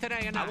SUV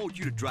today or not? I want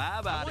you to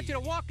drive out I want you to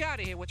walk out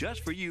of here with...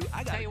 Just for you,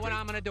 I got Tell you what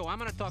I'm going to do. I'm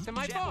going to talk to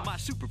my chat boss. with my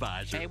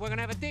supervisor. Hey, we're going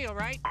to have a deal,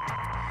 right?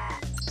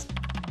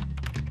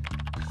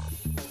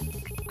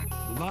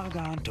 Log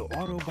on to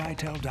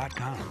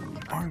AutoBuyTel.com.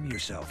 Arm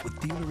yourself with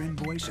dealer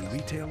invoice and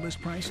retail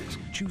list prices.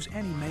 Choose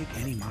any make,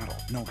 any model.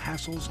 No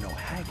hassles, no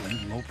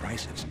haggling, low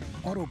prices.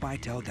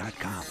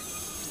 AutoBuyTel.com.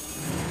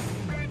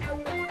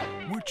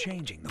 We're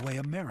changing the way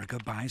America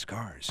buys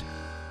cars.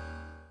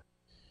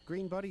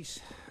 Green buddies,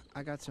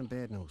 I got some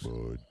bad news.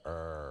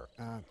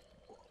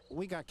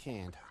 We got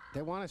canned.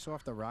 They want us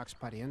off the rocks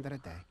by the end of the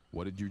day.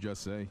 What did you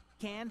just say?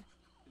 Canned?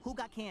 Who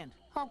got canned?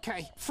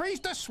 Okay, freeze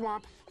the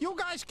swamp. You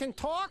guys can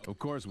talk. Of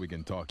course we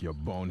can talk, you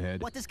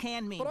bonehead. What does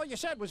canned mean? But all you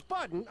said was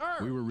Bud and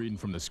We were reading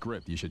from the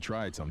script. You should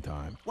try it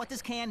sometime. What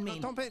does canned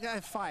mean? Don't be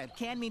fired.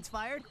 Canned means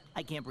fired?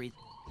 I can't breathe.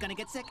 Gonna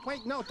get sick?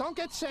 Wait, no, don't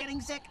get sick.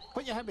 Getting sick?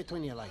 Put your head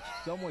between your legs.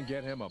 Someone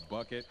get him a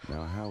bucket.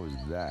 Now, how is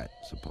that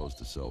supposed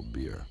to sell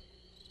beer?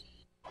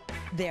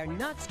 They're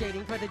not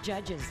skating for the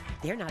judges.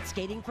 They're not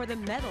skating for the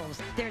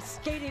medals. They're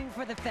skating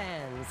for the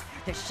fans.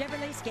 The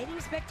Chevrolet Skating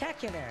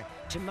Spectacular.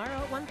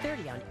 Tomorrow at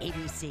 1:30 on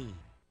ABC.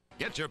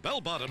 Get your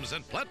bell-bottoms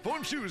and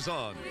platform shoes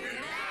on.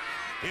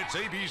 It's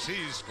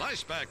ABC's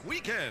Flashback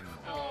Weekend.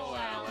 Oh,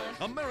 Alice.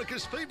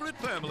 America's favorite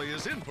family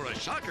is in for a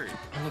shocker.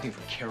 I'm looking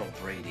for Carol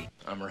Brady.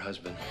 I'm her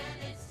husband.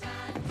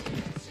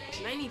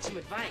 And I need some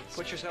advice.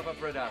 Put yourself up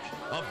for adoption.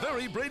 A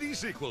very Brady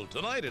sequel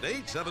tonight at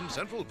 8, 7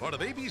 Central, part of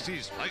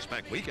ABC's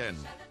Flashback Weekend.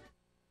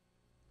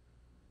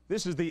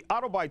 This is the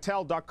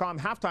AutoBuyTel.com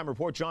halftime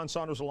report. John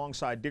Saunders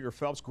alongside Digger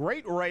Phelps.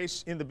 Great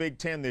race in the Big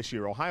Ten this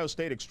year. Ohio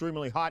State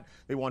extremely hot.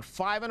 They won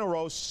 5 in a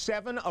row,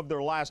 7 of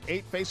their last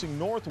 8, facing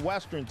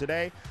Northwestern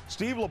today.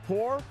 Steve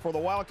Lepore for the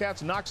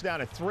Wildcats knocks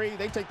down a 3.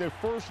 They take their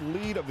first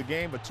lead of the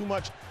game, but too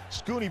much.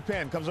 Scooney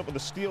Penn comes up with a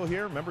steal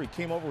here. Remember, he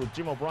came over with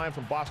Jim O'Brien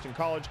from Boston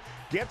College,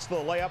 gets the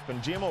layup,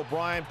 and Jim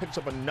O'Brien picks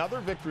up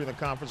another victory in the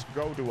conference to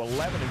go to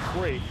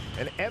 11-3.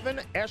 And Evan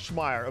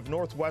Eschmeyer of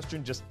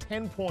Northwestern just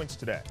 10 points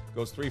today.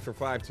 Goes 3 for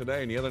 5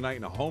 today, and the other night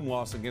in a home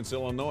loss against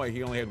Illinois,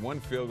 he only had 1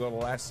 field goal the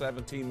last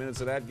 17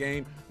 minutes of that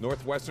game.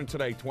 Northwestern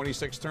today,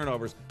 26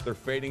 turnovers. They're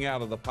fading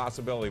out of the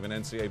possibility of an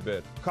NCAA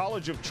bid.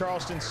 College of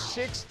Charleston,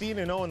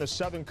 16-0 in the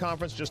Southern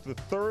Conference, just the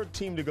 3rd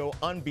team to go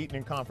unbeaten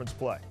in conference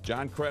play.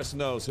 John Kress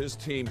knows his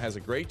team has a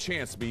great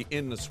chance to be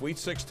in the Sweet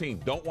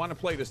 16. Don't want to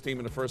play this team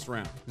in the first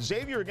round.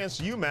 Xavier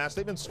against UMass.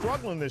 They've been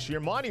struggling this year.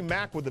 Monty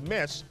Mack with the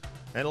miss.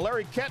 And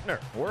Larry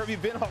Kettner, where have you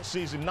been all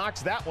season,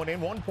 knocks that one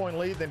in. 1-point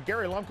lead. Then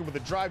Gary Lumpkin with the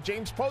drive.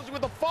 James Posey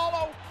with the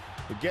follow.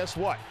 But guess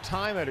what?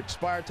 Time had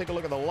expired. Take a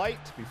look at the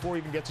light. Before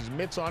he even gets his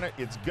mitts on it,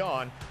 it's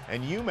gone.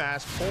 And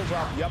UMass pulls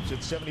off the upset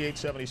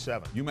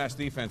 78-77. UMass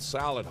defense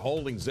solid,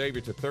 holding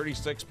Xavier to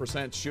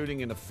 36%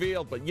 shooting in the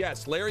field. But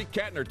yes, Larry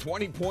Kettner,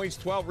 20 points,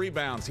 12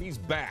 rebounds. He's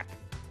back.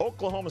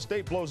 Oklahoma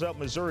State blows out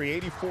Missouri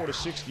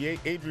 84-68.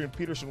 Adrian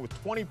Peterson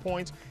with 20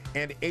 points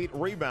and 8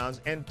 rebounds.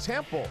 And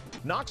Temple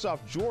knocks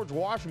off George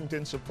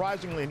Washington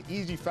surprisingly in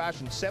easy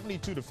fashion,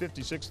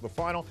 72-56 to the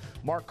final.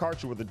 Mark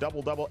Karcher with a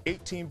double-double,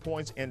 18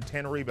 points and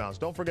 10 rebounds.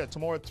 Don't forget,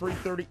 tomorrow at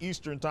 3:30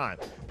 Eastern Time.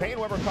 Payne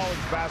Weber College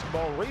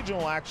basketball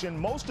regional action.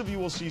 Most of you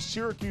will see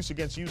Syracuse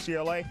against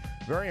UCLA.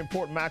 Very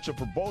important matchup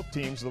for both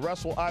teams. The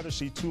rest will either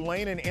see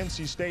Tulane and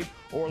NC State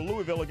or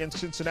Louisville against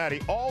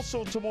Cincinnati.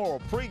 Also tomorrow,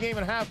 pregame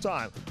and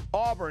halftime,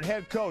 Auburn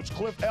head coach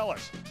Cliff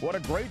Ellis. What a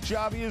great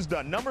job he has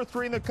done. Number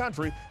 3 in the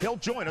country. He'll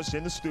join us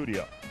in the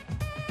studio.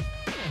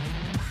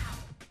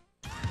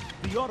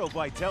 The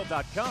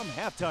AutoBuyTel.com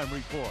halftime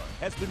report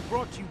has been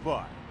brought to you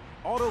by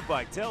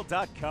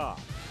AutoBuyTel.com,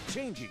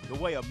 changing the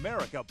way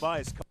America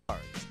buys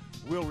cars.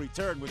 We'll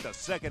return with the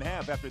second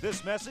half after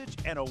this message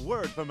and a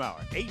word from our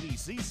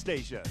ABC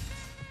station.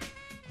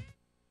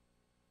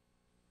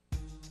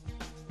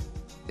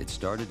 It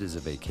started as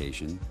a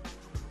vacation,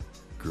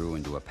 grew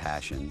into a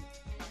passion,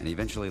 and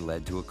eventually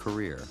led to a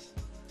career.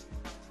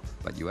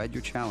 But you had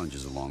your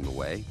challenges along the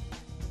way,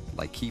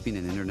 like keeping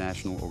an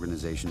international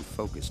organization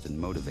focused and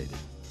motivated,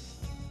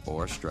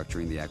 or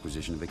structuring the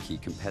acquisition of a key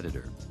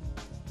competitor.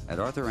 At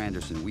Arthur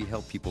Andersen, we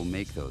help people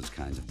make those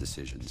kinds of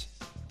decisions,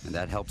 and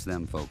that helps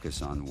them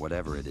focus on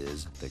whatever it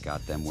is that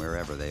got them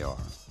wherever they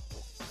are.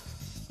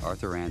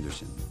 Arthur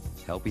Andersen,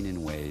 helping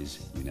in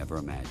ways you never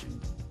imagined.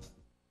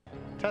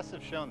 Tests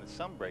have shown that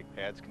some brake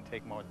pads can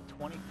take more than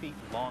 20 feet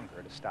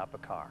longer to stop a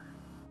car.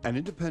 An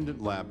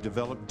independent lab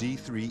developed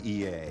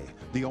D3EA,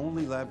 the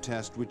only lab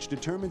test which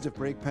determines if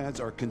brake pads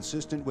are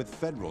consistent with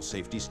federal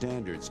safety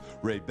standards.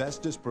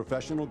 Raybestos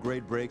professional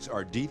grade brakes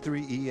are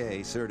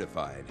D3EA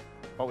certified.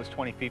 What was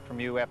 20 feet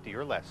from you after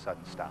your last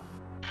sudden stop?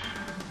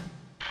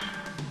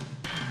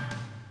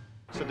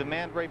 So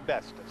demand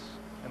Raybestos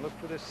and look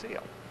for this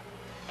seal.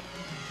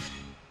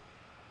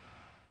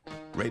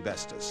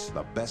 Raybestos,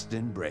 the best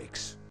in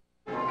brakes.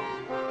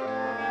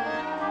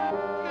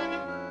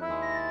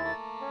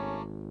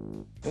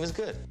 It was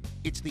good.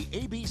 It's the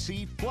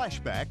ABC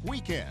Flashback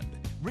Weekend.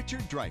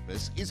 Richard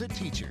Dreyfuss is a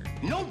teacher.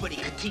 Nobody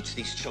could teach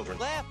these children.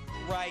 Left,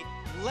 right,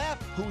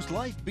 left. Whose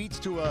life beats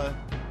to a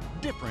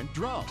different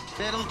drum.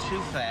 Little too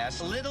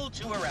fast, a little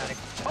too erratic.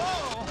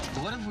 Oh!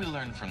 What have we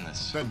learned from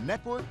this? The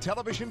network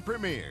television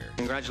premiere.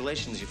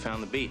 Congratulations, you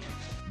found the beat.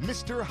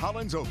 Mr.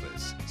 Holland's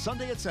Opus.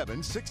 Sunday at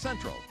 7, 6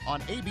 Central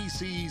on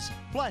ABC's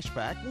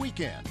Flashback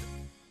Weekend.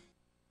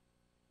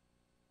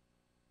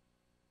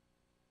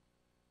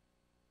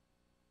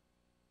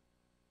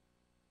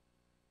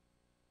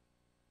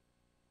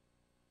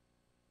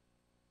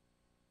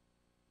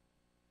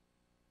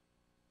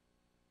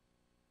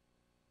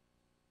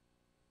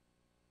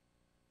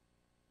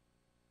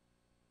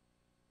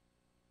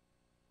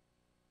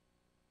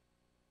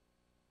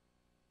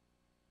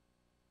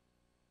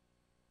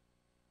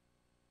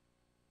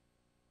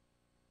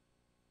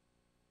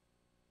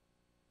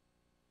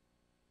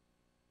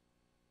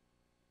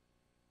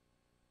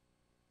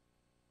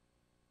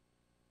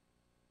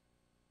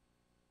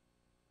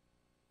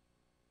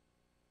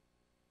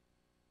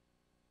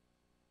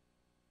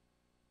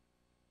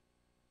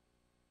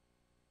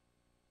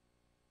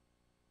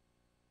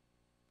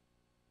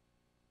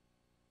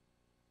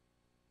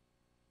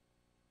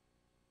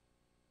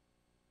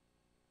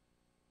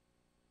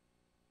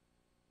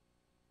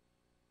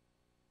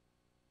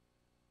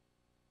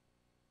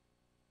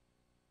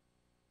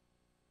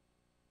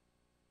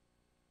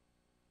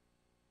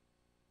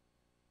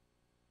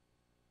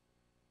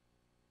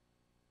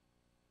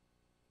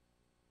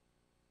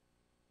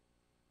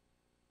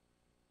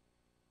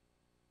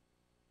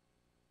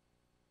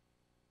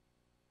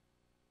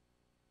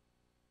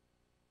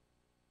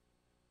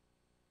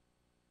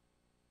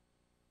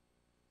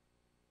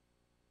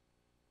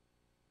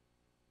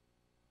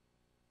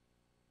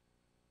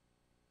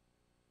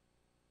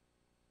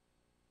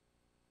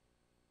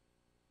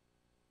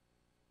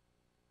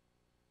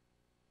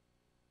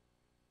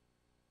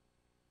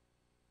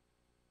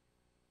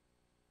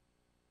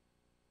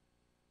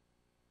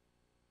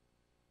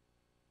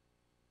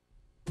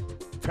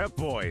 Pep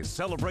Boys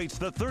celebrates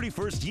the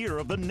 31st year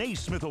of the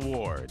Naismith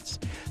Awards.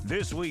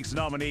 This week's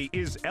nominee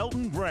is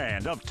Elton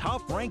Brand of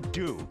Top Rank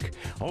Duke.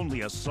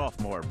 Only a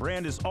sophomore,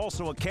 Brand is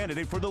also a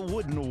candidate for the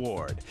Wooden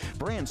Award.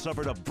 Brand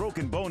suffered a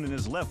broken bone in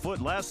his left foot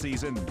last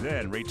season,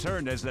 then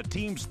returned as the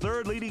team's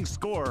third leading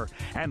scorer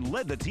and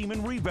led the team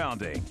in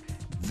rebounding.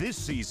 This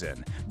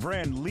season,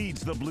 Brand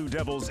leads the Blue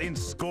Devils in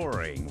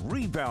scoring,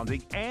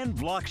 rebounding, and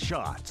block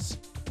shots.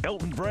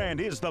 Elton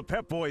Brand is the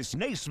Pep Boys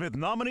Naismith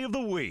Nominee of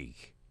the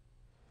Week.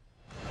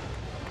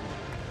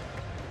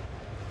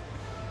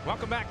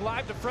 Welcome back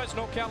live to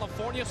Fresno,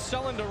 California.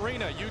 Selland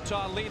Arena,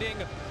 Utah leading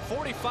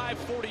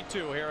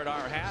 45-42 here at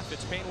our half.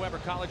 It's Payne Weber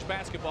College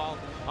basketball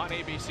on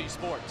ABC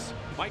Sports.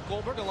 Mike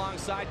Goldberg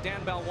alongside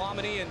Dan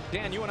Belwamity. And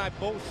Dan, you and I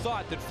both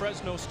thought that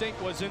Fresno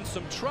State was in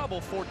some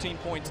trouble 14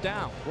 points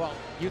down. Well,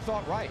 you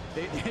thought right.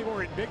 They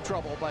were in big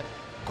trouble, but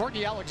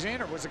Courtney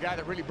Alexander was the guy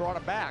that really brought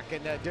them back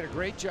and did a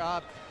great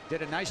job,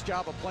 did a nice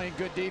job of playing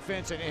good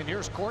defense. And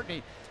here's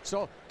Courtney.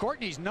 So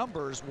Courtney's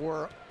numbers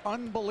were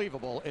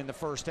unbelievable in the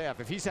first half.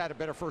 If he's had a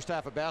better first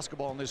half of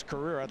basketball in his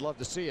career, I'd love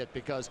to see it,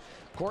 because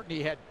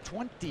Courtney had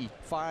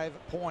 25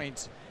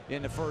 points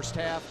in the first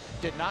half,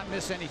 did not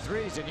miss any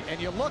threes.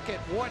 And you look at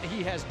what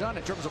he has done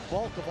in terms of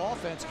bulk of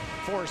offense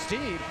for his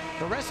team.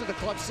 The rest of the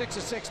club 6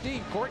 of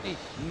 16. Courtney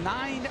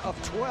 9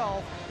 of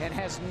 12 and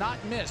has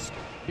not missed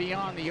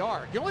beyond the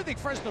arc. The only thing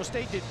Fresno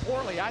State did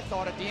poorly, I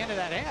thought, at the end of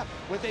that half,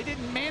 was they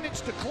didn't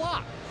manage the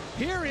clock.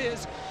 Here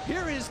is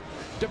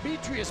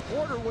Demetrius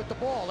Porter with the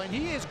ball, and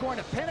he is going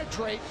to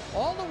penetrate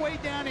all the way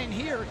down in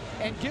here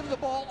and give the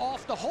ball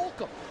off to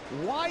Holcomb.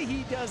 Why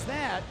he does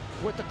that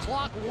with the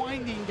clock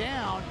winding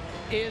down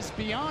is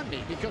beyond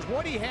me, because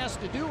what he has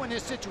to do in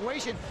this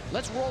situation,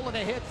 let's roll it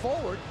ahead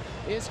forward,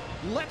 is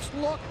let's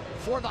look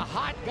for the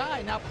hot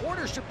guy. Now,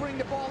 Porter should bring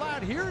the ball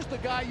out. Here's the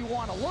guy you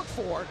want to look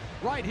for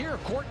right here,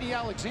 Courtney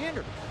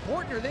Alexander.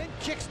 Porter then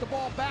kicks the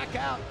ball back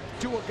out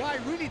to a guy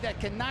really that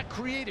cannot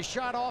create a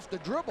shot off the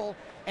dribble,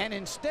 and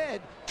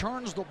instead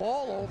turns the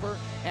ball over,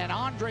 and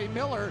Andre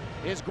Miller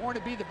is going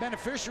to be the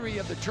beneficiary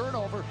of the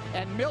turnover,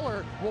 and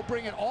Miller will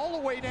bring it all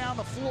the way down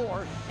the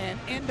floor and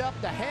end up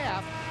the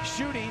half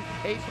shooting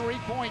a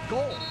three-point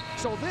goal.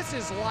 So this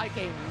is like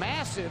a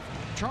massive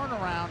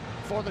turnaround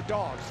for the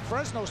Dogs.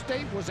 Fresno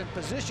State was in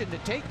position to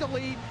take the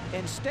lead.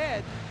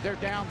 Instead, they're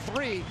down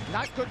 3.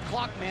 Not good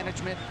clock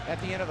management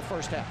at the end of the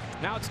first half.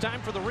 Now it's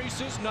time for the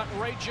Reese's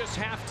Nutrageous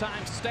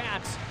halftime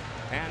stats.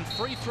 And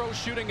free throw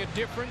shooting a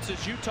difference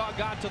as Utah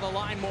got to the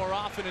line more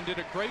often and did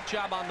a great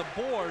job on the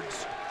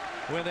boards.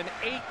 with an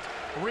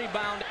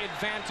 8-rebound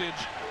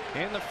advantage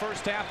in the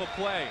first half of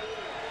play.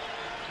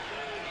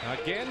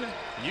 Again,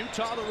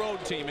 Utah, the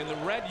road team, in the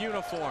red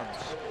uniforms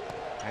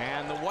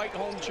and the white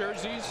home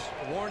jerseys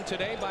worn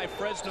today by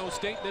Fresno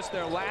State. This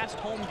their last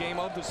home game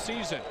of the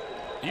season.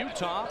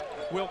 Utah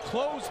will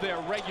close their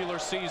regular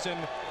season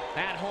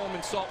at home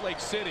in Salt Lake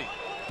City.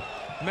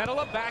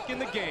 Medela back in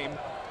the game,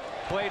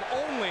 played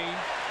only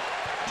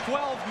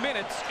 12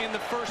 minutes in the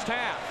first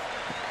half.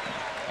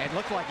 And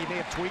looked like he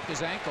may have tweaked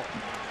his ankle.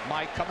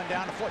 Mike coming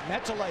down the floor.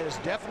 Metela is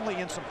definitely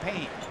in some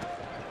pain.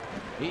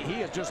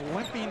 He is just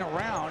limping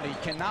around. He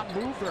cannot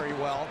move very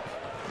well.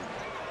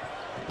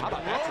 How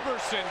about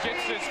Roberson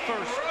gets his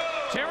first.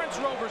 Terrence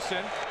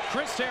Roberson,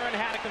 Chris Herron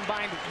had a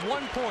combined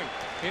 1 point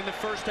in the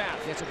first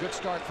half. It's a good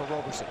start for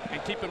Roberson.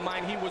 And keep in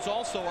mind, he was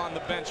also on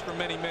the bench for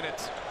many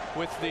minutes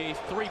with the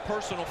 3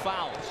 personal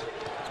fouls.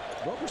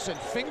 Roberson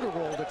finger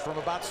rolled it from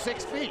about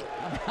 6 feet.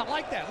 I mean, I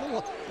like that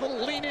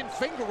little lean-in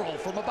finger roll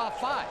from about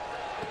 5.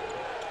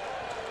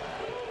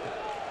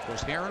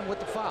 There's Herron with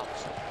the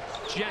fouls.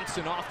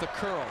 Jensen off the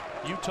curl.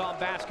 Utah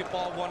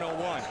basketball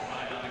 101.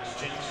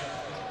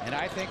 And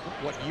I think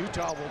what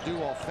Utah will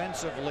do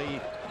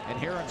offensively, and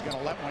Herron's going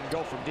to let one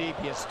go from deep.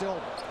 He has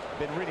still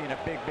been really in a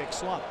big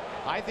slump.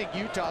 I think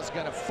Utah's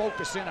going to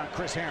focus in on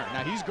Chris Herron.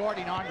 Now he's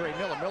guarding Andre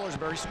Miller. Miller's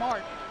very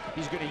smart.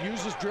 He's going to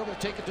use his dribble,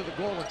 take it to the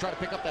goal, and try to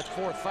pick up that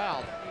 4th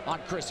foul on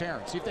Chris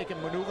Herron. See if they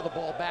can maneuver the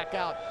ball back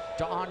out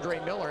to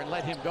Andre Miller and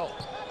let him go.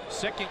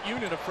 Second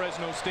unit of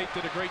Fresno State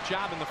did a great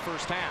job in the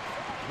first half.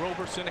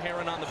 Roberson,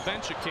 Herron on the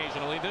bench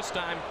occasionally. This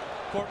time,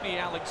 Courtney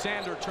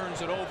Alexander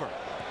turns it over.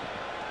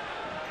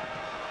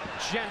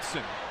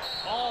 Jensen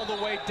all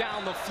the way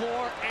down the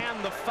floor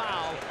and the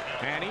foul.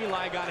 And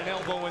Eli got an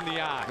elbow in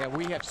the eye. Yeah,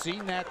 we have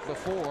seen that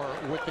before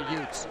with the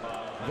Utes.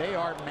 They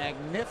are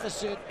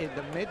magnificent in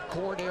the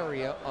midcourt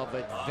area of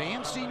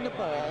advancing the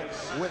ball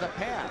with a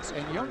pass.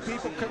 And young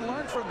people can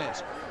learn from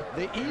this.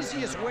 The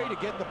easiest way to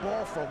get the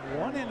ball from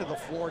one end of the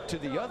floor to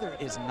the other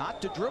is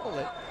not to dribble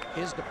it,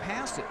 is to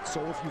pass it.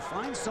 So if you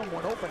find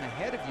someone open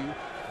ahead of you,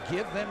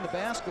 give them the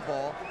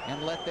basketball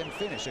and let them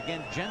finish.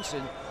 Again,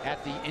 Jensen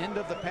at the end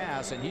of the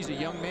pass, and he's a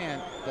young man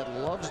that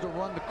loves to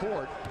run the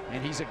court,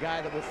 and he's a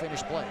guy that will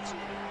finish plays.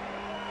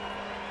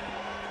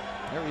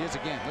 There he is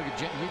again. Look at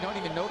Jensen. You don't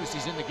even notice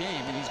he's in the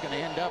game, and he's going to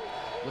end up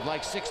with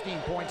like 16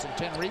 points and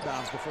 10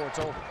 rebounds before it's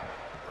over.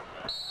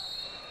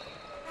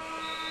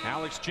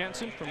 Alex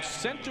Jensen from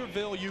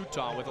Centerville,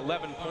 Utah with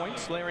 11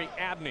 points. Larry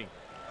Abney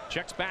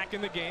checks back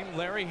in the game.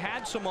 Larry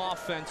had some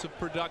offensive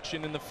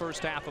production in the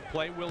first half of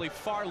play. Willie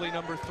Farley,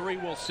 number 3,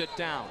 will sit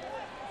down.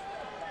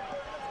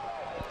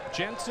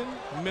 Jensen,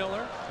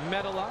 Miller,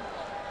 Medela,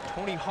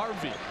 Tony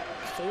Harvey.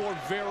 4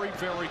 very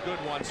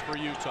good ones for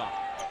Utah.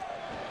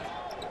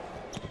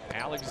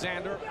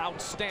 Alexander,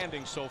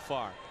 outstanding so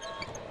far.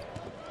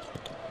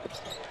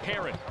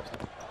 Herron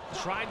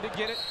tried to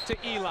get it to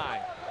Eli,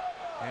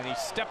 and he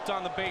stepped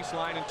on the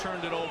baseline and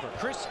turned it over.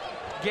 Chris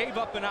gave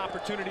up an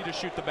opportunity to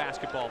shoot the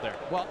basketball there.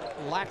 Well,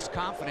 lacks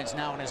confidence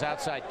now in his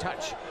outside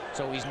touch.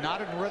 So he's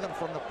not in rhythm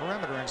from the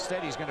perimeter.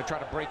 Instead, he's going to try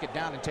to break it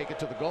down and take it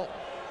to the goal.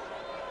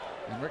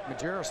 And Rick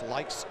Majerus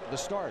likes the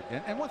start.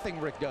 And one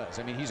thing Rick does,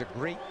 I mean, he's a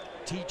great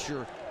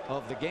teacher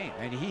of the game.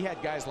 And he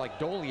had guys like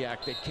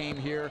Doliak that came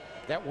here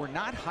that were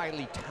not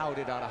highly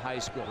touted out of high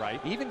school.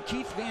 Right. Even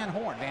Keith Van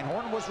Horn. Van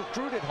Horn was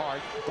recruited hard,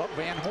 but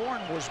Van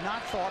Horn was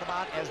not thought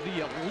about as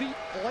the elite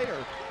player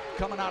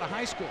coming out of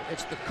high school.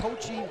 It's the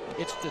coaching,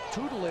 it's the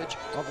tutelage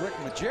of Rick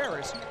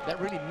Majerus that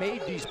really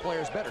made these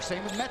players better.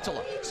 Same with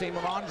Metela, same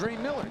with Andre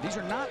Miller. These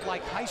are not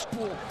like high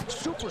school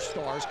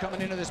superstars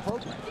coming into this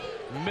program.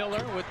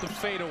 Miller with the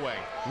fadeaway.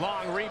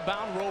 Long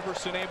rebound,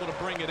 Roberson able to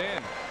bring it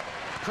in.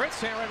 Chris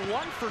Herron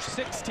 1 for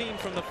 16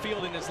 from the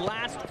field in his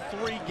last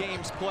 3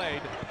 games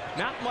played.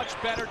 Not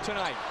much better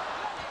tonight.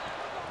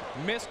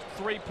 Missed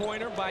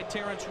 3-pointer by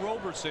Terrence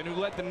Roberson, who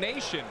led the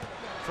nation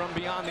from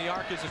beyond the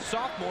arc as a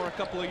sophomore a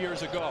couple of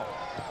years ago.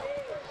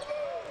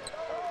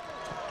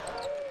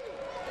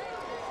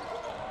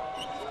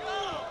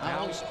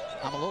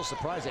 I'm a little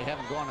surprised they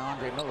haven't gone to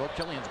Andre Miller.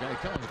 Killian's going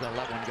to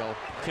let one go.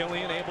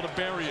 Killian able to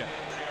bury it.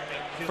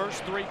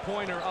 First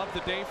 3-pointer of the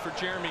day for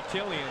Jeremy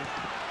Killian.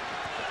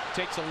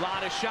 Takes a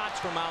lot of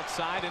shots from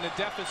outside, and a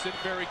deficit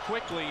very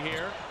quickly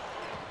here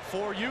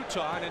for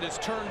Utah, and it is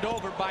turned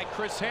over by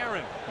Chris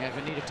Herron. Yeah, if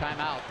we need a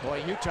timeout.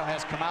 Boy, Utah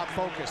has come out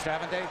focused,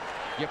 haven't they?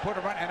 You put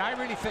a run, and I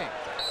really think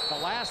the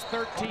last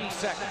 13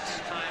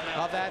 seconds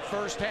of that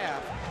first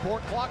half, poor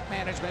clock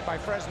management by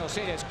Fresno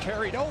State has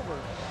carried over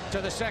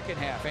to the second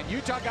half. And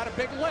Utah got a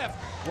big lift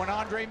when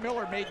Andre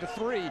Miller made the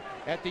 3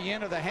 at the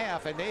end of the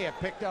half, and they have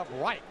picked up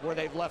right where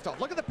they've left off.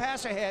 Look at the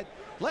pass ahead.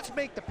 Let's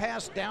make the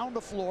pass down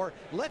the floor.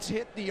 Let's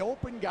hit the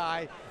open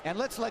guy, and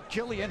let's let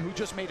Killian, who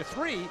just made a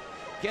 3,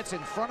 gets in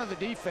front of the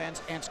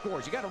defense and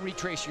scores. You got to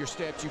retrace your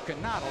steps. You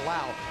cannot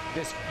allow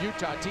this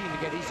Utah team to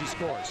get easy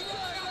scores.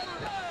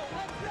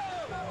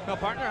 Now,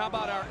 partner, how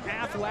about our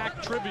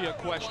AFLAC trivia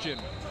question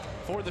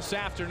for this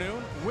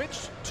afternoon?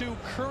 Which 2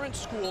 current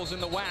schools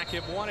in the WAC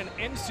have won an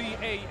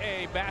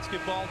NCAA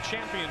basketball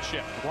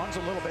championship? One's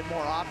a little bit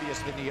more obvious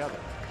than the other.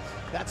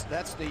 That's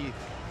the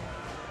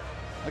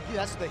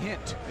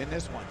hint in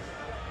this one.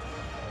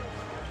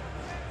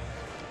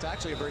 It's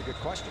actually a very good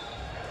question.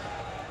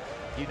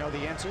 Do you know the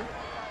answer?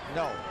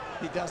 No,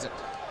 he doesn't.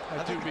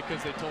 I do,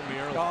 because they told me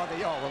earlier. Oh,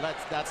 well,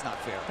 that's not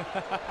fair.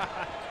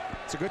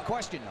 It's a good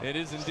question, though. It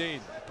is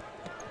indeed.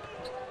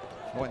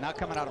 Boy, not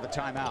coming out of a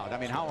timeout. I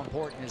mean, how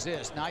important is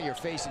this? Now you're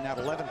facing that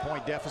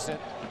 11-point deficit.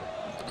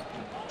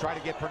 Try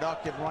to get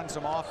productive, run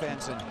some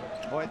offense, and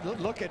boy,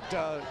 look at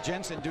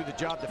Jensen do the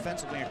job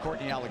defensively and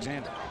Courtney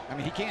Alexander. I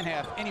mean, he can't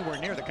have anywhere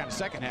near the kind of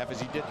second half as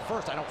he did the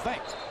first, I don't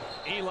think.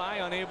 Eli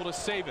unable to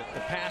save it. The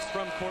pass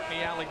from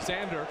Courtney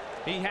Alexander.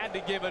 He had to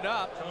give it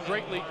up,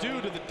 greatly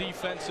due to the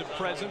defensive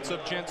presence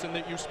of Jensen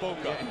that you spoke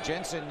of. And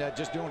Jensen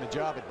just doing a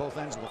job at both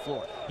ends of the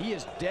floor. He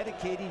is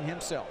dedicating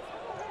himself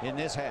in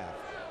this half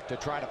to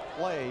try to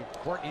play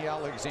Courtney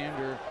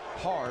Alexander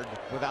hard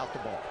without the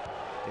ball.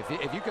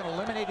 If you can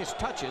eliminate his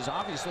touches,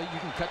 obviously you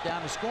can cut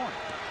down his scoring.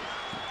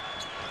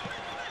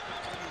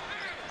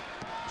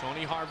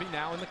 Tony Harvey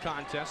now in the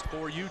contest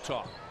for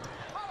Utah.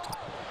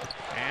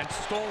 And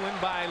stolen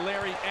by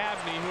Larry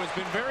Abney, who has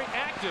been very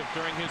active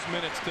during his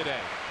minutes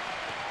today.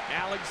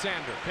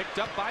 Alexander picked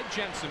up by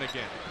Jensen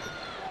again.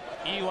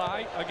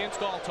 Eli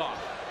against Althoff.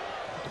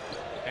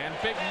 And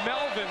Big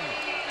Melvin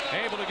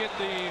able to get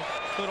the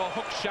little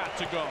hook shot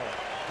to go.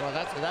 Well,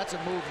 that's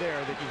a move there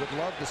that you would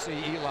love to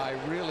see Eli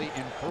really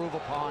improve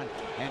upon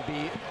and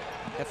be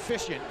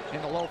efficient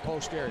in the low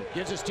post area.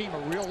 Gives his team a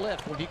real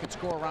lift when he can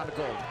score around the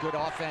goal. Good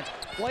offense.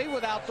 Play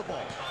without the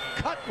ball.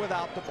 Cut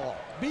without the ball.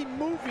 Be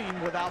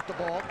moving without the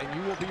ball, and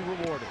you will be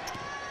rewarded.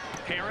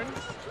 Herron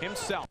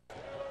himself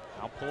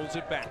now pulls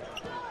it back.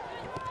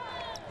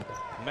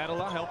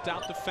 Medela helped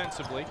out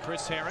defensively.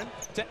 Chris Herron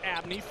to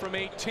Abney from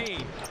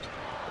 18.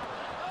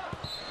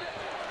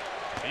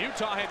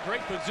 Utah had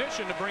great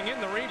position to bring in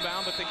the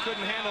rebound, but they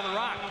couldn't handle the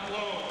rock.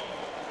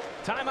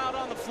 Timeout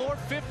on the floor.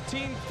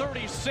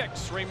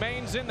 15:36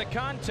 remains in the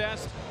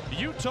contest.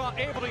 Utah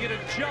able to get a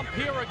jump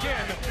here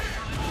again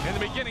in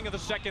the beginning of the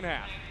second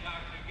half.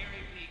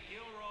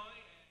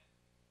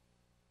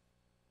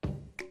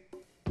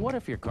 What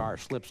if your car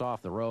slips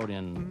off the road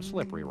in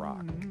Slippery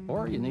Rock?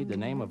 Or you need the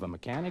name of a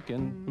mechanic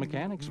in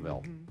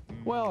Mechanicsville?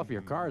 Well, if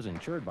your car is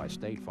insured by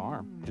State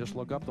Farm, just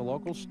look up the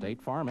local State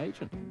Farm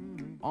agent.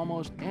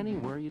 Almost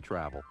anywhere you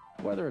travel,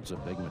 whether it's a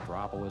big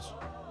metropolis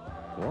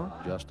or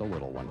just a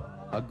little one,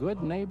 a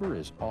good neighbor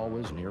is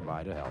always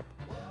nearby to help.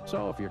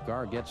 So if your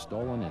car gets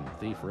stolen in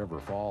Thief River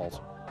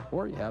Falls,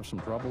 or you have some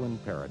trouble in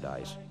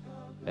Paradise,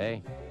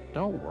 hey,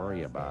 don't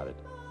worry about it.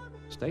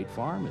 State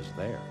Farm is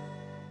there.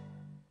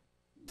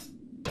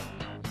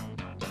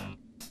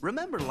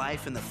 Remember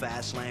life in the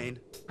fast lane?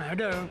 I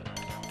do.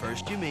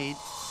 First you meet,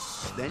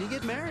 then you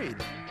get married,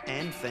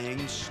 and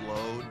things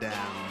slow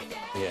down.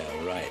 Yeah,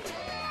 right.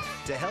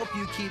 To help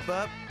you keep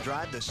up,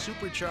 drive the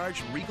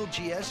supercharged Regal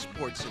GS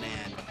Sport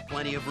Sedan.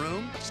 Plenty of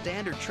room,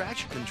 standard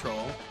traction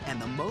control, and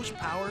the most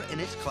power in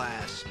its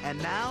class. And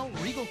now,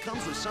 Regal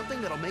comes with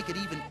something that'll make it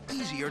even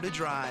easier to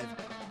drive.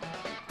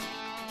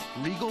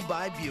 Regal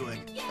by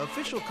Buick,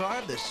 official car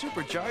of the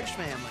supercharged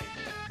family.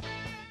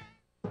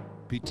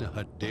 Pizza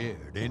Hut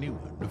dared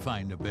anyone to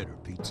find a better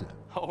pizza.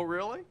 Oh,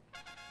 really?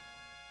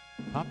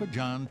 Papa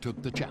John took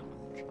the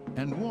challenge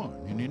and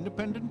won in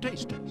independent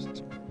taste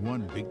tests.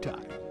 One big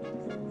time.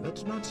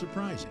 That's not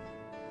surprising.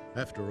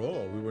 After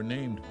all, we were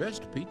named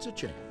Best Pizza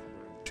Chain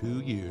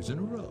 2 years in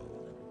a row.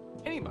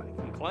 Anybody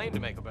can claim to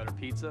make a better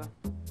pizza,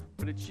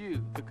 but it's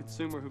you, the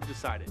consumer, who've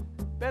decided.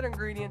 Better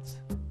ingredients,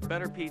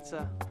 better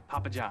pizza,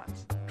 Papa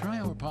John's. Try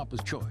our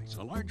Papa's Choice,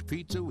 a large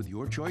pizza with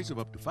your choice of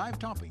up to 5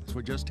 toppings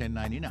for just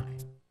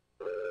 $10.99.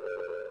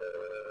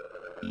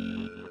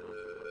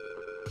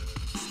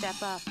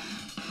 Step up.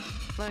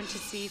 Learn to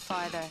see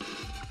farther.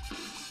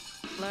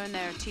 Learn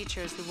there are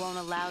teachers who won't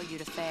allow you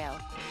to fail.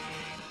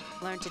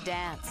 Learn to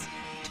dance,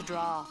 to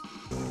draw.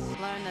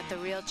 Learn that the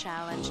real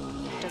challenge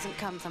doesn't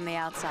come from the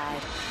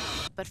outside,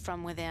 but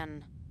from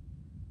within.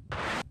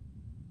 And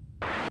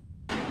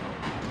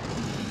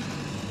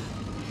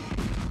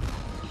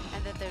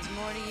that there's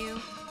more to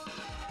you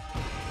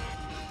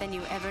than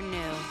you ever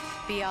knew.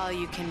 Be all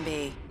you can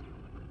be.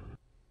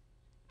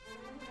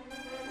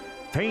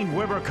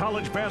 Payne-Weber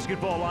College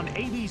Basketball on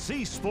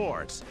ABC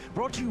Sports.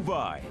 Brought to you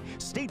by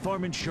State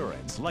Farm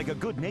Insurance. Like a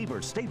good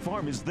neighbor, State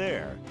Farm is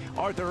there.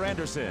 Arthur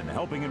Anderson,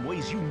 helping in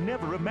ways you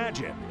never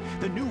imagined.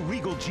 The new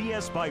Regal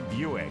GS by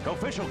Buick,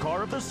 official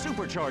car of the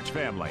Supercharged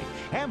family.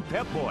 And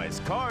Pep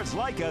Boys, cars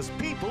like us,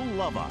 people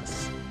love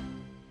us.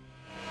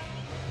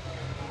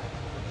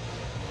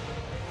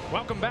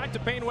 Welcome back to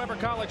Payne-Weber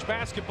College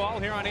Basketball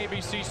here on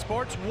ABC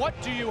Sports. What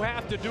do you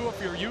have to do if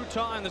you're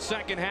Utah in the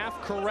second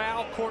half?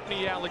 Corral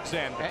Courtney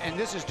Alexander. And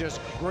this is just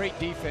great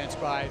defense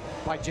by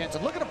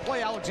Jensen. Look at him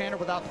play Alexander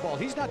without the ball.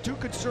 He's not too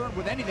concerned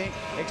with anything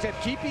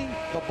except keeping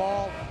the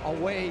ball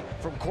away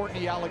from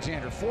Courtney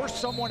Alexander. Force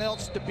someone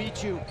else to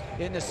beat you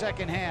in the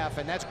second half,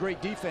 and that's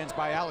great defense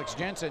by Alex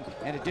Jensen,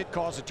 and it did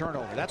cause a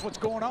turnover. That's what's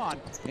going on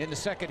in the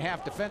second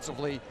half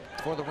defensively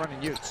for the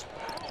running Utes.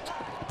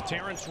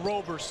 Terrence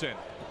Roberson.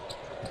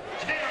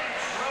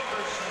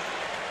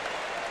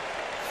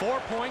 4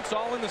 points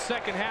all in the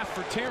second half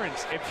for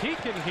Terrence. If he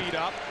can heat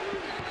up,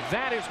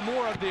 that is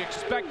more of the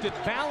expected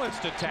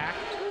balanced attack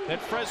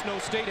that Fresno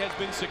State has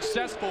been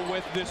successful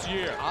with this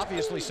year.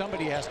 Obviously,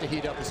 somebody has to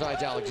heat up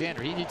besides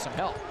Alexander. He needs some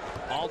help.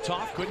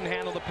 Althoff couldn't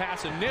handle the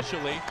pass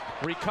initially,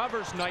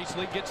 recovers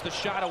nicely, gets the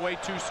shot away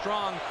too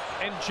strong,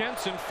 and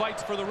Jensen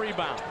fights for the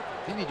rebound.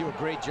 Didn't he do a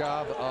great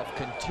job of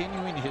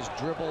continuing his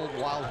dribble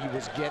while he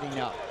was getting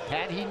up?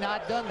 Had he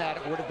not done that,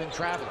 it would have been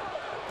traveling.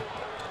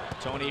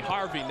 Tony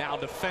Harvey now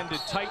defended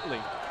tightly.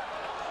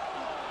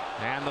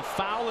 And the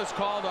foul is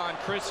called on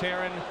Chris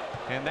Herron,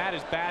 and that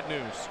is bad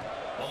news.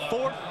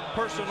 Fourth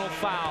personal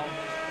foul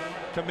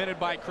committed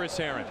by Chris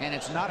Herron. And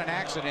it's not an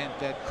accident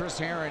that Chris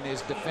Herron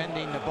is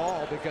defending the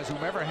ball, because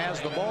whomever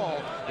has the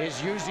ball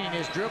is using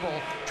his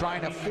dribble,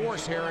 trying to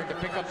force Herron to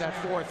pick up that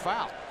fourth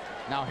foul.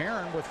 Now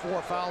Herron with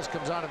 4 fouls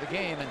comes out of the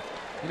game, and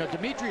you know,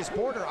 Demetrius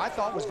Porter I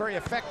thought was very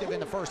effective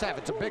in the first half.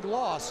 It's a big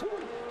loss,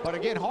 but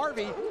again,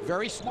 Harvey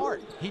very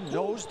smart. He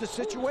knows the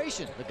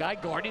situation. The guy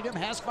guarding him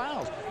has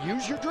fouls.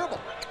 Use your dribble.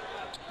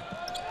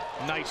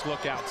 Nice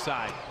look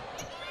outside.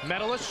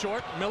 Medalist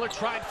short. Miller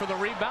tried for the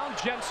rebound.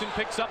 Jensen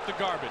picks up the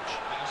garbage.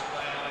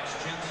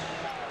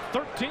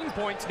 13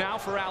 points now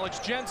for Alex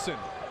Jensen.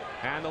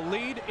 And the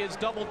lead is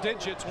double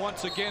digits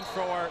once again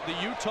for the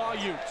Utah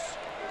Utes.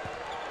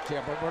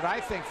 Yeah, but what I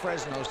think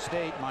Fresno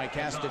State, Mike,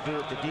 has to do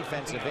at the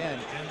defensive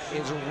end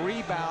is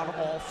rebound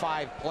all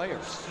 5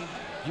 players.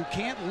 You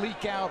can't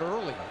leak out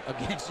early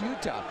against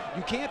Utah.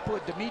 You can't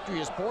put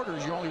Demetrius Porter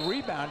as your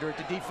only rebounder at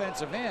the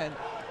defensive end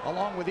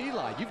along with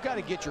Eli. You've got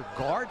to get your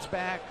guards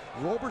back.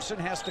 Roberson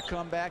has to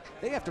come back.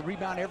 They have to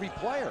rebound every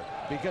player,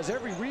 because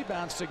every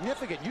rebound's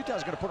significant.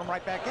 Utah's going to put them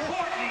right back in.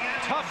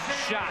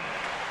 Tough shot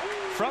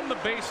from the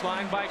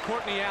baseline by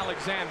Courtney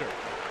Alexander.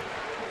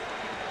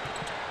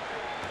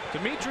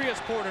 Demetrius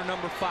Porter,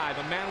 number 5,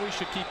 a man we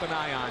should keep an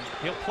eye on.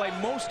 He'll play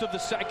most of the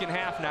second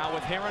half now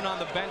with Herron on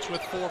the bench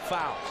with 4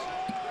 fouls.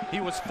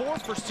 He was 4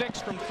 for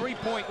 6 from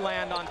three-point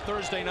land on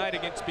Thursday night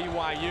against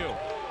BYU.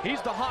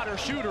 He's the hotter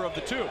shooter of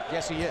the two.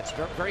 Yes, he is.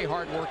 Very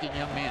hard-working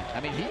young man. I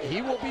mean,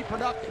 he will be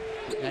productive.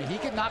 Now, he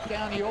can knock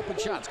down the open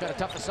shots. Got a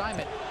tough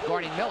assignment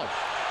guarding Miller.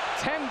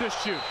 10 to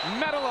shoot.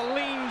 Medela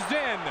leans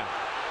in.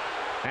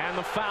 And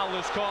the foul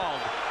is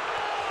called.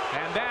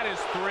 And that is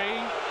 3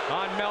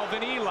 on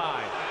Melvin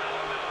Eli.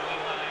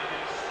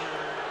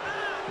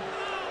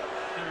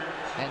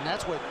 And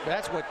that's what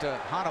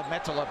Hano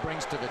Metala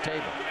brings to the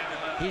table.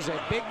 He's a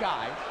big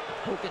guy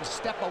who can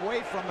step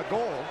away from the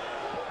goal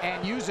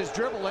and use his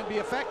dribble and be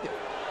effective.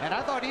 And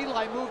I thought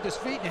Eli moved his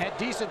feet and had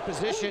decent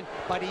position,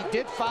 but he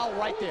did foul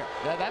right there.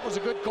 That was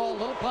a good call,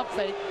 little pump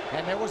fake,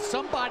 and there was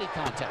some body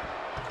contact.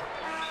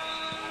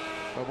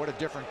 But what a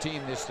different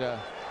team this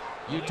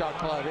Utah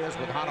club is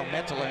with Hano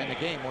Metala in the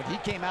game. When he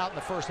came out in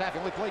the first half, he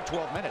only played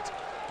 12 minutes.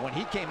 When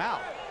he came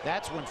out,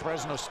 that's when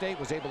Fresno State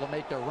was able to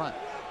make their run.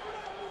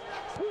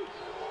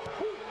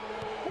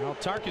 Well,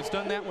 Tark's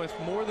done that with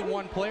more than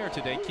one player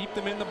today. Keep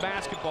them in the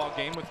basketball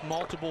game with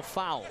multiple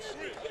fouls.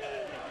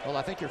 Well,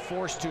 I think you're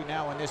forced to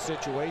now in this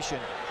situation,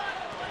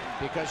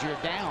 because you're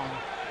down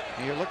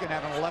and you're looking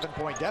at an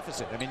 11-point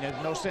deficit. I mean,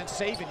 there's no sense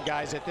saving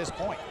guys at this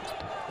point.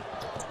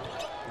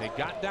 They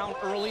got down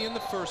early in the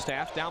first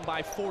half, down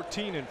by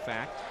 14, in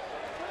fact.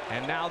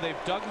 And now they've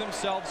dug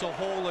themselves a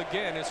hole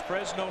again as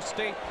Fresno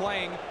State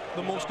playing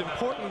the most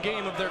important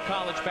game of their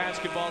college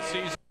basketball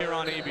season here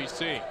on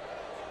ABC.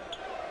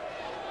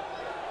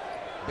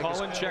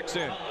 Cullen checks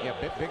in. Yeah,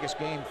 biggest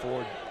game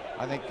for,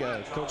 I think,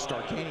 Coach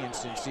Tarkanian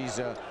since he's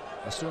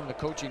assumed the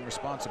coaching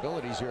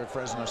responsibilities here at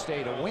Fresno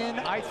State. A win,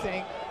 I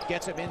think,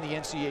 gets him in the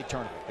NCAA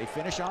tournament. They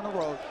finish on the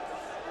road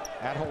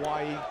at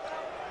Hawaii.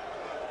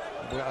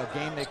 A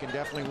game they can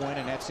definitely win,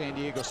 and at San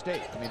Diego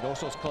State. I mean, those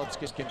clubs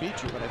can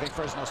beat you, but I think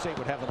Fresno State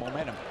would have the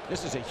momentum.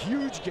 This is a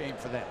huge game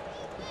for them.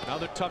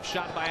 Another tough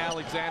shot by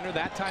Alexander.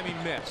 That time he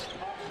missed.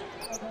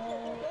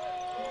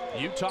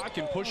 Utah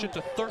can push it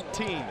to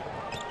 13.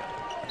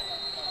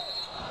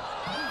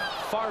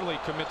 Farley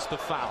commits the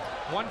foul.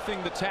 One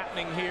thing that's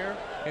happening here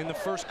in the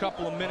first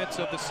couple of minutes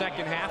of the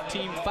second half,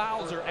 team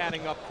fouls are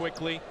adding up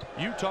quickly.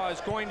 Utah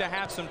is going to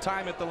have some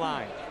time at the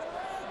line.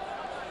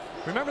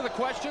 Remember the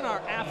question,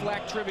 our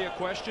AFLAC trivia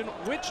question: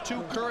 which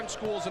 2 current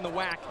schools in the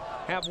WAC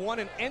have won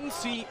an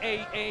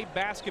NCAA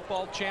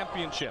basketball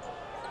championship?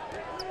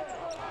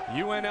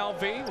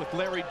 UNLV with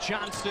Larry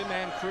Johnson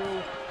and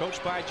crew,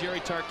 coached by Jerry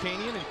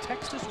Tarkanian, and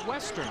Texas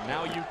Western,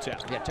 now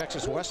UTEP. Yeah,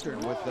 Texas Western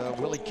with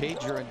Willie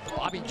Cager and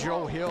Bobby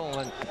Joe Hill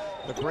and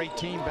the great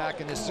team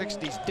back in the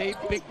 60s, Dave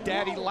Big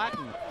Daddy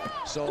Latin.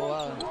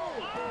 So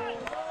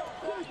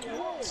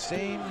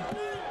same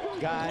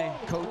guy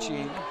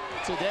coaching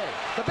today.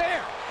 The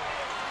Bear.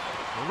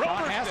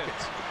 Roberson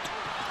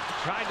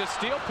trying to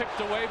steal, picked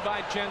away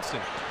by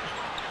Jensen.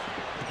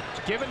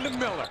 Given to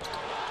Miller.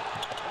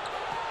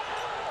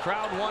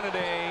 Crowd wanted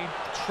a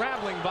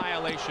traveling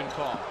violation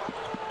call.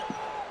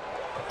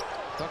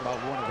 Talk about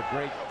one of the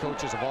great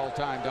coaches of all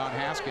time, Don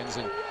Haskins,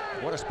 and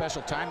what a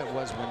special time it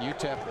was when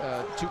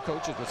UTEP, 2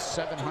 coaches with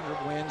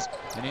 700 wins,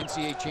 an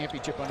NCAA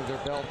championship under their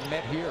belt,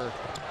 met here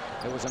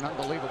It was an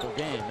unbelievable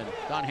game, and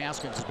Don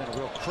Haskins has been a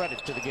real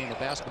credit to the game of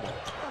basketball.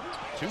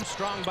 Too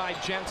strong by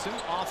Jensen.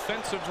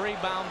 Offensive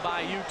rebound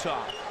by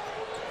Utah.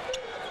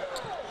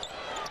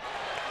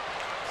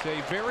 It's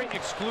a very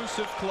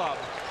exclusive club.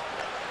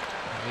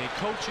 The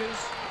coaches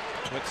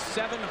with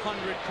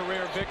 700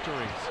 career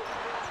victories.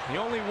 The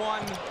only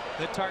one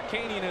that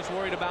Tarkanian is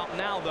worried about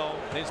now, though,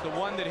 is the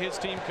one that his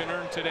team can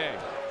earn today.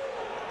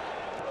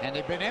 And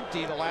they've been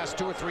empty the last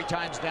 2 or 3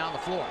 times down the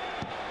floor.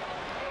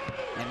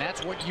 And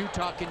that's what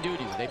Utah can do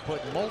to you. They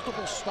put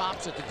multiple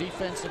stops at the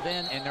defensive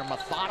end, and they're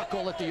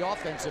methodical at the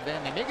offensive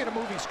end. They make it a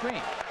moving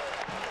screen.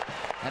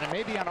 And it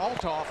may be on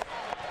Althoff.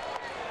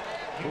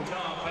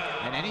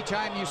 And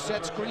anytime you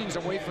set screens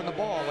away from the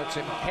ball, it's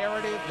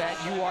imperative that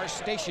you are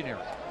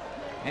stationary.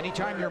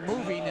 Anytime you're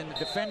moving and the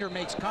defender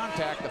makes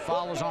contact, the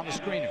foul is on the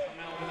screener.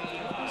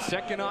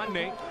 Second on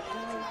Nate.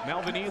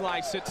 Melvin Ely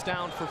sits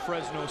down for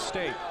Fresno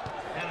State.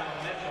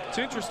 It's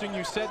interesting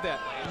you said that.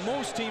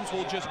 Most teams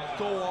will just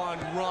go on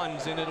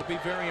runs and it'll be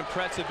very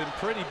impressive and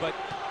pretty, but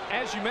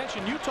as you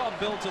mentioned, Utah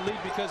builds a lead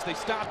because they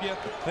stop you,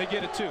 they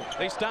get a 2.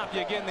 They stop you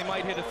again, they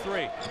might hit a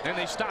 3. And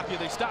they stop you,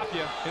 and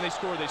they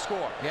score, they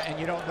score. Yeah, and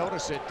you don't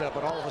notice it,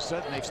 but all of a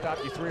sudden they've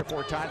stopped you 3 or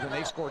 4 times and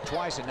they've scored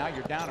twice, and now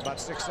you're down about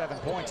 6-7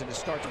 points and it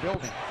starts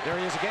building. There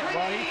he is again,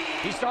 Roddy.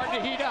 He's starting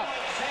to heat up.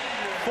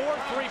 4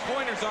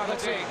 3-pointers on the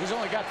day. He's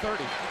only got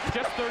 30.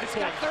 Just 30 He's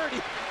got 30.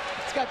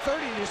 He's got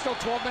 30 and there's still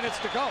 12 minutes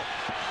to go.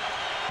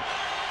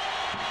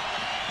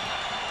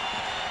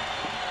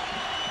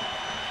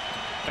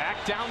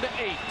 Back down to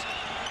 8.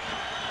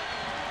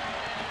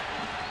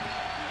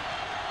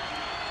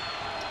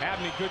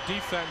 Abney, good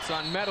defense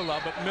on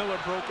Medela, but Miller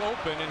broke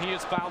open, and he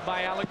is fouled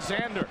by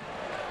Alexander.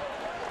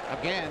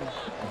 Again,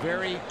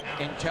 very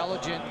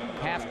intelligent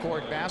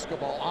half-court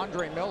basketball.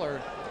 Andre Miller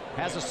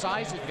has a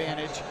size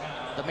advantage.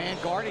 The man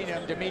guarding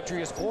him,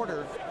 Demetrius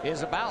Porter,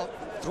 is about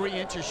 3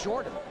 inches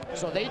shorter.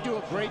 So they do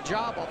a great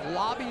job of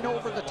lobbing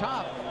over the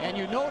top. And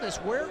you notice,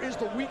 where is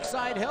the weak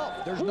side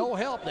help? There's no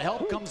help. The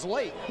help comes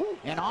late.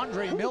 And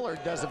Andre Miller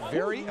does a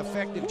very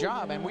effective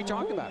job. And we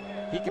talked about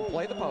it. He can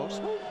play the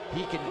post.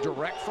 He can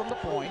direct from the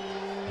point.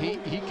 He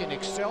can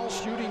excel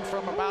shooting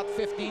from about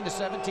 15 to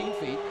 17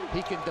 feet.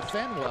 He can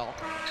defend well.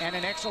 And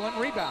an excellent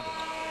rebounder.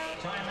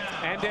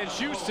 And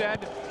as you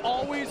said,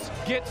 always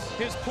gets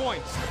his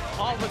points.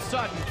 All of a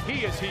sudden,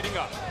 he is heating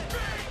up.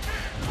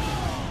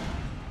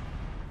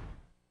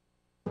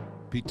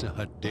 Pizza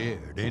Hut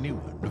dared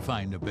anyone to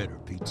find a better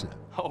pizza.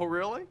 Oh,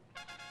 really?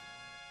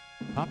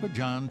 Papa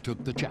John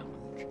took the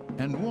challenge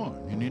and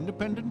won in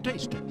independent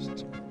taste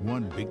tests.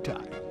 One big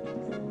tie.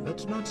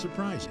 That's not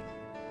surprising.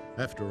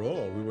 After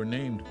all, we were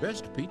named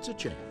Best Pizza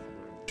Chain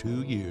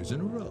 2 years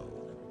in a row.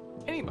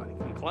 Anybody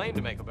can claim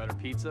to make a better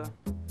pizza,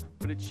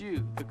 but it's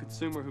you, the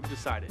consumer, who've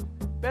decided.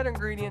 Better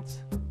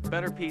ingredients,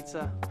 better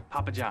pizza,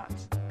 Papa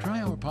John's.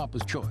 Try our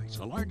Papa's Choice,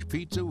 a large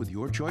pizza with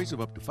your choice of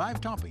up to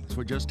 5 toppings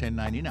for just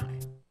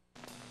 $10.99.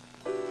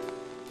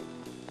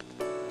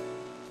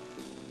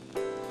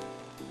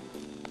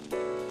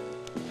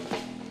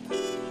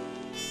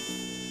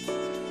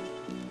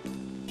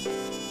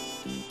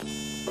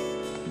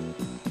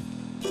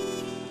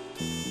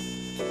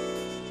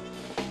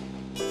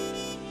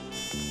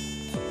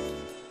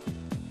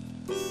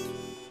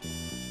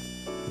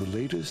 The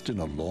latest in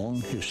a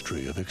long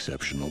history of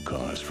exceptional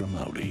cars from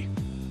Audi.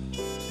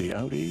 The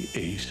Audi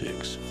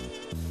A6.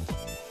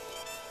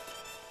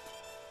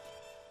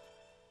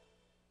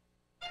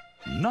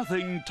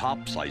 Nothing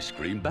tops ice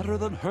cream better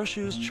than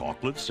Hershey's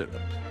chocolate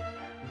syrup.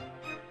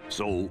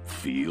 So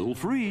feel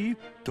free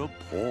to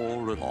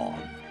pour it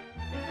on.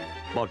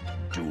 But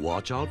do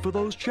watch out for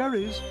those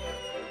cherries.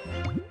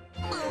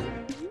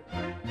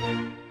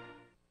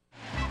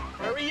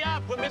 Hurry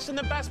up, we're missing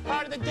the best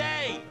part of the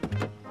day.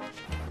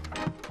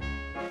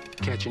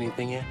 Catch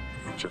anything yet?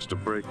 Just a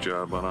brake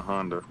job on a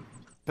Honda.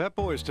 Pep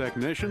Boys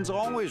technicians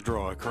always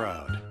draw a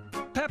crowd.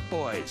 Pep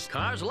Boys,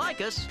 cars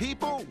like us.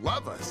 People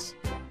love us.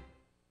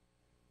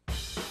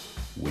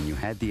 When you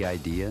had the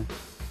idea,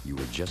 you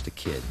were just a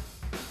kid.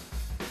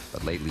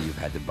 But lately you've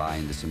had to buy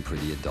into some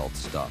pretty adult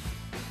stuff,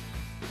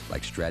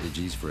 like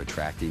strategies for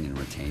attracting and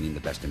retaining the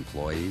best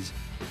employees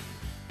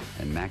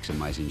and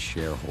maximizing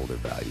shareholder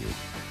value.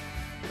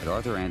 At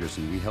Arthur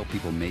Andersen, we help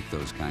people make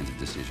those kinds of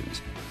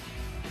decisions,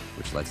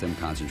 which lets them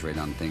concentrate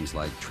on things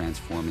like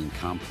transforming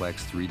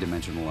complex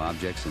three-dimensional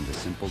objects into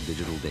simple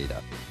digital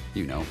data.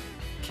 You know,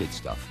 kid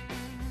stuff.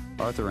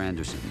 Arthur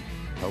Andersen,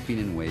 helping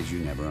in ways you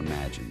never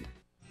imagined.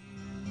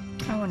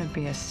 I want to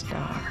be a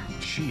star.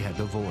 She had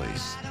the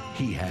voice.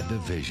 He had the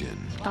vision.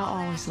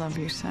 I'll always love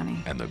you,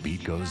 Sonny. And the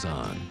beat goes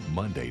on.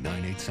 Monday,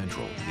 9/8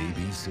 Central,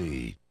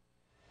 ABC.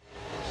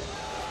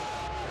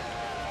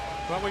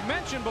 Well, we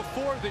mentioned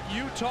before that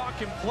Utah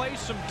can play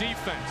some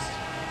defense.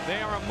 They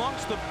are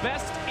amongst the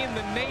best in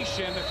the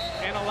nation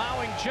and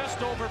allowing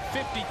just over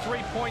 53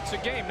 points a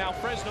game. Now,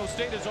 Fresno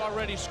State has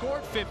already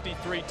scored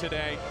 53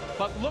 today,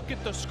 but look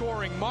at the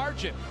scoring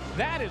margin.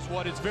 That is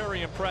what is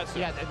very impressive.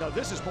 Yeah, no,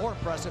 this is more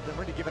impressive than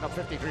really giving up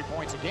 53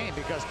 points a game,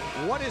 because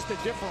what is the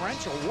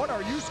differential? What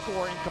are you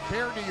scoring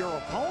compared to your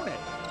opponent?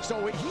 So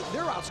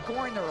they're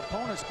outscoring their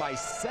opponents by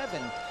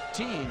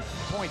 17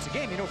 points a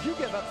game. You know, if you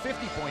give up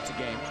 50 points a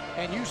game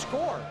and you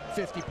score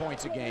 50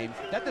 points a game,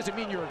 that doesn't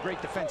mean you're a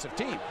great defensive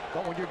team.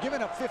 But when you're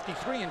giving up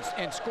 53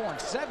 and scoring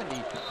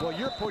 70, well,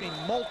 you're putting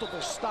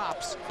multiple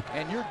stops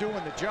and you're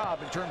doing the job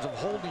in terms of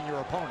holding your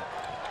opponent.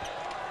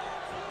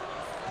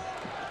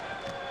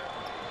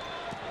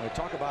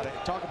 Talk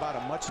about a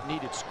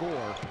much-needed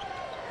score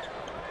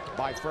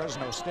by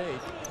Fresno State.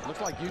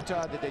 Looks like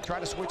Utah, did they try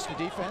to switch the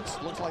defense?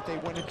 Looks like they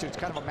went into, it's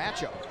kind of a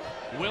matchup.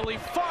 Willie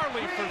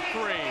Farley for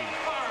three.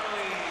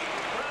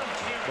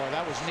 Well,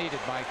 that was needed,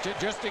 Mike,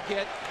 just to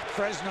get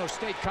Fresno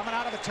State coming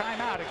out of the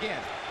timeout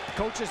again.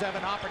 Coaches have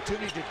an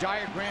opportunity to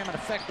diagram an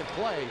effective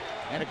play,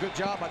 and a good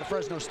job by the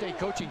Fresno State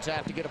coaching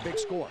staff to get a big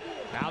score.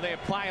 Now they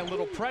apply a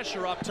little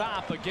pressure up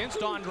top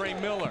against Andre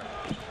Miller.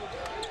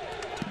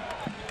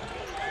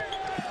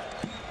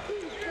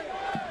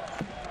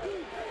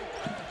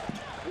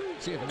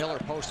 See if Miller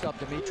posts up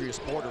Demetrius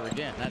Porter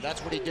again.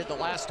 That's what he did the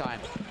last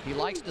time. He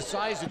likes the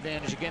size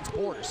advantage against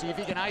Porter. See if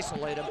he can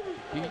isolate him.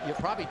 You'll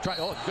probably try.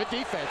 Oh, good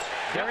defense.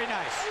 Very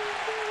nice.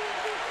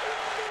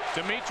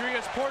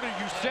 Demetrius Porter,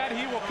 you said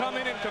he will come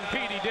in and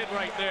compete. He did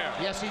right there.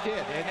 Yes, he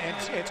did. And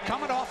it's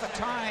coming off a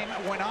time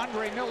when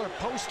Andre Miller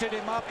posted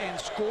him up and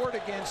scored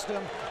against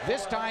him.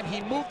 This time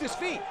he moved his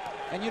feet.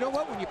 And you know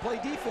what? When you play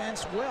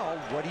defense, well,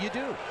 what do?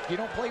 You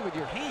don't play with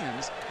your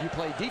hands. You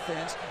play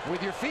defense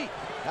with your feet.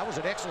 That was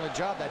an excellent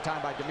job that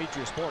time by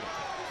Demetrius Porter.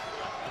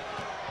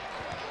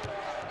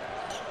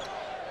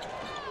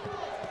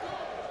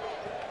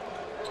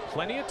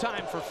 Plenty of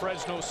time for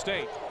Fresno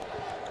State.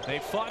 They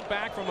fought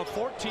back from a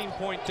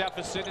 14-point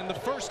deficit in the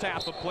first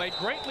half of play,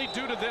 greatly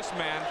due to this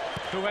man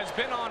who has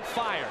been on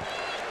fire.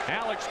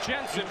 Alex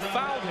Jensen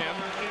fouled him,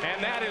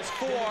 and that is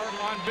 4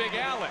 on Big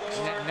Alex.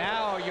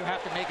 Now you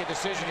have to make a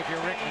decision if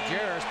you're Rick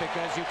Majerus,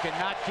 because you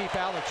cannot keep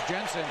Alex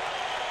Jensen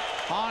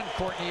on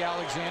Courtney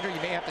Alexander.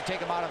 You may have to take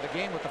him out of the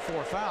game with the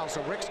 4 fouls.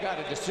 So Rick's got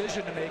a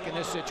decision to make in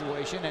this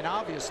situation, and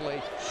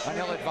obviously an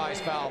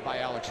ill-advised foul by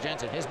Alex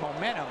Jensen. His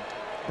momentum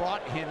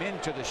brought him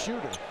into the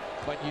shooter,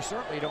 but you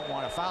certainly don't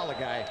want to foul a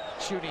guy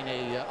shooting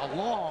a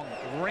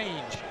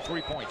long-range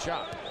three-point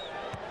shot.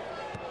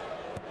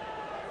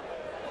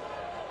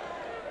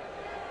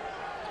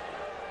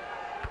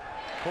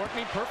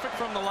 Courtney perfect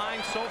from the line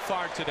so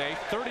far today.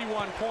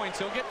 31 points.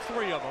 He'll get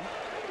 3 of them.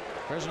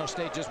 Fresno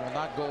State just will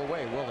not go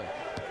away, will they?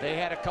 They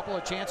had a couple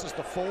of chances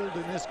to fold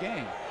in this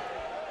game.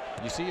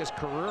 You see his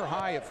career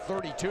high of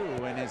 32,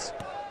 and it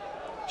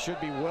should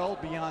be well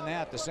beyond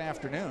that this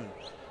afternoon.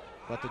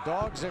 But the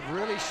Dogs have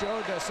really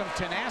showed some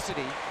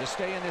tenacity to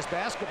stay in this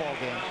basketball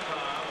game.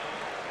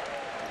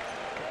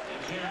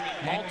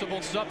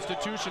 Multiple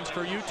substitutions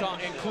for Utah,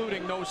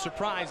 including, no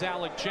surprise,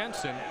 Alex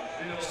Jensen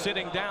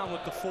sitting down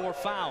with the 4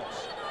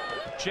 fouls.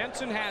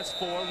 Jensen has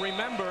 4.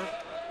 Remember,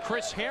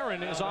 Chris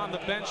Herron is on the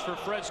bench for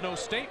Fresno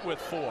State with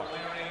 4.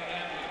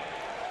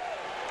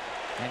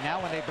 And now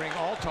when they bring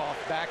Althoff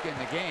back in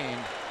the game,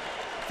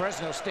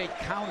 Fresno State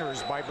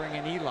counters by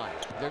bringing Eli,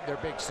 their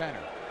big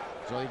center.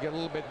 So you get a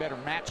little bit better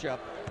matchup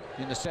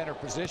in the center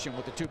position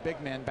with the 2 big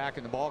men back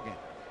in the ballgame.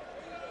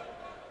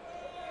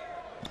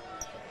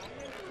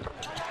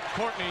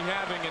 Courtney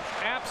having an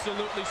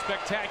absolutely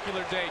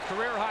spectacular day.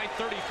 Career high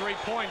 33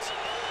 points.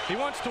 He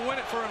wants to win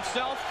it for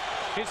himself,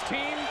 his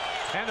team,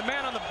 and the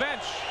man on the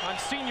bench on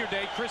senior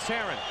day, Chris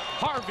Herron.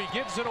 Harvey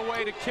gives it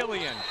away to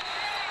Killian.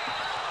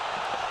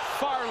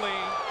 Farley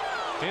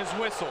is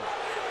whistled.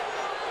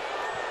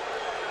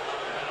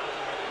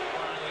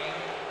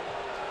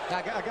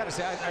 I got to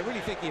say, I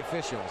really think the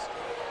officials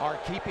are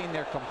keeping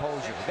their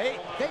composure. They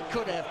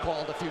could have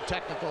called a few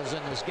technicals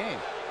in this game.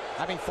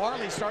 I mean,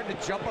 Farley's starting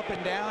to jump up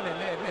and down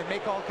and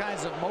make all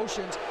kinds of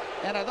motions.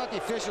 And I thought the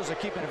officials are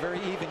keeping a very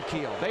even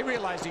keel. They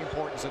realize the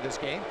importance of this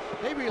game.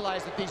 They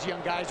realize that these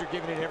young guys are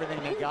giving it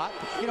everything they got.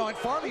 You know, and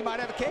Farley might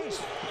have a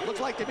case. Looks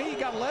like to me he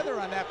got leather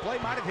on that play.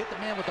 Might have hit the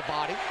man with the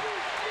body.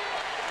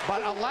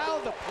 But allow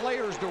the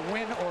players to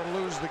win or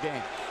lose the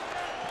game.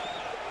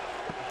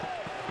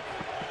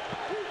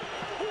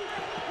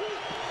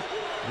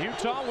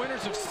 Utah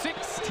winners of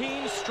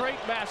 16 straight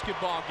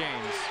basketball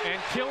games,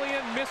 and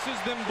Killian misses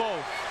them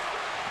both.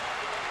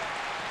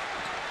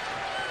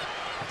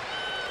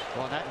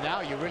 Well, now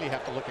you really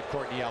have to look at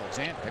Courtney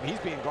Alexander. I mean, he's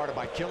being guarded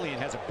by Killian,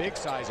 has a big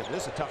size of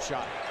this, a tough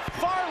shot.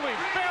 Farley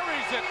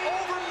buries it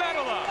over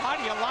Medela. How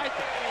do you like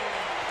it?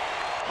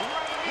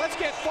 Let's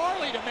get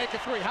Farley to make a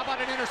 3. How about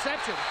an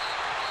interception?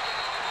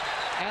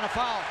 And a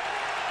foul.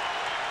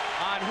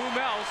 On whom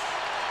else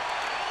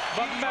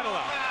but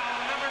Medela.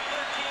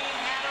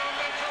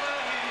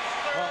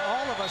 Well,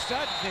 all of a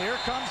sudden, here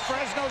comes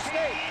Fresno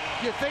State.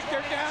 You think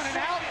they're down and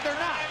out? They're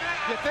not.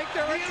 You think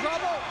they're in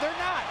trouble?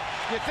 They're not.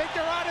 You think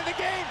they're out of the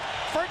game?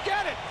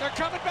 Forget it. They're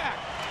coming back.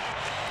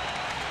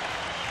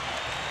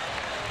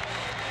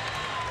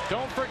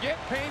 Don't forget,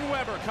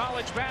 Payne-Weber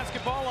College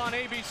basketball on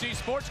ABC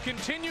Sports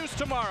continues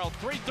tomorrow,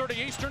 3:30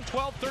 Eastern,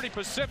 12:30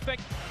 Pacific.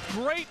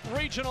 Great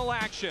regional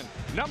action.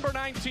 Number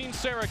 19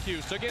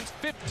 Syracuse against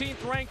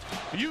 15th ranked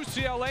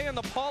UCLA in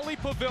the Pauley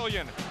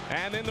Pavilion.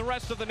 And in the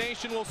rest of the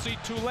nation, we'll see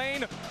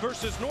Tulane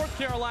versus North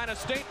Carolina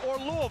State or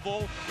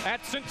Louisville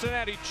at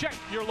Cincinnati. Check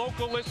your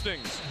local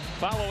listings.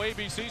 Follow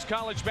ABC's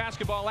college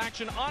basketball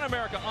action on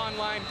America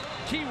Online.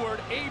 Keyword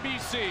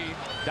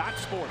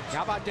ABC.sports.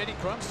 How about Denny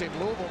Crumstead?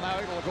 Louisville now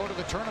able to go to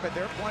the tournament.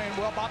 They're playing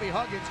well. Bobby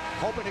Huggins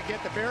hoping to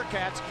get the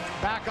Bearcats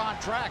back on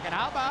track. And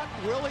how about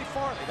Willie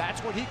Farley?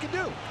 That's what he can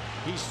do.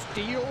 He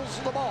steals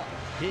the ball.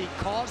 He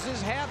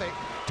causes havoc,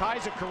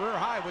 ties a career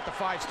high with the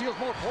 5 steals.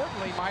 More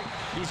importantly, Mike,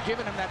 he's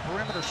given him that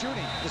perimeter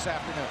shooting this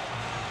afternoon.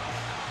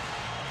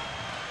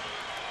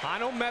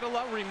 Hanno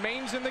Medela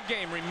remains in the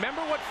game.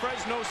 Remember what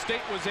Fresno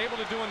State was able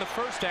to do in the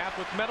first half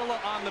with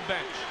Medela on the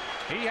bench.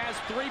 He has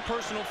 3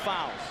 personal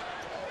fouls.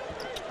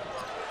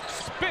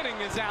 Spinning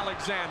is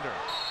Alexander.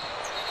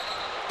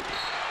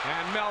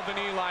 And Melvin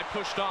Ely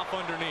pushed off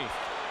underneath.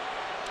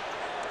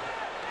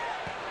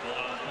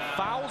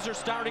 Fouls are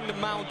starting to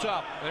mount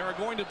up. There are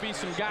going to be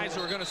some guys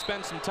who are going to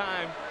spend some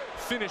time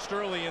finished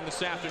early in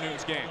this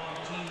afternoon's game.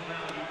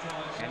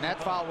 And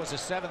that foul was a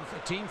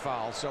 7th team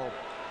foul, so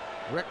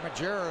Rick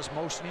Majera is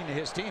motioning to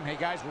his team, hey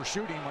guys, we're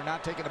shooting, we're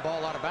not taking the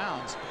ball out of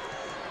bounds.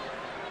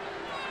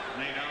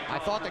 I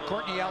thought that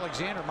Courtney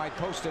Alexander might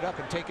post it up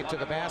and take it to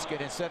the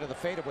basket instead of the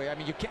fadeaway. I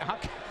mean, you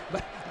can't,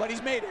 but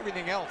he's made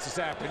everything else this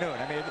afternoon.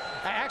 I mean,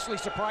 I actually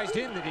surprised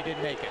him that he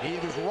didn't make it. He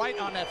was right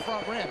on that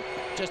front rim,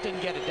 just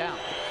didn't get it down.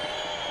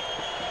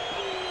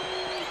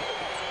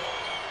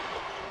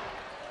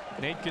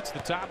 Nate gets the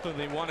top of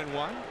the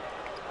 1-and-1.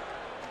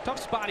 Tough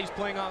spot he's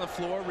playing on the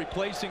floor,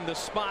 replacing the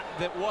spot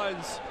that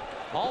was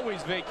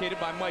always vacated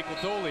by Michael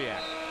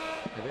Doliak.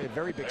 A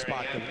very big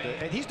spot,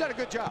 and he's done a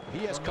good job.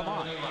 He has come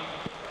on.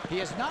 He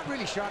has not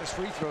really shot his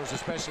free throws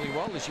especially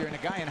well this year, and a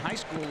guy in high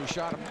school who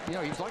shot him, you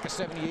know, he was like a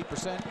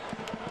 78%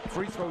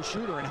 free throw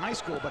shooter in high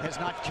school, but has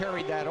not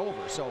carried that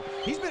over. So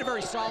he's been a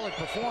very solid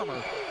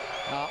performer.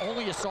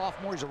 Only a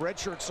sophomore, he's a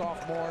redshirt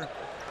sophomore,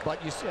 but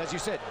as you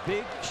said,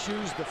 big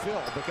shoes to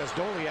fill because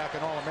Doliak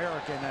an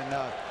All-American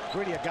and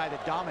really a guy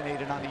that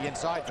dominated on the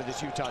inside for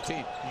this Utah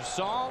team. You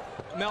saw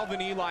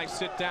Melvin Ely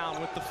sit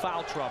down with the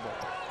foul trouble.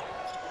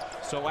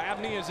 So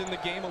Abney is in the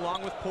game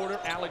along with Porter,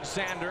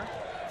 Alexander,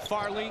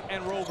 Farley,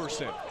 and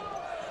Roberson.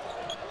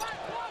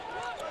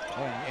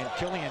 And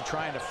Killian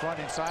trying to front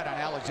inside on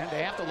Alexander.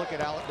 They have to look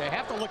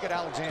at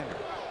Alexander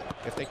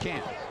if they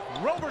can.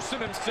 Roberson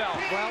himself.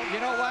 Well, you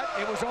know what?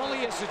 It was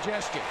only a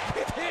suggestion.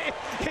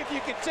 If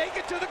you can take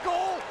it to the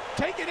goal,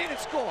 take it in and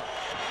score.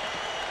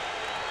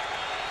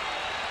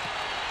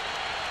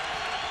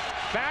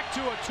 Back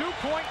to a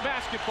 2-point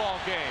basketball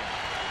game.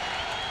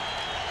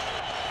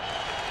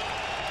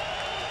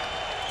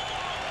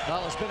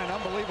 Well, it's been an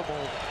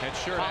unbelievable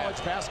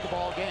college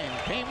basketball game.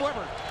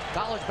 Payne-Weber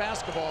college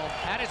basketball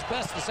at its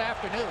best this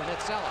afternoon at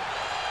Selland.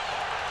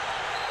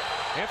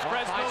 If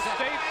Fresno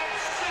State.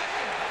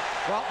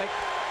 Well,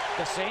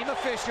 the same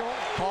official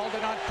called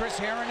it on Chris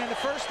Herron in the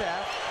first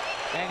half,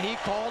 and he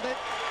called it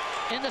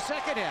in the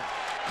second half.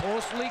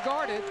 Closely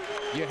guarded.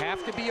 You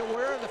have to be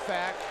aware of the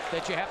fact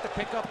that you have to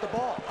pick up the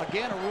ball.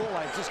 Again, a rule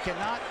I just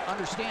cannot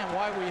understand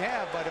why we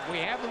have, but if we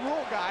have the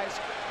rule, guys,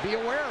 be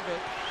aware of it.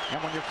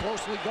 And when you're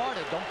closely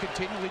guarded, don't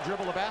continually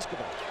dribble the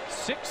basketball.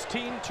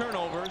 16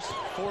 turnovers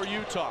for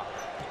Utah.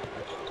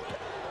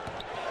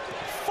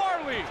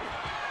 Farley.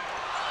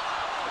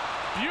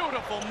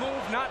 Beautiful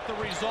move, not the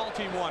result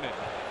he wanted.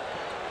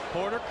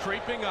 Porter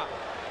creeping up.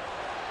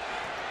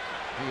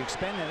 You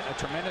expend a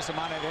tremendous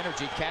amount of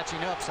energy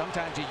catching up.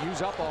 Sometimes you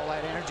use up all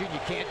that energy and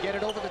you can't get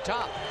it over the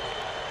top.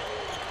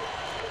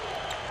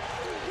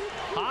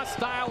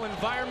 Hostile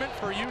environment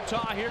for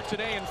Utah here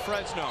today in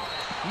Fresno.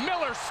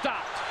 Miller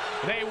stopped.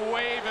 They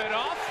wave it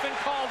off and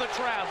call the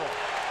travel.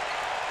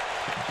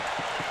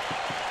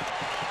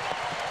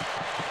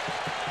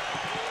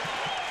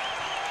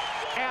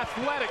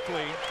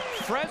 Athletically,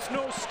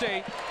 Fresno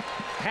State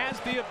has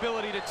the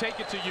ability to take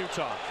it to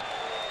Utah.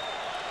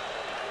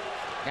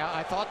 Now,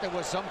 I thought there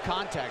was some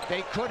contact.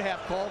 They could have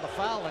called a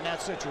foul in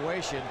that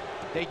situation.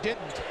 They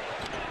didn't.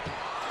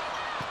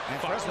 And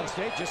Fresno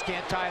State just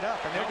can't tie it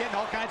up, and they're getting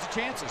all kinds of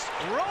chances.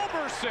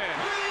 Roberson.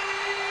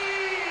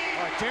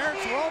 All right,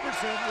 Terrence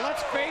Roberson,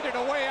 let's fade it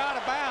away out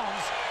of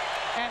bounds.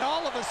 And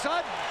all of a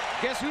sudden,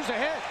 guess who's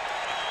ahead?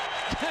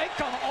 They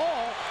come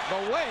all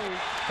the way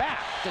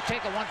back to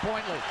take a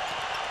 1-point lead.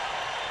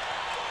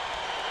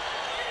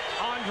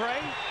 Andre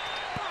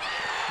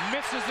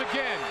misses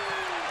again.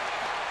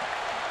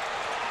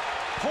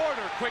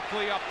 Porter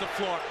quickly up the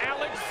floor.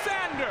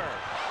 Alexander.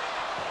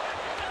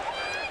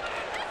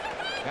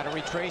 Got to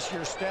retrace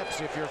your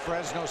steps if you're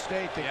Fresno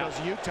State, because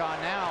Utah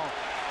now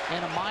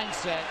in a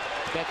mindset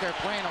that they're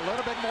playing a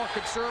little bit more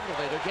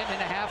conservatively. They're getting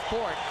into half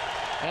court,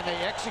 and they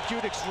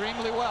execute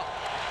extremely well.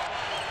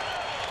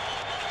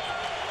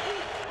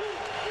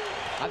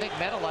 I think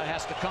Medela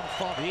has to come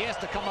from. He has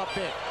to come up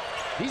big.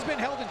 He's been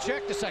held in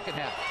check the second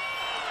half.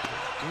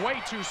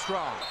 Way too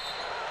strong.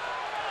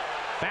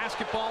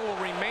 Basketball will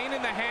remain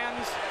in the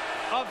hands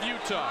of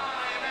Utah.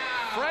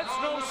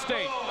 Fresno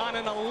State on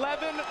an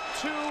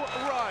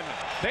 11-2 run.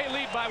 They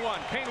lead by 1.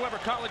 Payne-Weber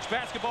College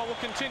basketball will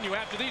continue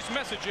after these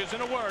messages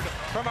and a word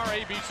from our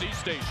ABC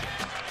station.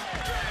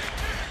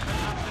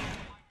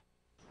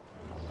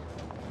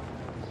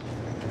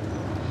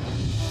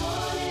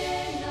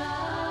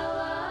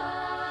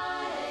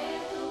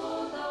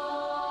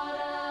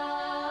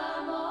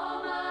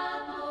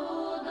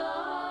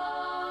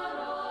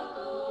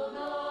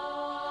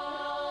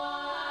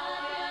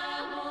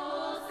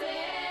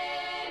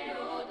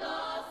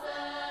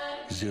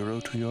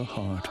 Zero to your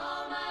heart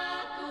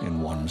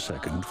in 1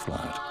 second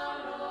flat.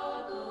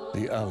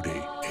 The Audi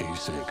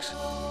A6.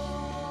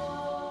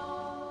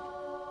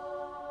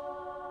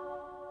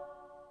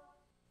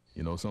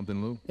 You know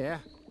something, Lou? Yeah?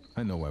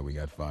 I know why we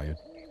got fired.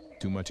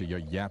 Too much of your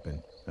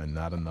yapping and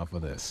not enough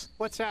of this.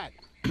 What's that?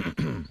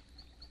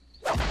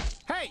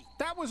 Hey,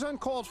 that was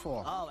uncalled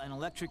for. Oh, and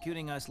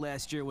electrocuting us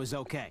last year was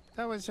okay.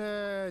 That was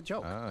a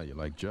joke. Ah, you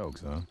like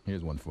jokes, huh?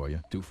 Here's one for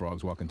you. 2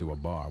 frogs walk into a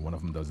bar. One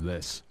of them does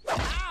this.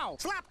 Ow!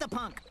 Slap the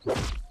punk!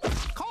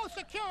 Call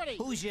security!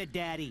 Who's your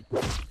daddy?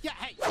 Yeah,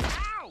 hey,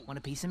 ow! Want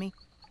a piece of me?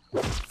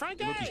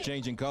 Frankie! Look, he's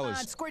changing colors. Come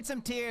on, squirt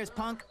some tears,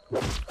 punk.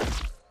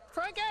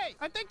 Frankie,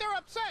 I think they're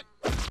upset.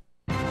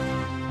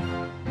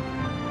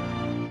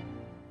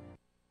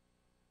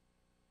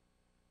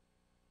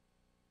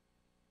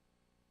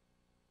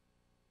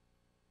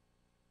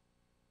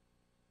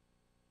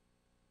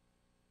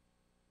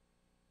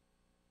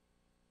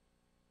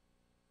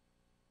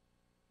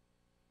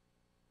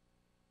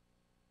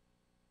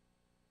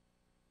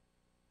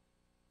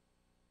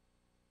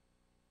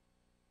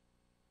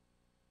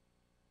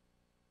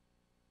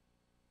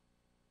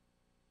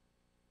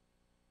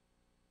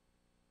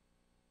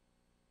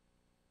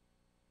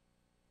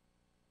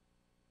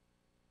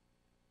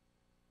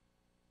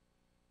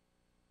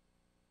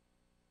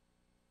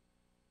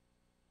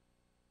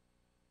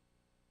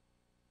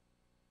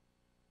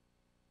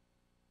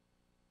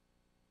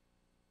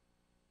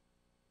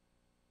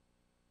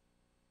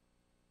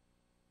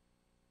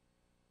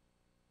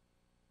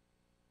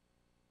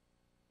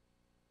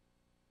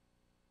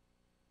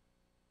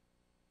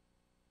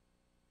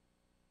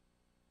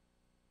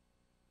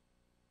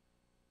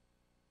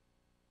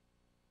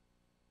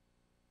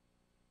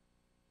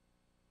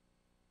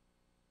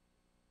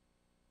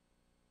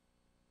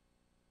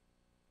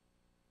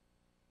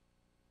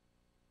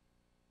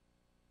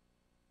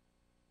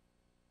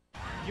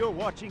 You're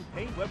watching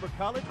Payne-Weber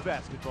College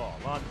basketball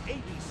on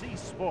ABC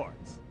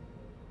Sports.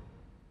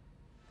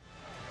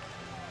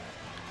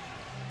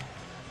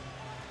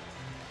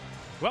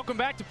 Welcome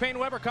back to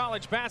Payne-Weber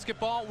College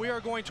basketball. We are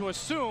going to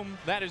assume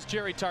that is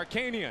Jerry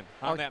Tarkanian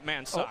on that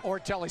man's side. Or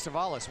Telly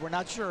Savalas. We're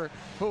not sure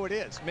who it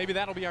is. Maybe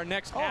that'll be our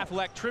next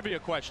Athlete trivia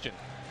question.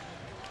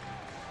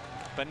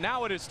 But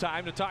now it is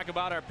time to talk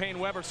about our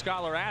Payne-Weber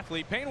Scholar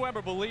athlete.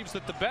 Payne-Weber believes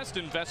that the best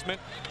investment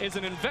is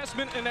an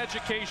investment in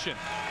education.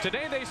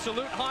 Today they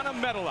salute Hana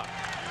Medela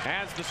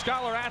as the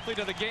Scholar athlete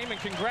of the game and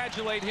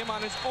congratulate him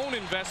on his own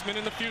investment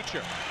in the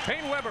future.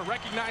 Payne-Weber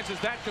recognizes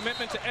that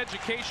commitment to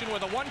education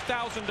with a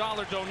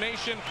 $1,000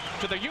 donation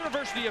to the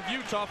University of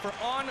Utah for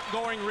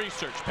ongoing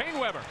research.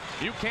 Payne-Weber,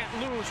 you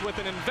can't lose with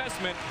an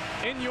investment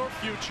in your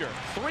future.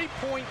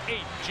 3.8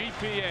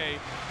 GPA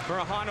for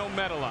Hana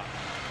Medela.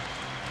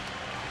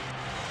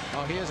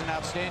 Oh, he is an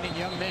outstanding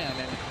young man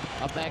and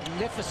a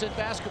magnificent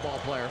basketball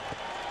player.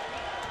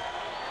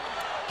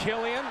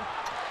 Killian,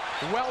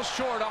 well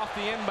short off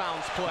the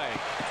inbounds play.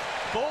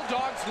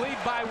 Bulldogs lead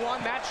by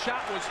 1. That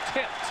shot was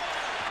tipped.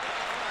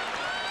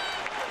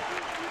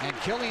 And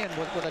Killian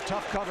with a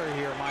tough cover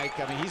here, Mike.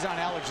 I mean, he's on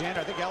Alexander.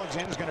 I think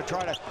Alexander's going to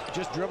try to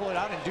just dribble it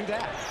out and do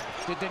that.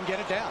 Didn't get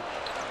it down.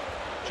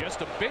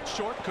 Just a bit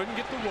short, couldn't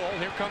get the roll.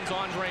 Here comes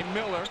Andre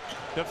Miller,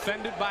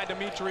 defended by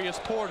Demetrius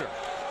Porter.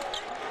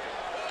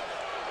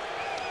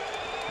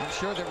 I'm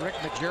sure that Rick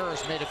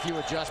Majerus made a few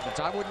adjustments.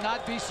 I would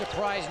not be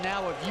surprised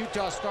now if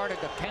Utah started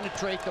to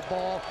penetrate the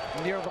ball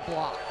near the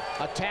block.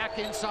 Attack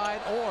inside,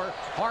 or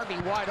Harvey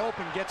wide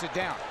open gets it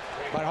down.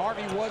 But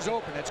Harvey was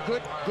open. It's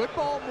good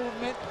ball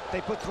movement. They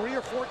put 3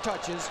 or 4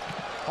 touches.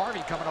 Harvey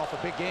coming off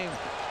a big game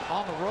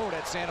on the road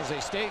at San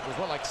Jose State was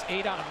what, like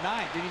 8 out of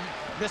 9.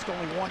 Missed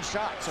only 1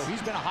 shot, so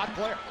he's been a hot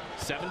player.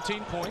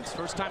 17 points,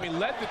 first time he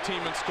led the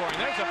team in scoring.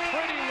 There's a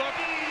pretty look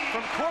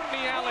from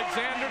Courtney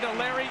Alexander to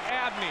Larry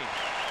Abney.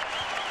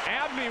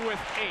 Abney with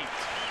 8.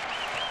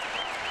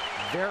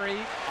 Very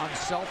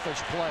unselfish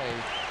play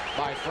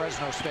by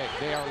Fresno State.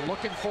 They are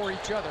looking for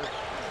each other,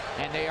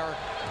 and they are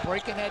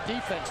breaking that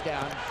defense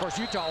down. Of course,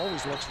 Utah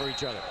always looks for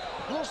each other.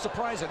 A little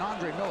surprised at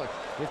Andre Miller.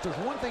 If there's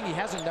one thing he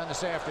hasn't done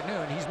this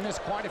afternoon, he's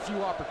missed quite a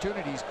few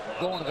opportunities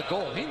going to the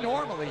goal. He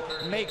normally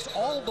makes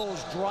all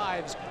those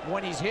drives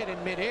when he's hit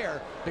in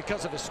midair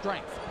because of his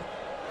strength.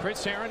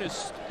 Chris Herron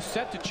is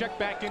set to check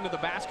back into the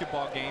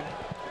basketball game,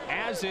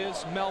 as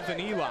is Melvin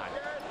Eli.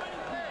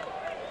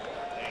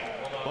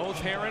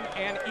 Both Herron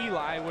and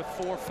Eli with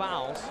 4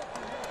 fouls.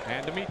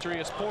 And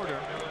Demetrius Porter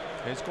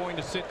is going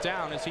to sit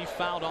down as he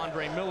fouled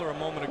Andre Miller a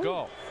moment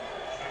ago.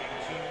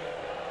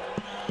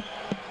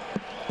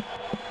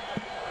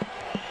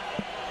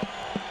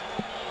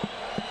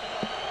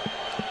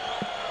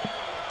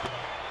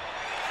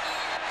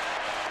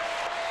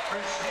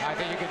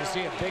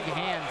 a big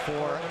hand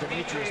for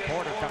Demetrius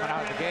Porter coming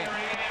out of the game.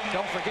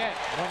 Don't forget,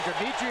 when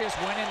Demetrius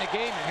went in the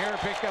game and Herron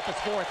picked up his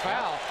 4th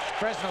foul,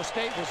 Fresno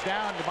State was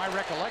down, to my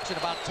recollection,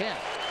 about 10.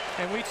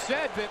 And we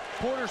said that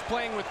Porter's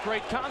playing with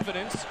great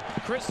confidence.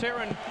 Chris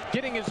Herron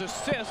getting his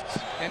assists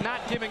and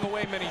not giving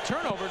away many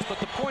turnovers, but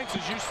the points,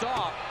 as you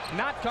saw,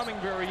 not coming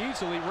very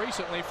easily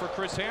recently for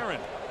Chris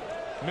Herron.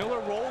 Miller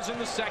rolls in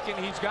the second.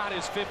 He's got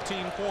his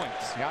 15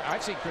 points. Yeah,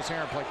 I've seen Chris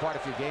Herron play quite a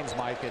few games,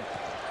 Mike, and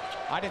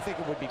I didn't think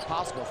it would be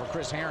possible for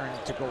Chris Herron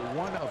to go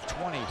 1 of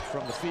 20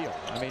 from the field.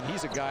 I mean,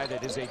 he's a guy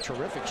that is a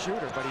terrific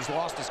shooter, but he's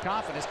lost his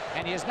confidence,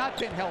 and he has not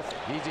been healthy.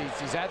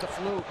 He's had the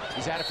flu.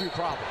 He's had a few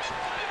problems.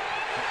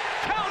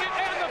 Count it,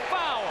 and the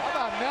foul. How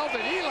about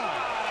Melvin Eli?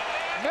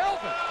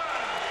 Melvin.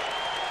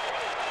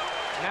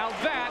 Now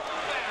that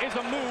is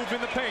a move in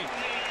the paint.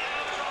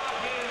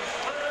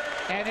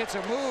 And it's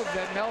a move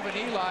that Melvin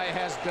Eli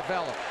has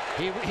developed.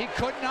 He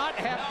could not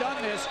have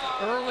done this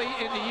early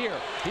in the year.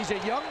 He's a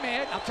young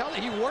man. I'll tell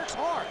you, he works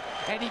hard.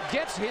 And he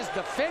gets his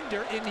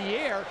defender in the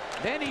air.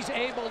 Then he's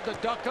able to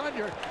duck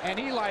under. And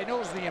Eli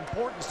knows the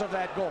importance of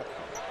that goal.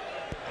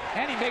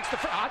 And he makes the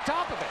on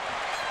top of it.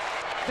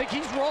 Think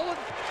he's rolling?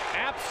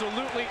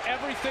 Absolutely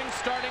everything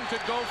starting to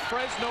go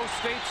Fresno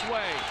State's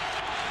way.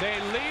 They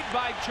lead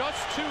by just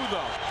 2,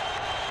 though.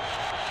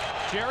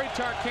 Jerry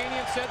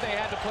Tarkanian said they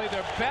had to play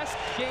their best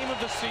game of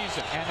the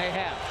season. And they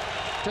have,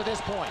 to this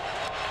point.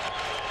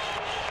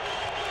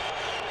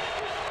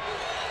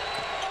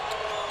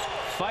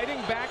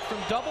 Fighting back from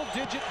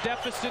double-digit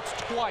deficits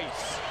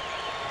twice.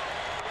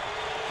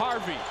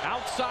 Harvey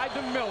outside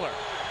to Miller.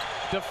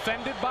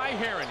 Defended by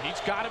Herron.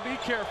 He's got to be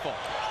careful.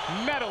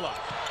 Medela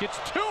gets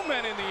 2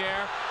 men in the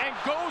air and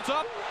goes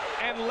up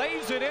and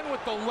lays it in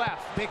with the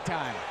left. Big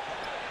time.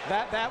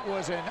 That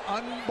was an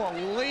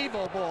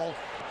unbelievable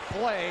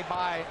play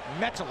by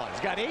Metala.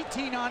 He's got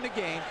 18 on the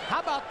game.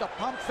 How about the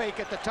pump fake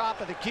at the top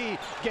of the key?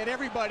 Get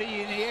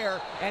everybody in the air,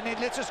 and then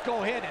let's just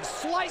go ahead and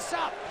slice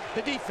up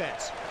the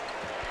defense.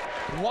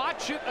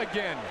 Watch it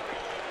again.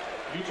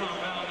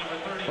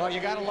 Well, you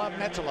got to love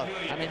Metala.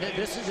 I mean,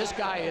 this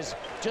guy is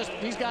just,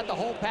 he's got the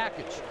whole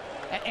package.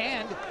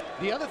 And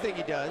the other thing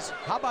he does,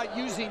 how about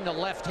using the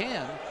left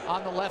hand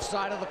on the left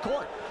side of the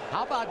court?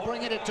 How about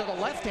bringing it to the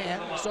left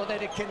hand so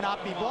that it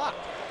cannot be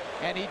blocked?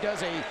 And he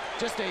does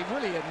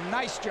really a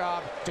nice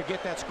job to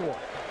get that score.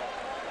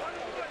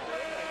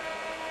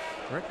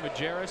 Rick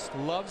Majerus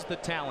loves the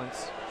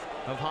talents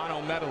of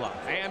Hanno Medela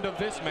and of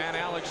this man,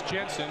 Alex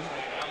Jensen,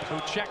 who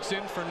checks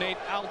in for Nate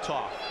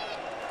Altoff.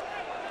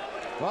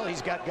 Well,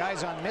 he's got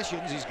guys on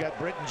missions. He's got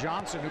Britton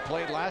Johnson, who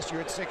played last year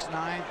at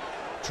 6'9",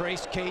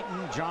 Trace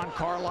Caton, John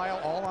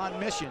Carlisle, all on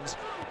missions.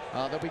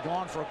 They'll be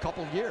gone for a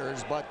couple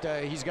years, but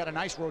he's got a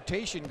nice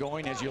rotation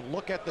going as you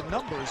look at the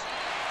numbers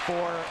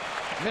for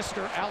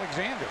Mr.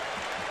 Alexander.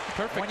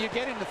 Perfect. When you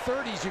get in the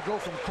 30s, you go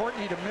from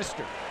Courtney to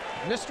Mr.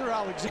 Mr.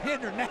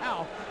 Alexander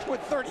now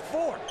with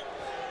 34.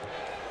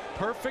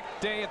 Perfect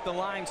day at the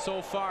line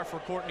so far for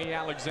Courtney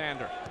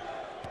Alexander.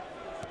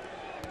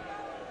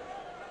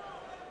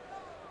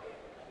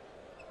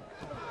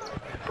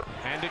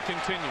 And it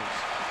continues.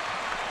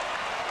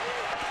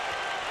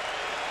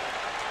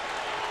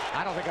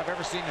 I don't think I've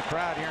ever seen the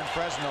crowd here in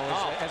Fresno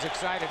as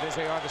excited as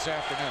they are this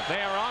afternoon.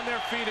 They are on their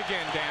feet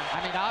again, Dan.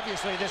 I mean,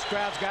 obviously, this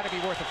crowd's got to be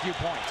worth a few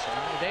points.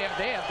 I mean,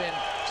 they have been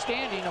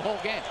standing the whole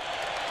game.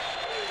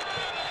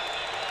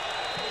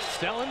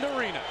 Selland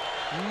Arena.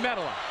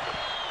 Medela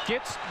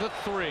gets the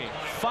 3.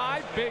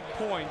 5 big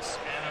points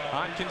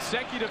on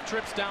consecutive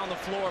trips down the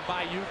floor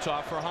by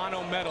Utah for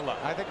Hanno Medela.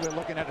 I think we're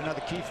looking at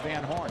another Keith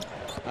Van Horn.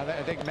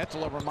 I think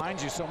Metala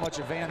reminds you so much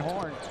of Van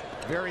Horn.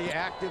 Very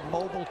active,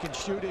 mobile, can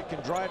shoot it,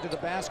 can drive to the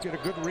basket, a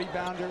good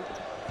rebounder,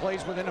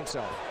 plays within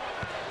himself.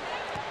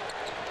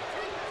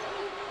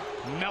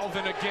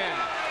 Melvin again.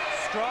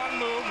 Strong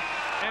move,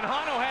 and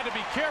Hanno had to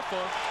be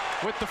careful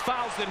with the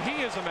fouls that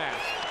he has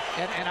amassed.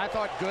 And I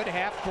thought good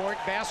half-court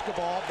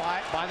basketball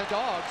by the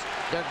Dogs.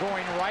 They're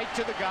going right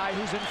to the guy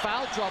who's in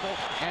foul trouble.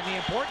 And the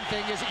important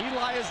thing is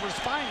Eli is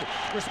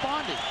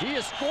responding. He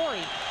is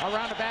scoring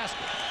around the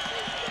basket.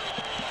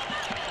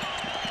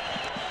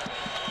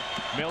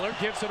 Miller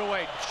gives it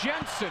away.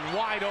 Jensen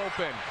wide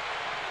open.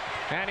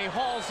 And he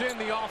hauls in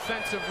the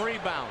offensive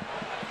rebound.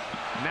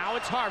 Now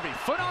it's Harvey.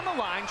 Foot on the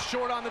line,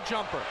 short on the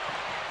jumper.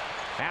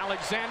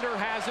 Alexander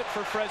has it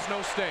for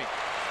Fresno State.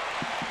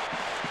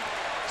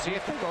 See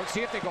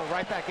if they go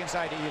right back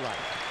inside to Eli.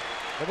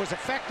 It was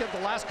effective the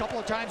last couple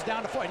of times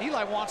down to 4, and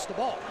Eli wants the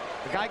ball.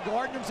 The guy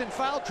guarding him's in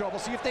foul trouble.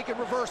 See if they can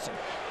reverse it.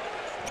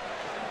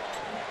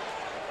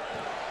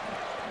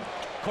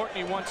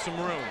 Courtney wants some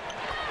room.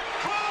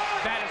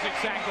 That is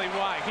exactly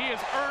why. He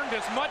has earned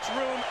as much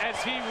room as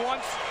he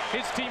wants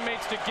his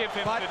teammates to give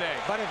him today.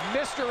 But if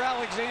Mr.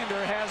 Alexander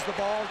has the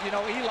ball, you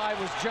know, Eli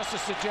was just a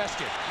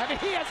suggestion. I mean,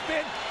 he has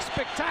been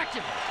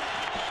spectacular.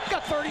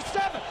 Got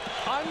 37.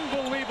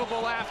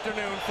 Unbelievable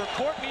afternoon for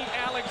Courtney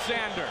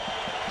Alexander.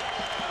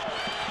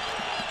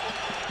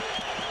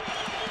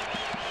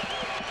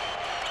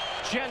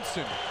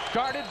 Jensen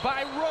guarded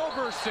by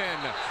Roberson.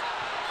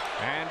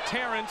 And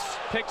Terrence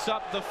picks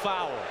up the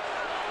foul.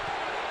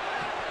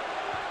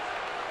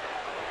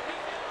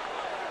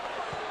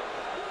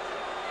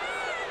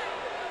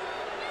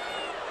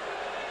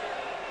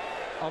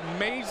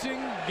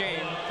 amazing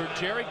game for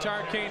Jerry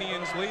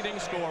Tarkanian's leading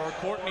scorer,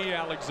 Courtney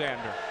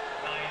Alexander.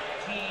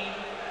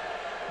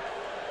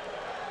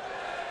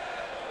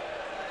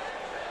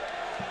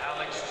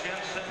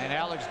 And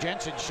Alex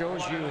Jensen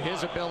shows you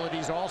his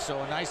abilities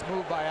also. A nice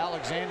move by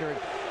Alexander.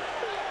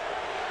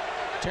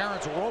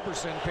 Terrence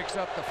Roberson picks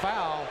up the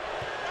foul.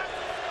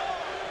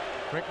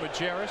 Rick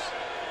Majerus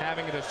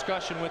having a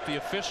discussion with the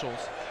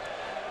officials.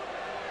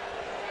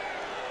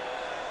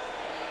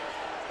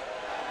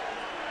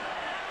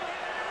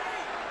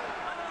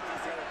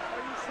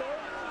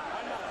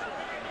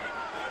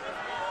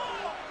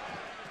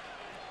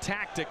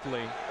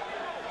 Tactically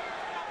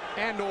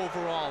and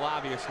overall,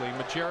 obviously,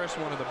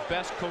 Majerus, one of the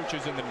best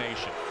coaches in the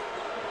nation.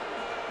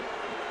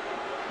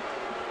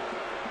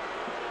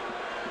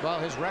 Well,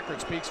 his record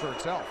speaks for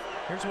itself.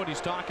 Here's what he's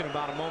talking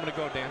about a moment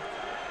ago, Dan.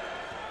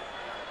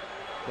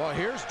 Well,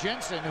 here's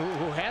Jensen,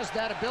 who has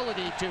that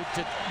ability to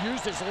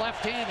use his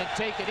left hand and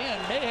take it in.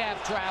 May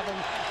have traveled,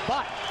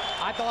 but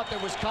I thought there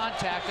was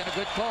contact and a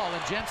good call,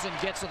 and Jensen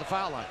gets to the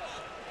foul line.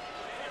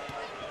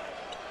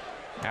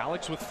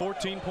 Alex with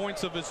 14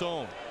 points of his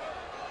own.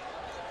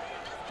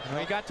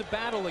 He got to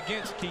battle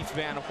against Keith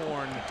Van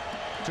Horn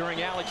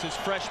during Alex's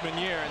freshman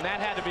year, and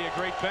that had to be a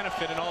great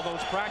benefit in all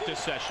those practice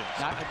sessions.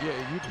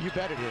 You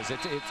bet it is.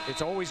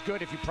 It's always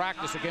good if you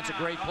practice against a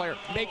great player.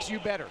 Makes you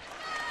better.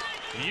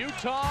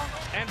 Utah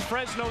and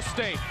Fresno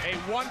State, a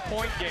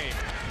one-point game.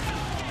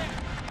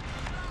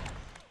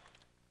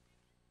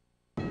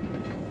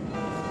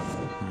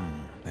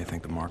 They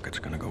think the market's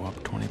going to go up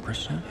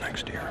 20%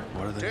 next year.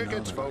 What are they?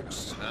 Tickets,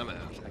 folks. I'm out.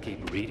 I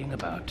keep reading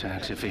about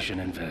tax-efficient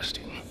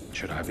investing.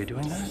 Should I be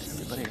doing that?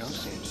 Everybody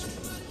else seems.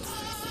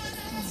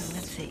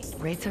 Let's see.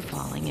 Rates are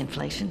falling,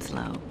 inflation's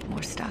low,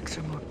 more stocks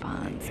or more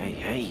bonds.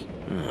 Hey.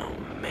 Oh,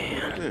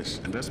 man. This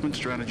investment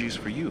strategies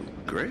for you.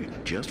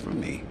 Great. Just for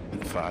me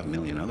and 5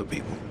 million other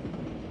people.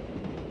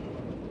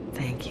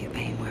 Thank you,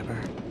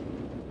 PaineWebber.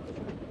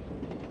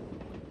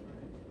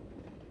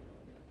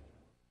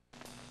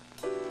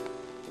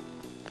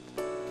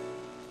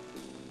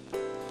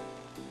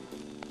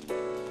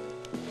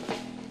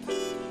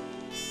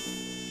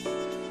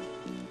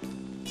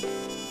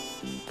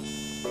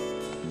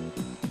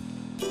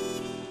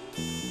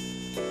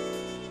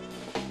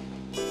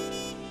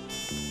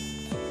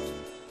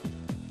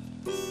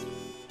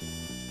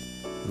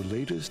 The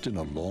latest in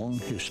a long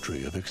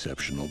history of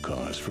exceptional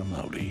cars from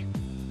Audi.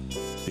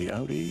 The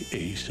Audi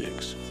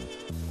A6.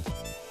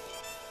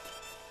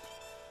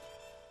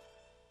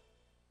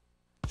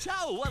 So,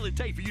 what'll it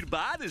take for you to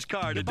buy this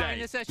car today? You buying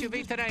this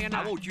SUV today or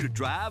not? I want you to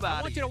drive out.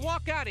 I want you to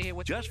walk out of here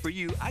with. Just for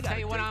you. I got. Tell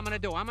you what I'm gonna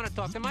do. I'm gonna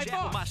talk to my Chat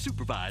boss. with my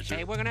supervisor.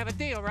 Hey, we're gonna have a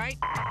deal, right?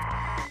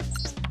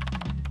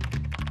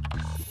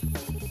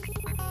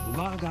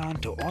 Log on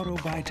to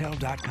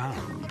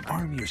AutoBuytel.com.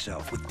 Arm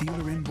yourself with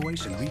dealer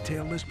invoice and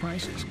retail list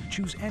prices.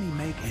 Choose any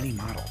make, any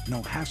model.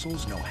 No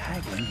hassles, no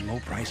haggling, low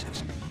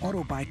prices.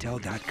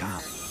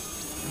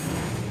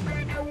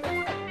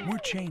 AutoBuytel.com. We're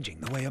changing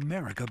the way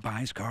America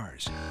buys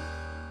cars.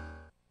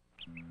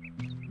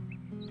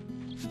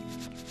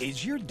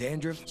 Is your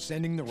dandruff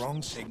sending the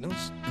wrong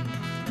signals?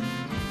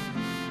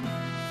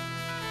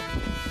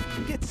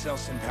 Get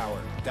Selsun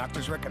Power.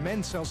 Doctors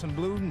recommend Selsun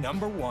Blue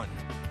 #1.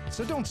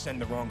 So don't send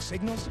the wrong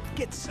signals.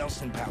 Get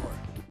Selsun Power.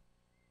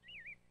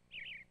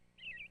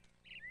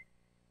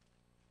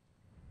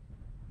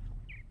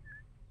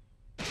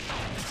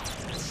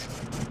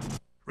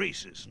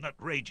 Reese's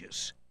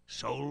Nutrageous.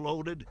 So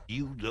loaded,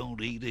 you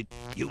don't eat it,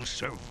 you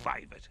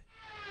survive it.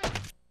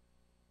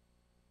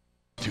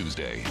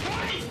 Tuesday,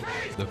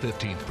 the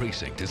 15th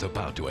precinct is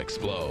about to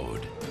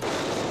explode.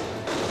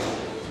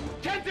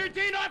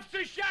 10-13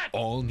 officer shot!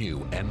 All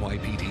new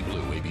NYPD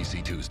Blue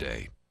ABC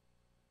Tuesday.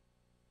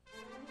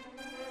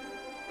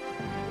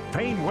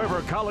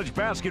 PaineWebber College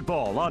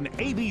Basketball on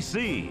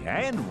ABC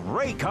and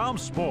Raycom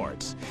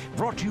Sports.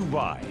 Brought to you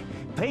by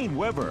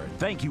PaineWebber.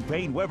 Thank you,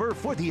 PaineWebber,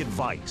 for the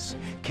advice.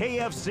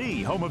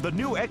 KFC, home of the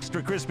new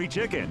Extra Crispy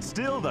Chicken.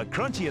 Still the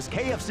crunchiest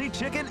KFC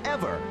chicken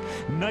ever.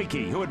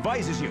 Nike, who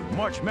advises you,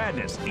 March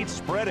Madness, it's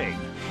spreading.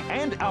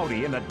 And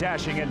Audi in the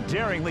dashing and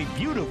daringly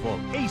beautiful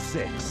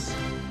A6.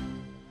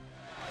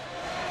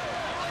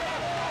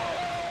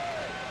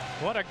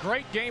 What a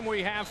great game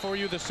we have for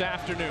you this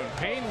afternoon.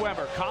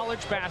 PaineWebber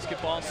College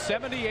Basketball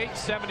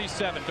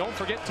 78-77. Don't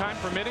forget, time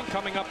permitting,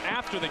 coming up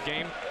after the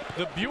game,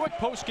 the Buick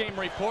postgame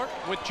report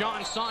with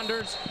John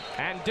Saunders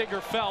and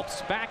Digger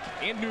Phelps back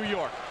in New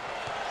York.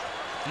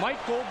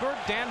 Mike Goldberg,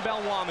 Dan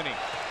Belwamini.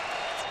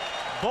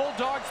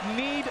 Bulldogs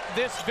need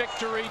this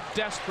victory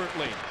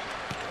desperately.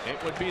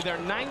 It would be their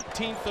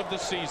 19th of the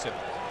season.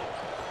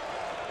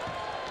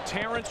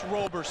 Terrence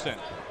Roberson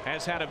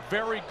has had a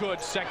very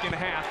good second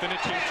half, and it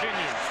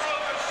continues.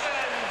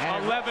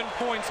 11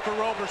 points for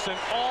Roberson,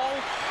 all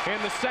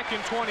in the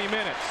second 20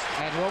 minutes.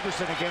 And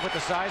Roberson again with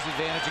the size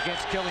advantage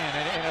against Killian,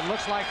 and it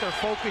looks like they're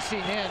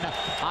focusing in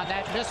on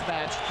that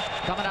mismatch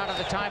coming out of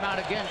the timeout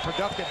again,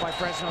 productive by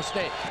Fresno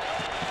State.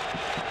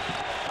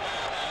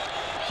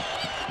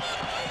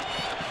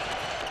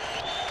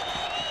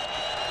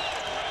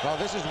 Well,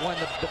 this is when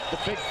the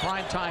big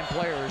primetime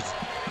players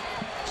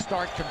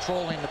start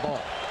controlling the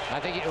ball. I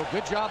think a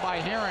good job by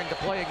Heron to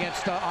play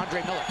against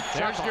Andre Miller.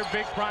 There's your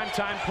big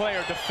primetime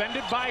player,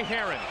 defended by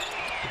Heron.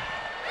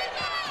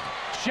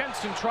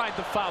 Jensen tried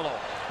to follow.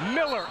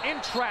 Miller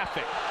in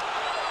traffic.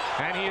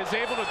 And he is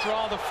able to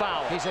draw the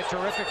foul. He's a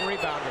terrific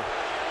rebounder.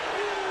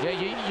 Yeah,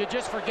 you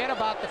just forget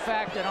about the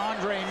fact that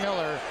Andre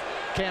Miller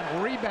can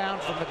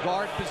rebound from the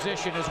guard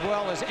position as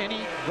well as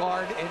any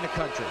guard in the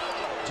country.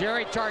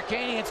 Jerry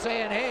Tarkanian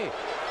saying, hey,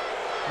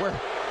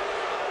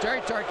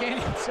 Jerry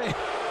Tarkanian saying,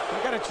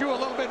 we got to chew a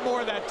little bit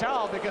more of that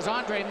towel, because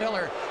Andre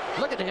Miller,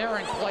 look at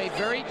Heron play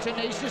very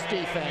tenacious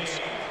defense.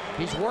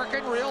 He's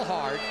working real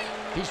hard.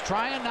 He's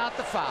trying not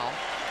to foul,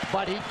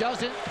 but he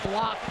doesn't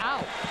block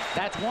out.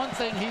 That's one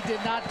thing he did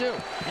not do.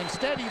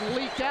 Instead, he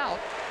leaked out,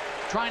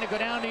 trying to go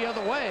down the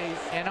other way,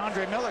 and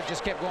Andre Miller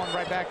just kept going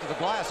right back to the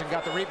glass and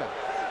got the rebound.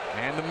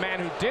 And the man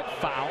who did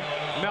foul,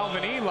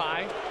 Melvin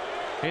Ely,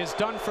 is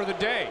done for the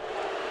day.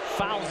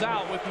 Fouls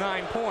out with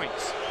 9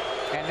 points.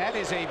 And that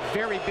is a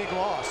very big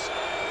loss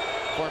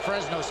for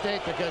Fresno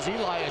State, because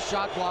Eli is a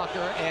shot blocker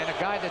and a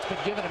guy that's been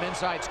giving him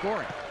inside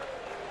scoring.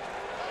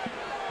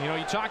 You know,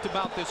 you talked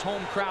about this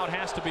home crowd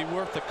has to be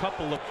worth a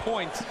couple of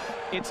points.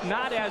 It's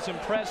not as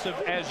impressive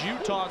as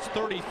Utah's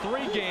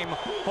 33-game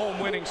home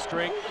winning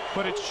streak,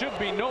 but it should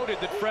be noted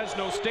that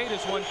Fresno State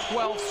has won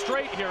 12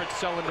 straight here at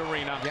Selland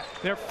Arena. Yeah.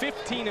 They're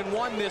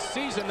 15-1 this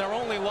season. Their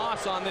only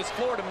loss on this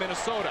floor to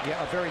Minnesota.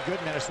 Yeah, a very good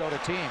Minnesota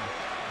team.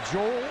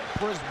 Joel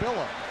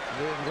Brisbilla,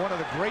 one of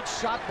the great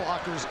shot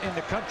blockers in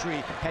the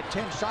country, had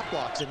 10 shot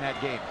blocks in that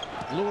game.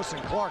 Lewis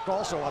and Clark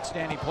also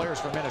outstanding players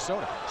for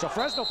Minnesota. So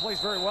Fresno plays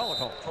very well at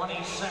home.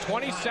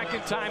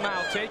 22nd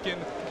timeout taken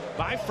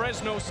by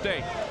Fresno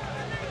State.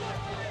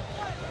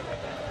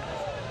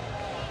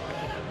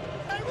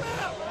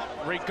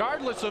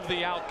 Regardless of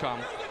the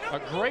outcome, a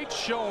great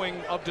showing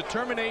of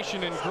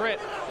determination and grit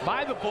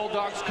by the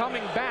Bulldogs,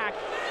 coming back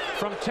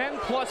from 10+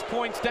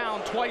 points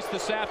down twice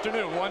this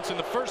afternoon. Once in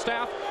the first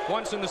half,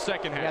 once in the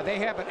second half. Yeah, they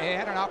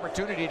had an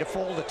opportunity to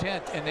fold the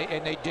tent, and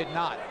they did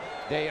not.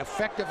 They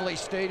effectively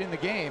stayed in the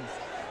game,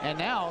 and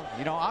now,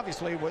 you know,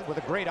 obviously with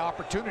a great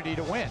opportunity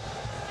to win.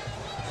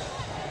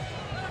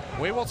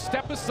 We will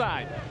step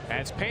aside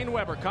as Payne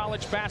Weber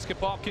college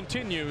basketball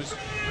continues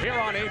here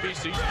on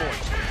ABC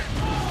Sports.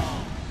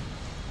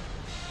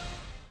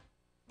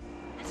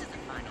 This is the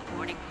final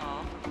boarding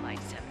call for Flight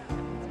 7.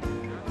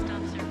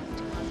 Non-stop service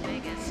to Las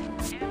Vegas.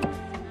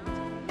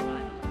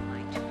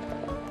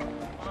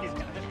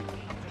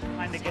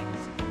 Trying to get.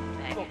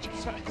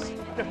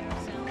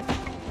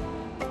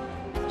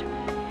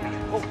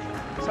 Oh,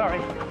 sorry.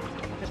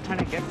 Just trying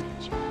to get.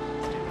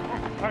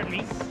 Pardon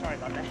me. Sorry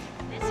about that.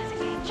 This is a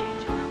game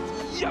changer.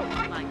 Yo! Los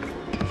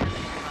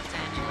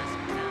Angeles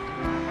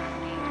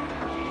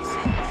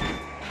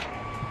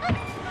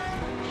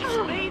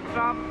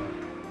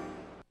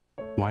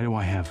Why do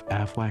I have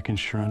Aflac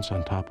insurance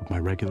on top of my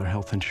regular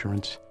health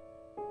insurance?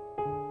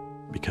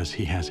 Because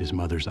he has his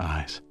mother's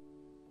eyes.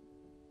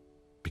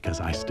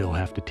 Because I still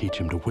have to teach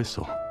him to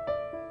whistle.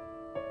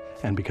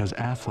 And because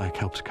Aflac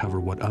helps cover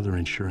what other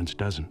insurance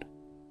doesn't.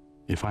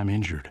 If I'm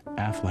injured,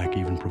 Aflac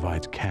even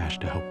provides cash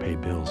to help pay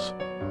bills.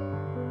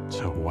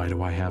 So why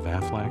do I have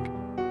Aflac?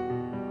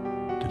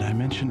 Did I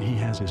mention he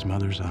has his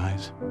mother's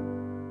eyes?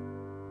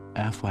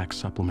 Aflac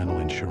supplemental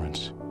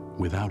insurance.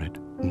 Without it,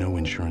 no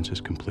insurance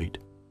is complete.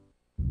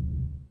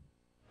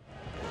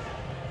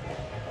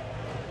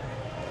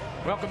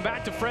 Welcome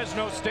back to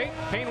Fresno State.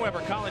 Payne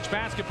Weber college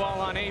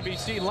basketball on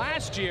ABC.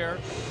 Last year,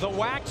 the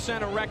WAC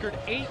sent a record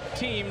 8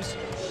 teams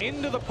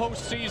into the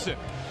postseason.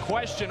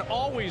 Question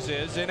always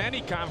is, in any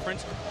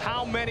conference,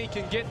 how many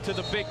can get to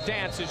the big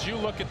dance? As you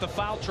look at the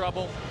foul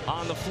trouble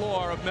on the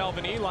floor of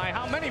Melvin Ely,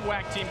 how many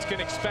WAC teams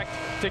can expect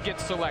to get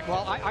selected?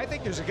 Well, I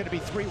think there's going to be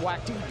 3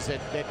 WAC teams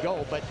that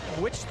go, but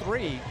which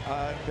 3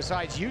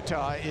 besides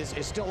Utah is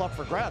still up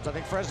for grabs. I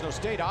think Fresno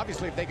State,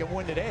 obviously, if they can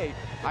win today,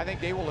 I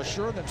think they will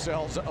assure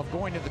themselves of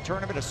going to the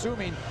tournament,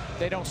 assuming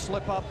they don't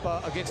slip up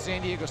against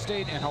San Diego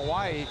State and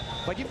Hawaii.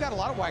 But you've got a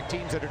lot of WAC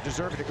teams that are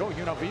deserving to go.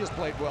 UNLV has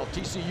played well.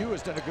 TCU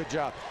has done a good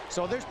job.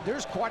 So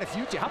there's quite a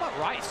few teams. How about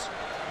Rice?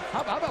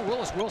 How about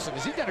Willis Wilson?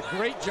 Has he done a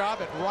great job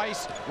at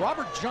Rice?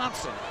 Robert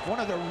Johnson, one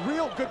of the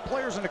real good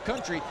players in the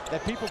country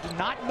that people do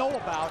not know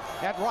about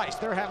at Rice.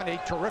 They're having a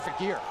terrific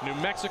year. New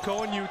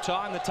Mexico and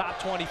Utah in the top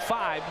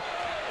 25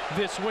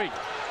 this week.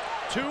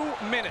 2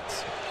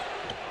 minutes.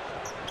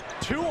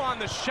 2 on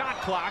the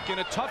shot clock, and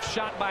a tough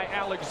shot by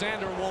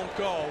Alexander won't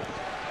go.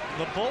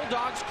 The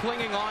Bulldogs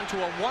clinging on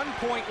to a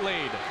 1-point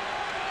lead.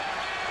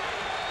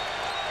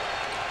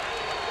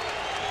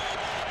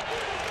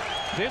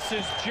 This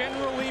is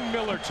generally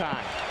Miller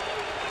time.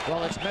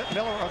 Well, it's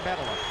Miller or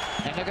Metala,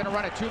 and they're going to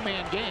run a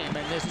 2-man game,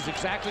 and this is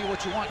exactly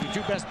what you want, your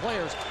 2 best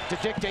players to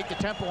dictate the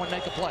tempo and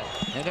make a play.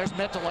 And there's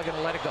Metala going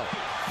to let it go.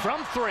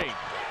 From 3.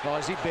 Well,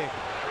 is he big?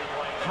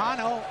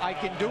 Hano, I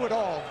can do it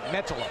all,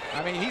 Metala.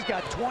 I mean, he's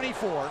got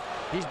 24.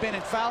 He's been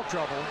in foul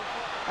trouble.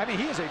 I mean,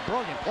 he is a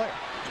brilliant player.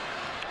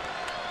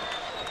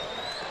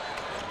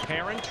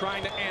 Heron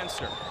trying to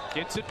answer.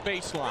 Gets it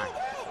baseline.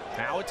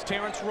 Now it's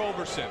Terrence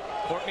Roberson.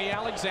 Courtney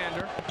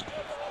Alexander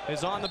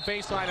is on the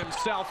baseline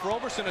himself.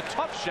 Roberson, a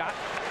tough shot,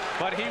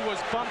 but he was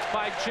bumped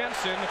by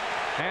Jensen,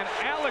 and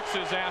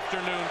Alex's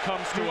afternoon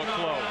comes to a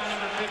close.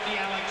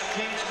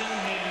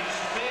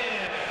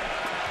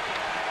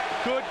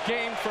 Good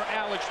game for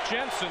Alex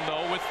Jensen,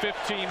 though, with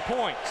 15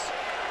 points.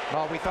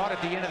 Well, we thought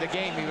at the end of the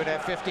game he would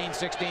have 15,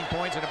 16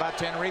 points and about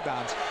 10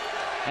 rebounds.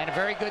 And a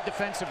very good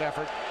defensive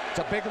effort. It's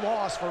a big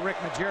loss for Rick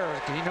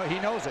Majerus. He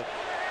knows it,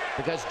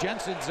 because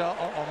Jensen's a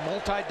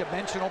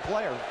multi-dimensional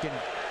player.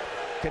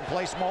 Can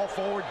play small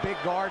forward, big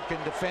guard,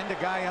 can defend a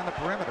guy on the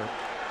perimeter.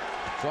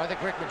 So I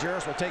think Rick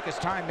Majerus will take his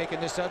time making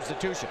this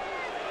substitution.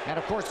 And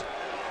of course,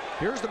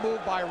 here's the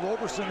move by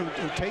Roberson,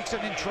 who takes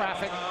it in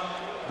traffic,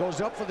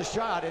 goes up for the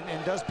shot,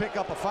 and does pick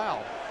up a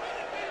foul.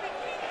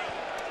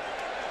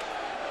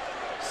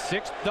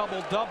 6th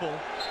double-double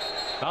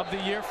of the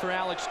year for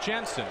Alex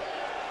Jensen.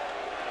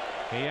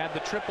 He had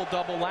the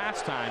triple-double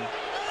last time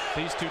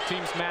these two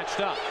teams matched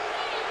up.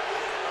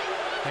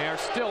 They are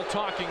still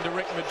talking to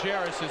Rick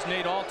Majerus as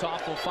Nate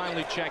Althoff will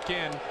finally check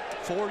in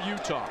for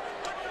Utah.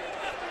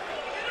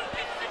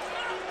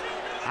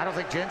 I don't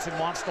think Jensen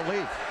wants to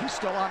leave. He's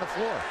still on the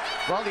floor.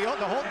 Well,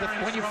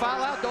 when you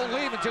foul out, don't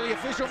leave until the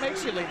official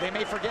makes you leave. They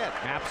may forget.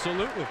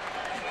 Absolutely.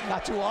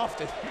 Not too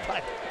often,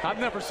 but I've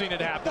never seen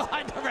it happen. No,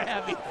 I never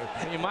have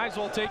either. You might as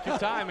well take your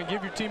time and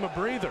give your team a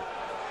breather.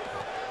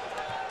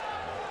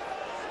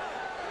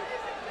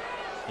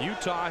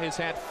 Utah has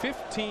had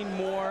 15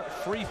 more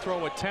free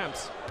throw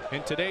attempts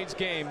in today's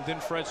game than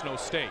Fresno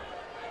State.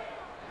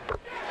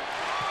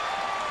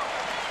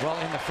 Well,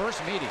 in the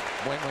first meeting,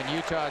 when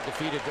Utah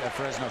defeated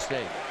Fresno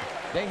State,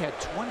 they had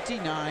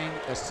 29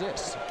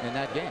 assists in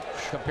that game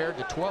compared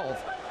to 12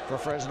 for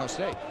Fresno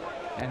State.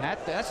 And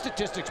that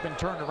statistic's been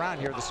turned around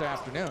here this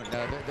afternoon.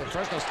 The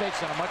Fresno State's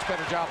done a much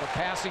better job of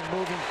passing,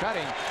 moving,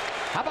 cutting.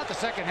 How about the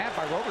second half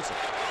by Roberson?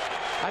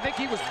 I think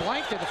he was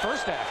blanked in the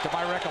first half, to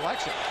my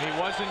recollection. He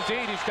was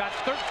indeed. He's got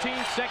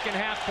 13 second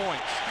half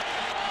points.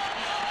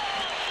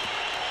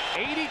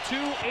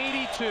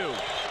 82-82.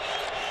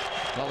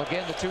 Well,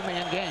 again, the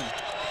two-man game.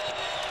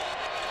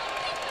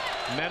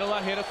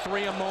 Medela hit a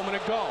three a moment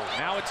ago.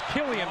 Now it's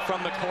Killian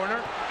from the corner,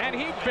 and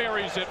he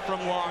buries it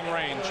from long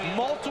range.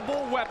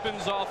 Multiple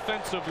weapons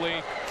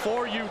offensively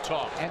for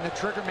Utah. And the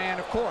trigger man,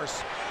 of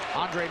course,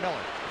 Andre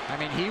Miller. I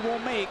mean, he will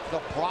make the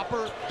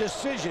proper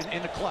decision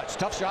in the clutch.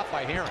 Tough shot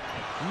by Heron.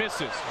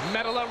 Misses.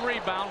 Medela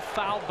rebound,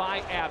 fouled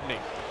by Abney.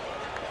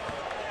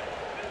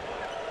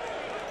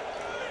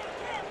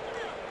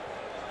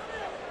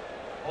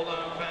 Hold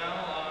on,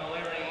 foul on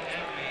Larry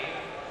Abney.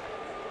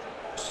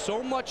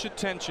 So much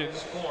attention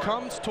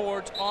comes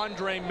towards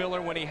Andre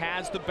Miller when he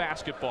has the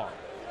basketball.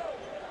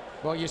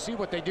 Well, you see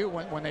what they do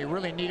when they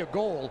really need a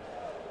goal.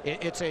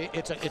 It's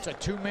a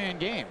two-man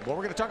game. Well,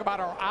 we're going to talk about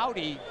our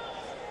Audi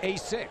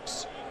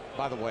A6,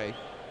 by the way,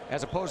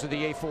 as opposed to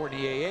the A4 and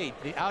the A8.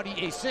 The Audi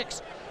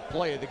A6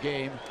 play of the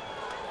game.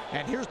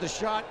 And here's the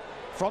shot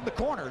from the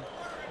corner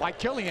by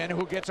Killian,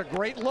 who gets a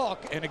great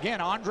look. And again,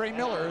 Andre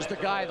Miller is the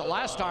guy. The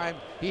last time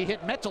he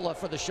hit Metala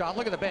for the shot.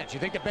 Look at the bench. You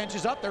think the bench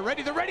is up? They're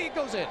ready. They're ready. It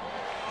goes in.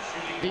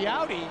 The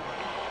Audi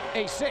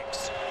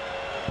A6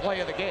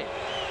 play of the game.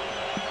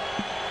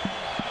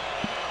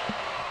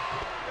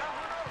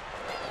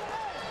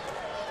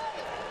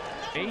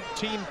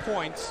 $18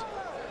 points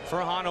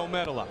for Hanno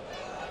Medela.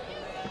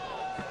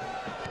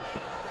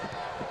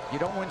 You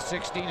don't win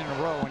 16 in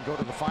a row and go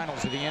to the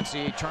finals of the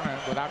NCAA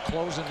tournament without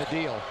closing the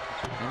deal.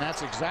 And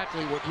that's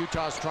exactly what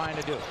Utah's trying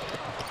to do.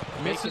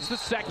 Misses the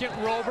second.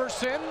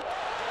 Roberson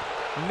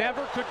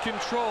never could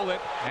control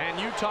it, and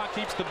Utah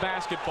keeps the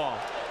basketball.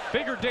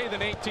 Bigger day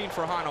than 18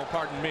 for Hanno,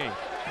 pardon me.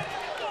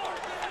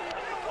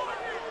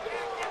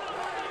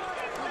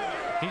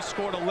 He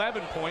scored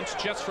 11 points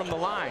just from the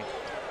line.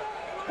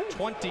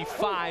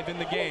 25 in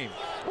the game.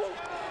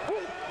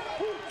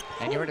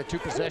 And you're in a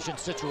two-possession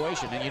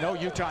situation, and you know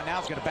Utah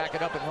now is going to back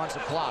it up and run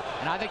some clock.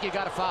 And I think you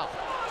got to foul.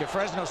 To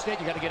Fresno State,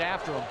 you got to get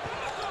after them.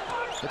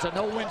 It's a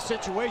no-win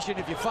situation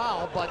if you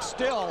foul, but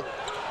still,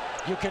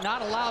 you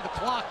cannot allow the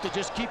clock to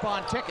just keep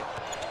on ticking.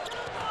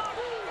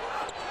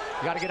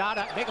 You got to get out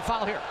of, make a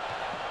foul here.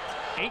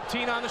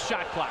 18 on the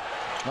shot clock.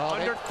 Well,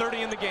 under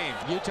 30 in the game.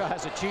 Utah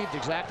has achieved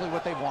exactly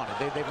what they wanted.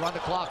 They've run the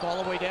clock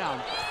all the way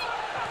down,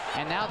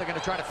 and now they're going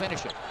to try to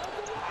finish it.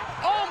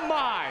 Oh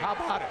my! How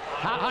about it?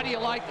 How do you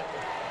like it?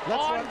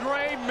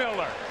 Andre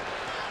Miller.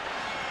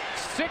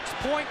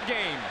 6-point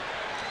game.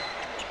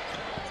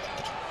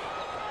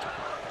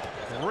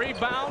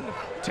 Rebound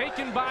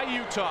taken by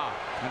Utah.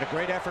 And a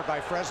great effort by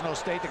Fresno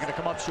State. They're going to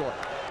come up short.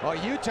 Well,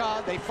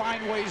 Utah, they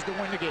find ways to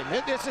win the game.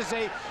 This is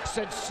a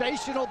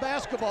sensational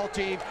basketball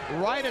team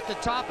right at the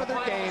top of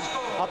their game.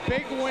 A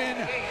big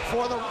win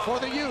for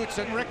the Utes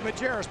and Rick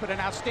Majerus, but an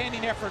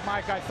outstanding effort,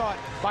 Mike, I thought,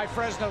 by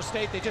Fresno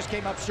State. They just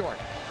came up short.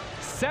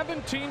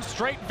 17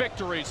 straight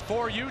victories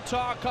for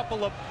Utah. A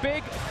couple of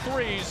big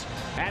threes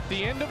at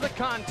the end of the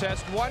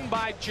contest, won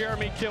by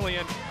Jeremy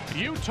Killian.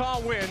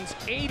 Utah wins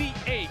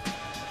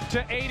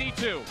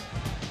 88-82.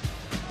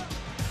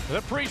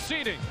 The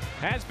preceding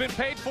has been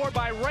paid for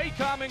by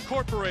Raycom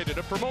Incorporated.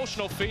 A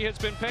promotional fee has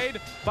been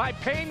paid by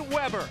Payne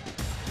Weber.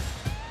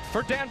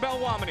 For Dan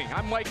Belwamini,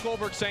 I'm Mike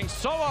Goldberg saying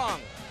so long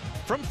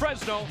from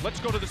Fresno. Let's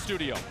go to the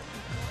studio.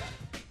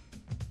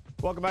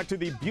 Welcome back to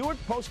the Buick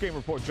postgame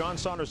report. John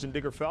Saunders and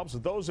Digger Phelps.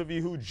 Those of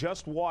you who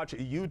just watched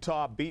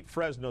Utah beat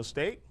Fresno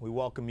State, we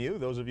welcome you.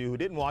 Those of you who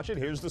didn't watch it,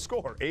 here's the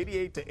score.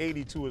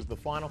 88-82 is the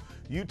final.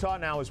 Utah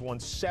now has won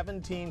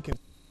 17